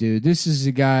 wow, dude. This is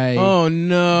a guy. Oh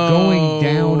no! Going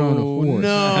down on a horse.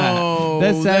 No,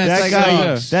 That's That like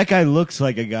guy, sucks. that guy looks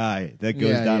like a guy that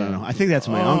goes Yeah, down yeah. on. I think that's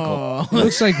my uncle. Oh.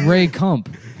 Looks like Ray Kump.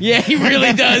 Yeah, he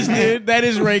really does, dude. That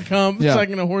is Ray Kump Yeah.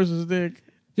 sucking a horse's dick.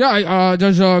 Yeah,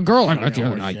 there's a girl I met the other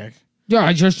Horse night. dick.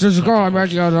 Yeah, there's a girl I met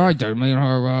the other night. I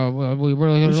mean, we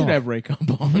really hit We it should off. have Ray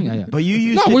Kump on. Yeah, yeah. But you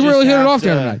used No, to we just really hit it have off the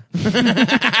to- other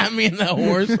night. I mean, the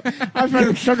horse. I've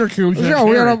had sugar cubes. Yeah,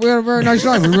 we had a very nice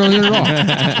night. We really hit it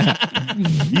off.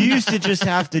 You used to just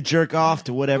have to jerk off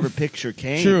to whatever picture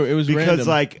came. True, it was because random.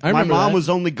 like I my remember mom that. was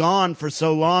only gone for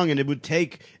so long, and it would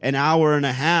take an hour and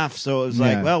a half. So it was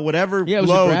like, Yeah. well, whatever Yeah, it was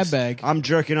a loads, grab bag. I'm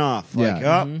jerking off. Yeah. Like, oh,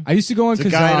 Mm-hmm. I used to go on It's Kazaa.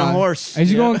 a guy on a horse. I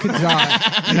used to go on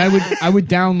Kazaa, and I would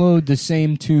download the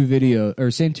same two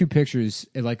pictures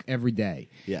like every day.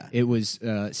 Yeah. It was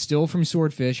still from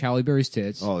Swordfish, Halle Berry's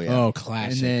tits. oh yeah. Oh,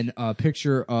 classic. And then a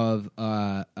picture of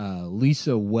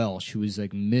Lisa Welsh, who was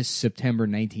like Miss September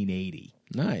 1980.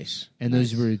 Nice. And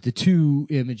those were the two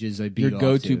images I beat Your off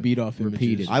go-to to, beat-off images.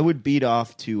 repeated. I would beat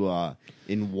off to in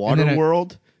then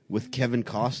Waterworld with Kevin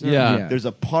Costner. Yeah. There's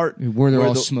a part Where they're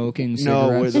all the- smoking No,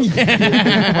 where cigarettes.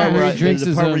 the, part where, He drinks there's a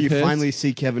his part own where you piss. finally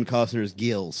see Kevin Costner's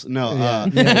gills. No, Yeah.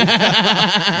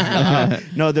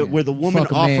 no, where the woman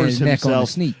Fuck a man's offers neck on a himself.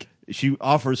 sneak. She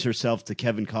offers herself to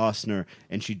Kevin Costner,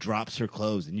 and she drops her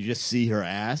clothes, and you just see her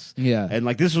ass. Yeah. And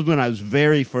like this was when I was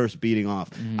very first beating off.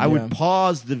 I Yeah. would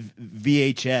pause the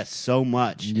VHS so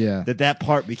much Yeah. that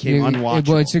part became Yeah, unwatchable.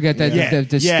 well, to get that- yeah.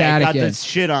 the yeah, static it got in. that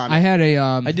shit on. I it. had a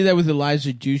I did that with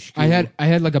Eliza Dushku. I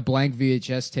had like a blank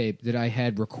VHS tape that I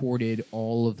had recorded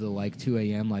all of the like 2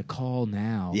 a.m. like call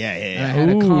now. Yeah, yeah, And yeah. I had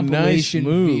Ooh, a compilation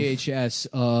nice move. VHS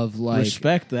of like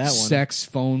Respect that one. sex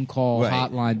phone call Right.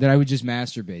 hotline that I would just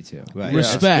masturbate to. Right.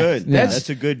 Respect. That's good. Yeah. That's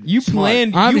a good. You smart.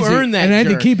 planned. Obviously, You earned that. and I had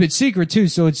to jerk. keep it secret too,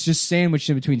 so it's just sandwiched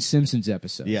in between Simpsons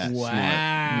episodes. Yeah. smart.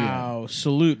 Wow.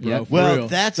 Salute, bro. Yep. For Well, real.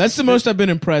 that's the most I've been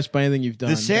impressed by anything you've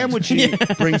done. The sandwiching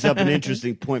brings up an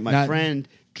interesting point. My Not- friend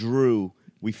Drew,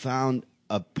 we found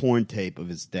a porn tape of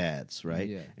his dad's, right?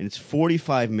 Yeah. And it's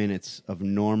 45 minutes of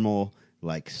normal,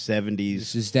 like 70s.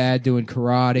 It's his dad doing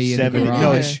karate in the 70, garage.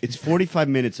 no, it's 45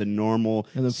 minutes of normal.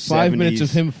 And then 5 minutes of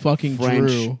 70s him fucking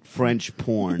Drew. French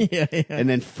porn. Yeah, yeah. And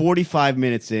then 45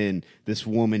 minutes in, this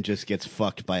woman just gets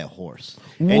fucked by a horse.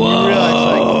 And you realize,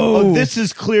 like, oh, this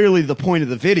is clearly the point of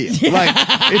the video. Like,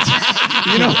 it's,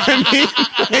 you know what I mean?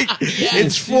 Like,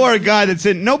 it's for a guy that's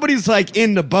in, nobody's like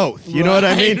into both. You know what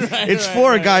I mean? It's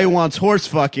for a guy who wants horse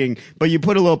fucking, but you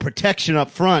put a little protection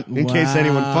up front in case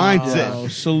anyone finds Wow. it.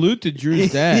 Salute to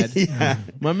Drew's dad. Yeah.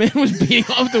 My man was beating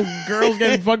off the girls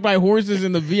getting fucked by horses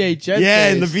in the VHS.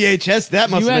 Yeah, days. in the VHS, that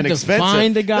must You have had been to expensive.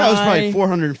 find a That was guy.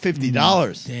 probably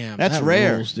 $450. Damn, that's that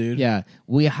rare. rules, dude. Yeah,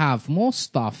 we have more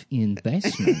stuff in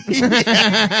basement.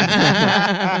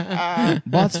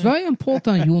 But it's very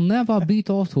important you'll never beat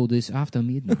off to this after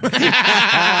midnight.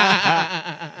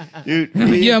 Dude,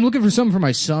 Yeah, I'm looking for something for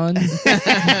my son.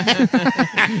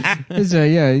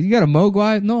 Yeah, you got a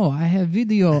Mogwai? No, I have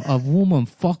video of woman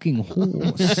fucking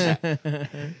horse.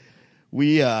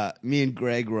 me and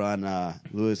Greg were on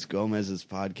Luis Gomez's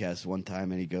podcast one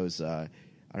time, and he goes, I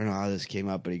don't know how this came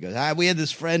up, but he goes, we had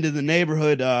this friend in the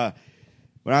neighborhood.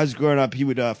 When I was growing up, he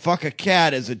would fuck a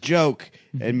cat as a joke,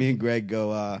 and me and Greg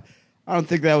go, I don't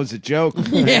think that was a joke.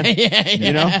 Yeah.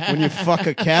 You know, when you fuck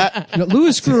a cat. Now,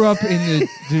 Lewis grew up in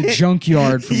the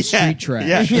junkyard from Street Trash.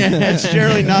 Yeah, it's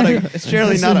generally not a. It's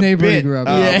generally That's not the a neighborhood he bit grew up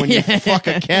in. when you fuck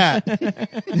a cat.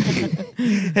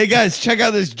 Hey guys, check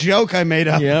out this joke I made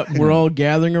up. Yep, we're all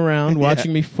gathering around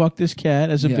watching me fuck this cat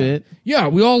as a Yeah. bit. Yeah,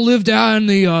 we all lived out in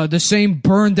the same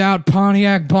burned out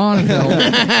Pontiac Bonneville.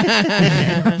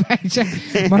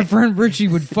 My friend Richie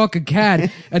would fuck a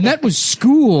cat, and that was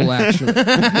school. Actually,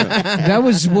 that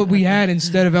was what we had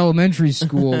instead of elementary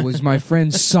school. Was my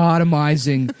friend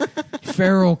sodomizing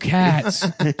feral cats.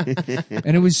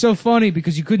 And it was so funny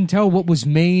because you couldn't tell what was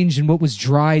mange and what was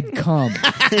dried cum.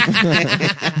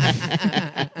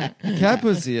 Cat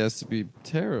pussy has to be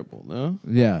terrible, no?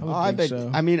 Yeah. Oh, I bet. so.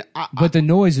 I mean, But the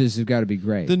noises have got to be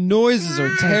great. The noises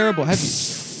are terrible.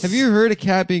 Have you heard a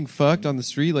cat being fucked on the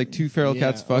street, like two feral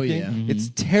cats Oh, fucking? yeah. It's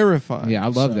terrifying. yeah, I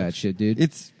love that shit, dude.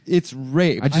 It's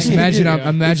rape. I just imagine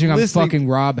I'm It's listening- fucking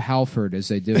Rob Halford as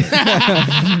they do it.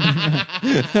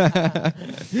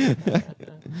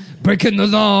 Breaking the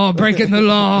law, breaking the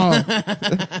law.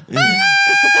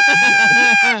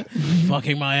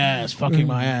 Fucking my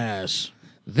ass.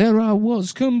 There I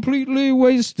was, completely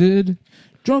wasted,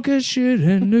 drunk as shit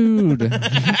and nude,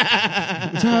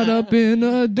 tied up in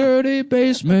a dirty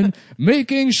basement,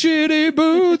 making shitty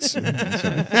boots. All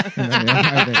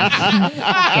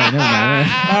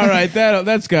right,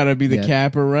 that's got to be the Yeah.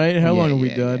 capper, right? How long have we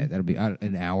done? Yeah, that'll be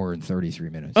an hour and 33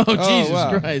 minutes. Oh, Jesus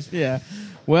wow. Christ. Yeah.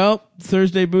 Well,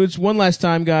 Thursday Boots, one last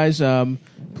time, guys.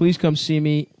 Please come see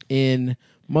me in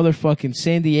motherfucking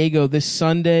San Diego this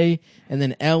Sunday, and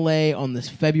then LA on this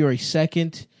February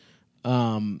 2nd.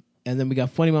 And then we got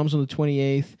Funny Moms on the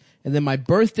 28th. And then my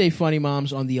birthday Funny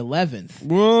Moms on the 11th.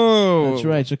 Whoa. That's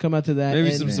right. So come out to that. Maybe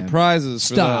And some surprises.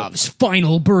 for that. Stav's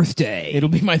final birthday. It'll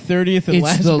be my 30th and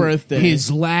last birthday.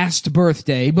 His last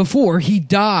birthday before he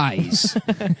dies.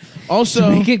 Also,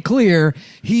 To make it clear,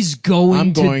 he's going,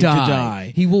 I'm going to die.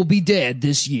 die. He will be dead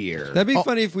this year. That'd be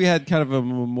funny if we had kind of a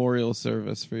memorial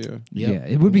service for you. Yeah,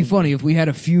 it would be funny if we had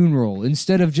a funeral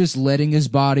instead of just letting his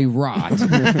body rot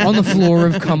on the floor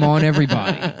of Come On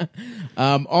Everybody.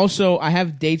 Also, I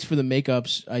have dates for the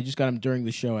makeups. I just got them during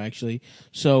the show, actually.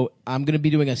 So I'm going to be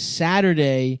doing a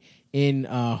Saturday in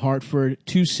Hartford,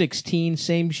 216,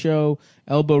 same show,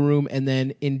 Elbow Room, and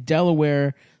then in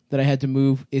Delaware that I had to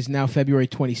move is now February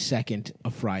 22nd,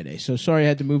 a Friday. So sorry I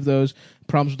had to move those.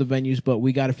 Problems with the venues, but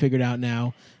we got it figured out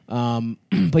now.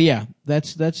 But yeah,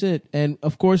 that's it. And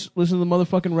of course, listen to the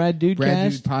motherfucking Rad Dude Rad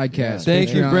cast. Dude Podcast.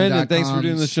 Thank you, Brendan. Thanks for Patreon.com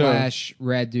doing the show.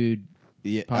 /Rad Dude.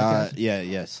 Yeah,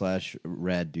 Podcast? /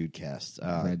 Rad Dude Cast.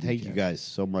 Rad Dude Thank you Cast. guys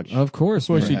so much. Of course, Of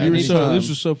course, man. you do. Anytime. This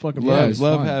was so fucking Yeah, fun. it was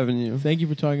love fun. having you. Thank you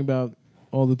for talking about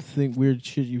all the weird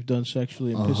shit you've done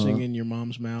sexually and pissing in your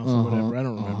mom's mouth or whatever. I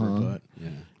don't remember, but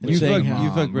and You saying fuck, how- you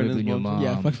fuck Brendan's ripping your mom. mom.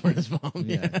 yeah, fuck Brendan's mom.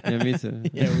 Yeah, Yeah, me too.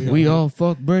 yeah. We all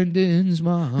fuck Brendan's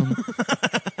mom.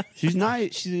 She's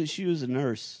nice. She was a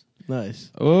nurse. nice.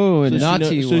 Oh, and So she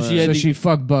naughty know- so one. she had So to- she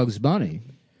fucked Bugs Bunny.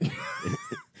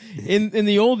 In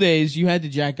the old days, you had to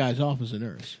jack guys off as a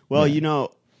nurse. Well, you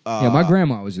know. Yeah, my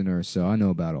grandma was a nurse, so I know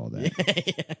about all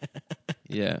that.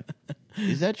 Yeah.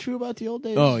 Is that true about the old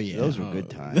days? Oh yeah, those were good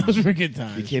times. Those were good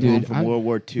times. You came Dude, home from I- World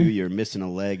War II, you're missing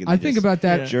a leg. And I they think just about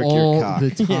that jerk all your cock.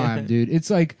 the time, dude. It's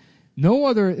like no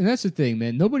other, and that's the thing,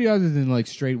 man. Nobody other than like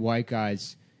straight white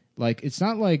guys. Like it's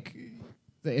not like,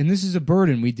 and this is a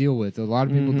burden we deal with. A lot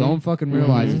of people don't fucking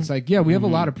realize. It's like, yeah, we have a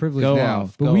lot of privilege Go now,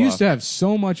 off, but go we used off. to have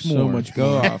so much more. So much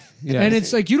Go more. off. Yeah. And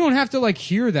it's like you don't have to like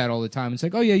hear that all the time. It's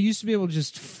like, oh yeah, you used to be able to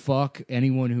just fuck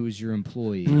anyone who was your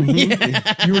employee.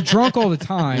 You were drunk all the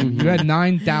time. You had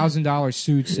 $9,000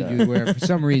 suits that you would wear for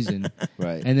some reason,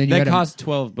 Right. and then you that had cost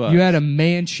 $12. you had a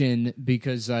mansion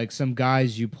because like some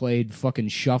guys you played fucking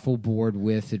shuffleboard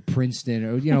with at Princeton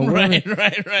or you know whatever.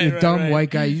 right. You dumb white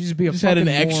guy. You just be a Just had fucking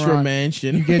an extra moron.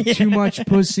 mansion. You get too much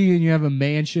pussy and you have a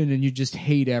mansion and you just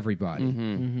hate everybody.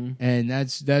 And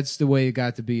that's the way it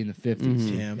got to be in the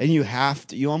 50s. Yeah. And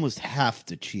you almost have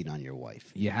to cheat on your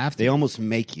wife. You have to. They almost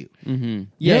make you.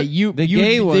 Yeah, you The you,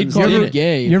 gay they'd ones call did you it.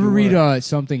 gay. You ever if read were.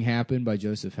 Something Happened by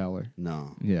Joseph Heller?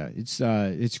 No. Yeah,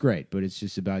 it's great, but it's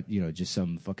just about just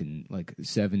some fucking like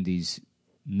 70s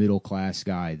middle class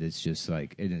guy that's just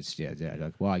like, and it's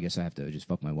like, well, I guess I have to just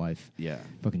fuck my wife. Yeah.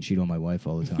 Fucking cheat on my wife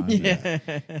all the time.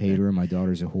 Hate her. My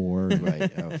daughter's a whore.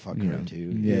 Right. Oh, fuck You her know.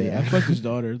 too. Yeah. I fucked his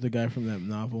daughter, the guy from that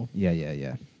novel.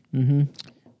 Yeah.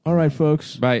 All right,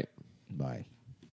 folks. Right. Bye.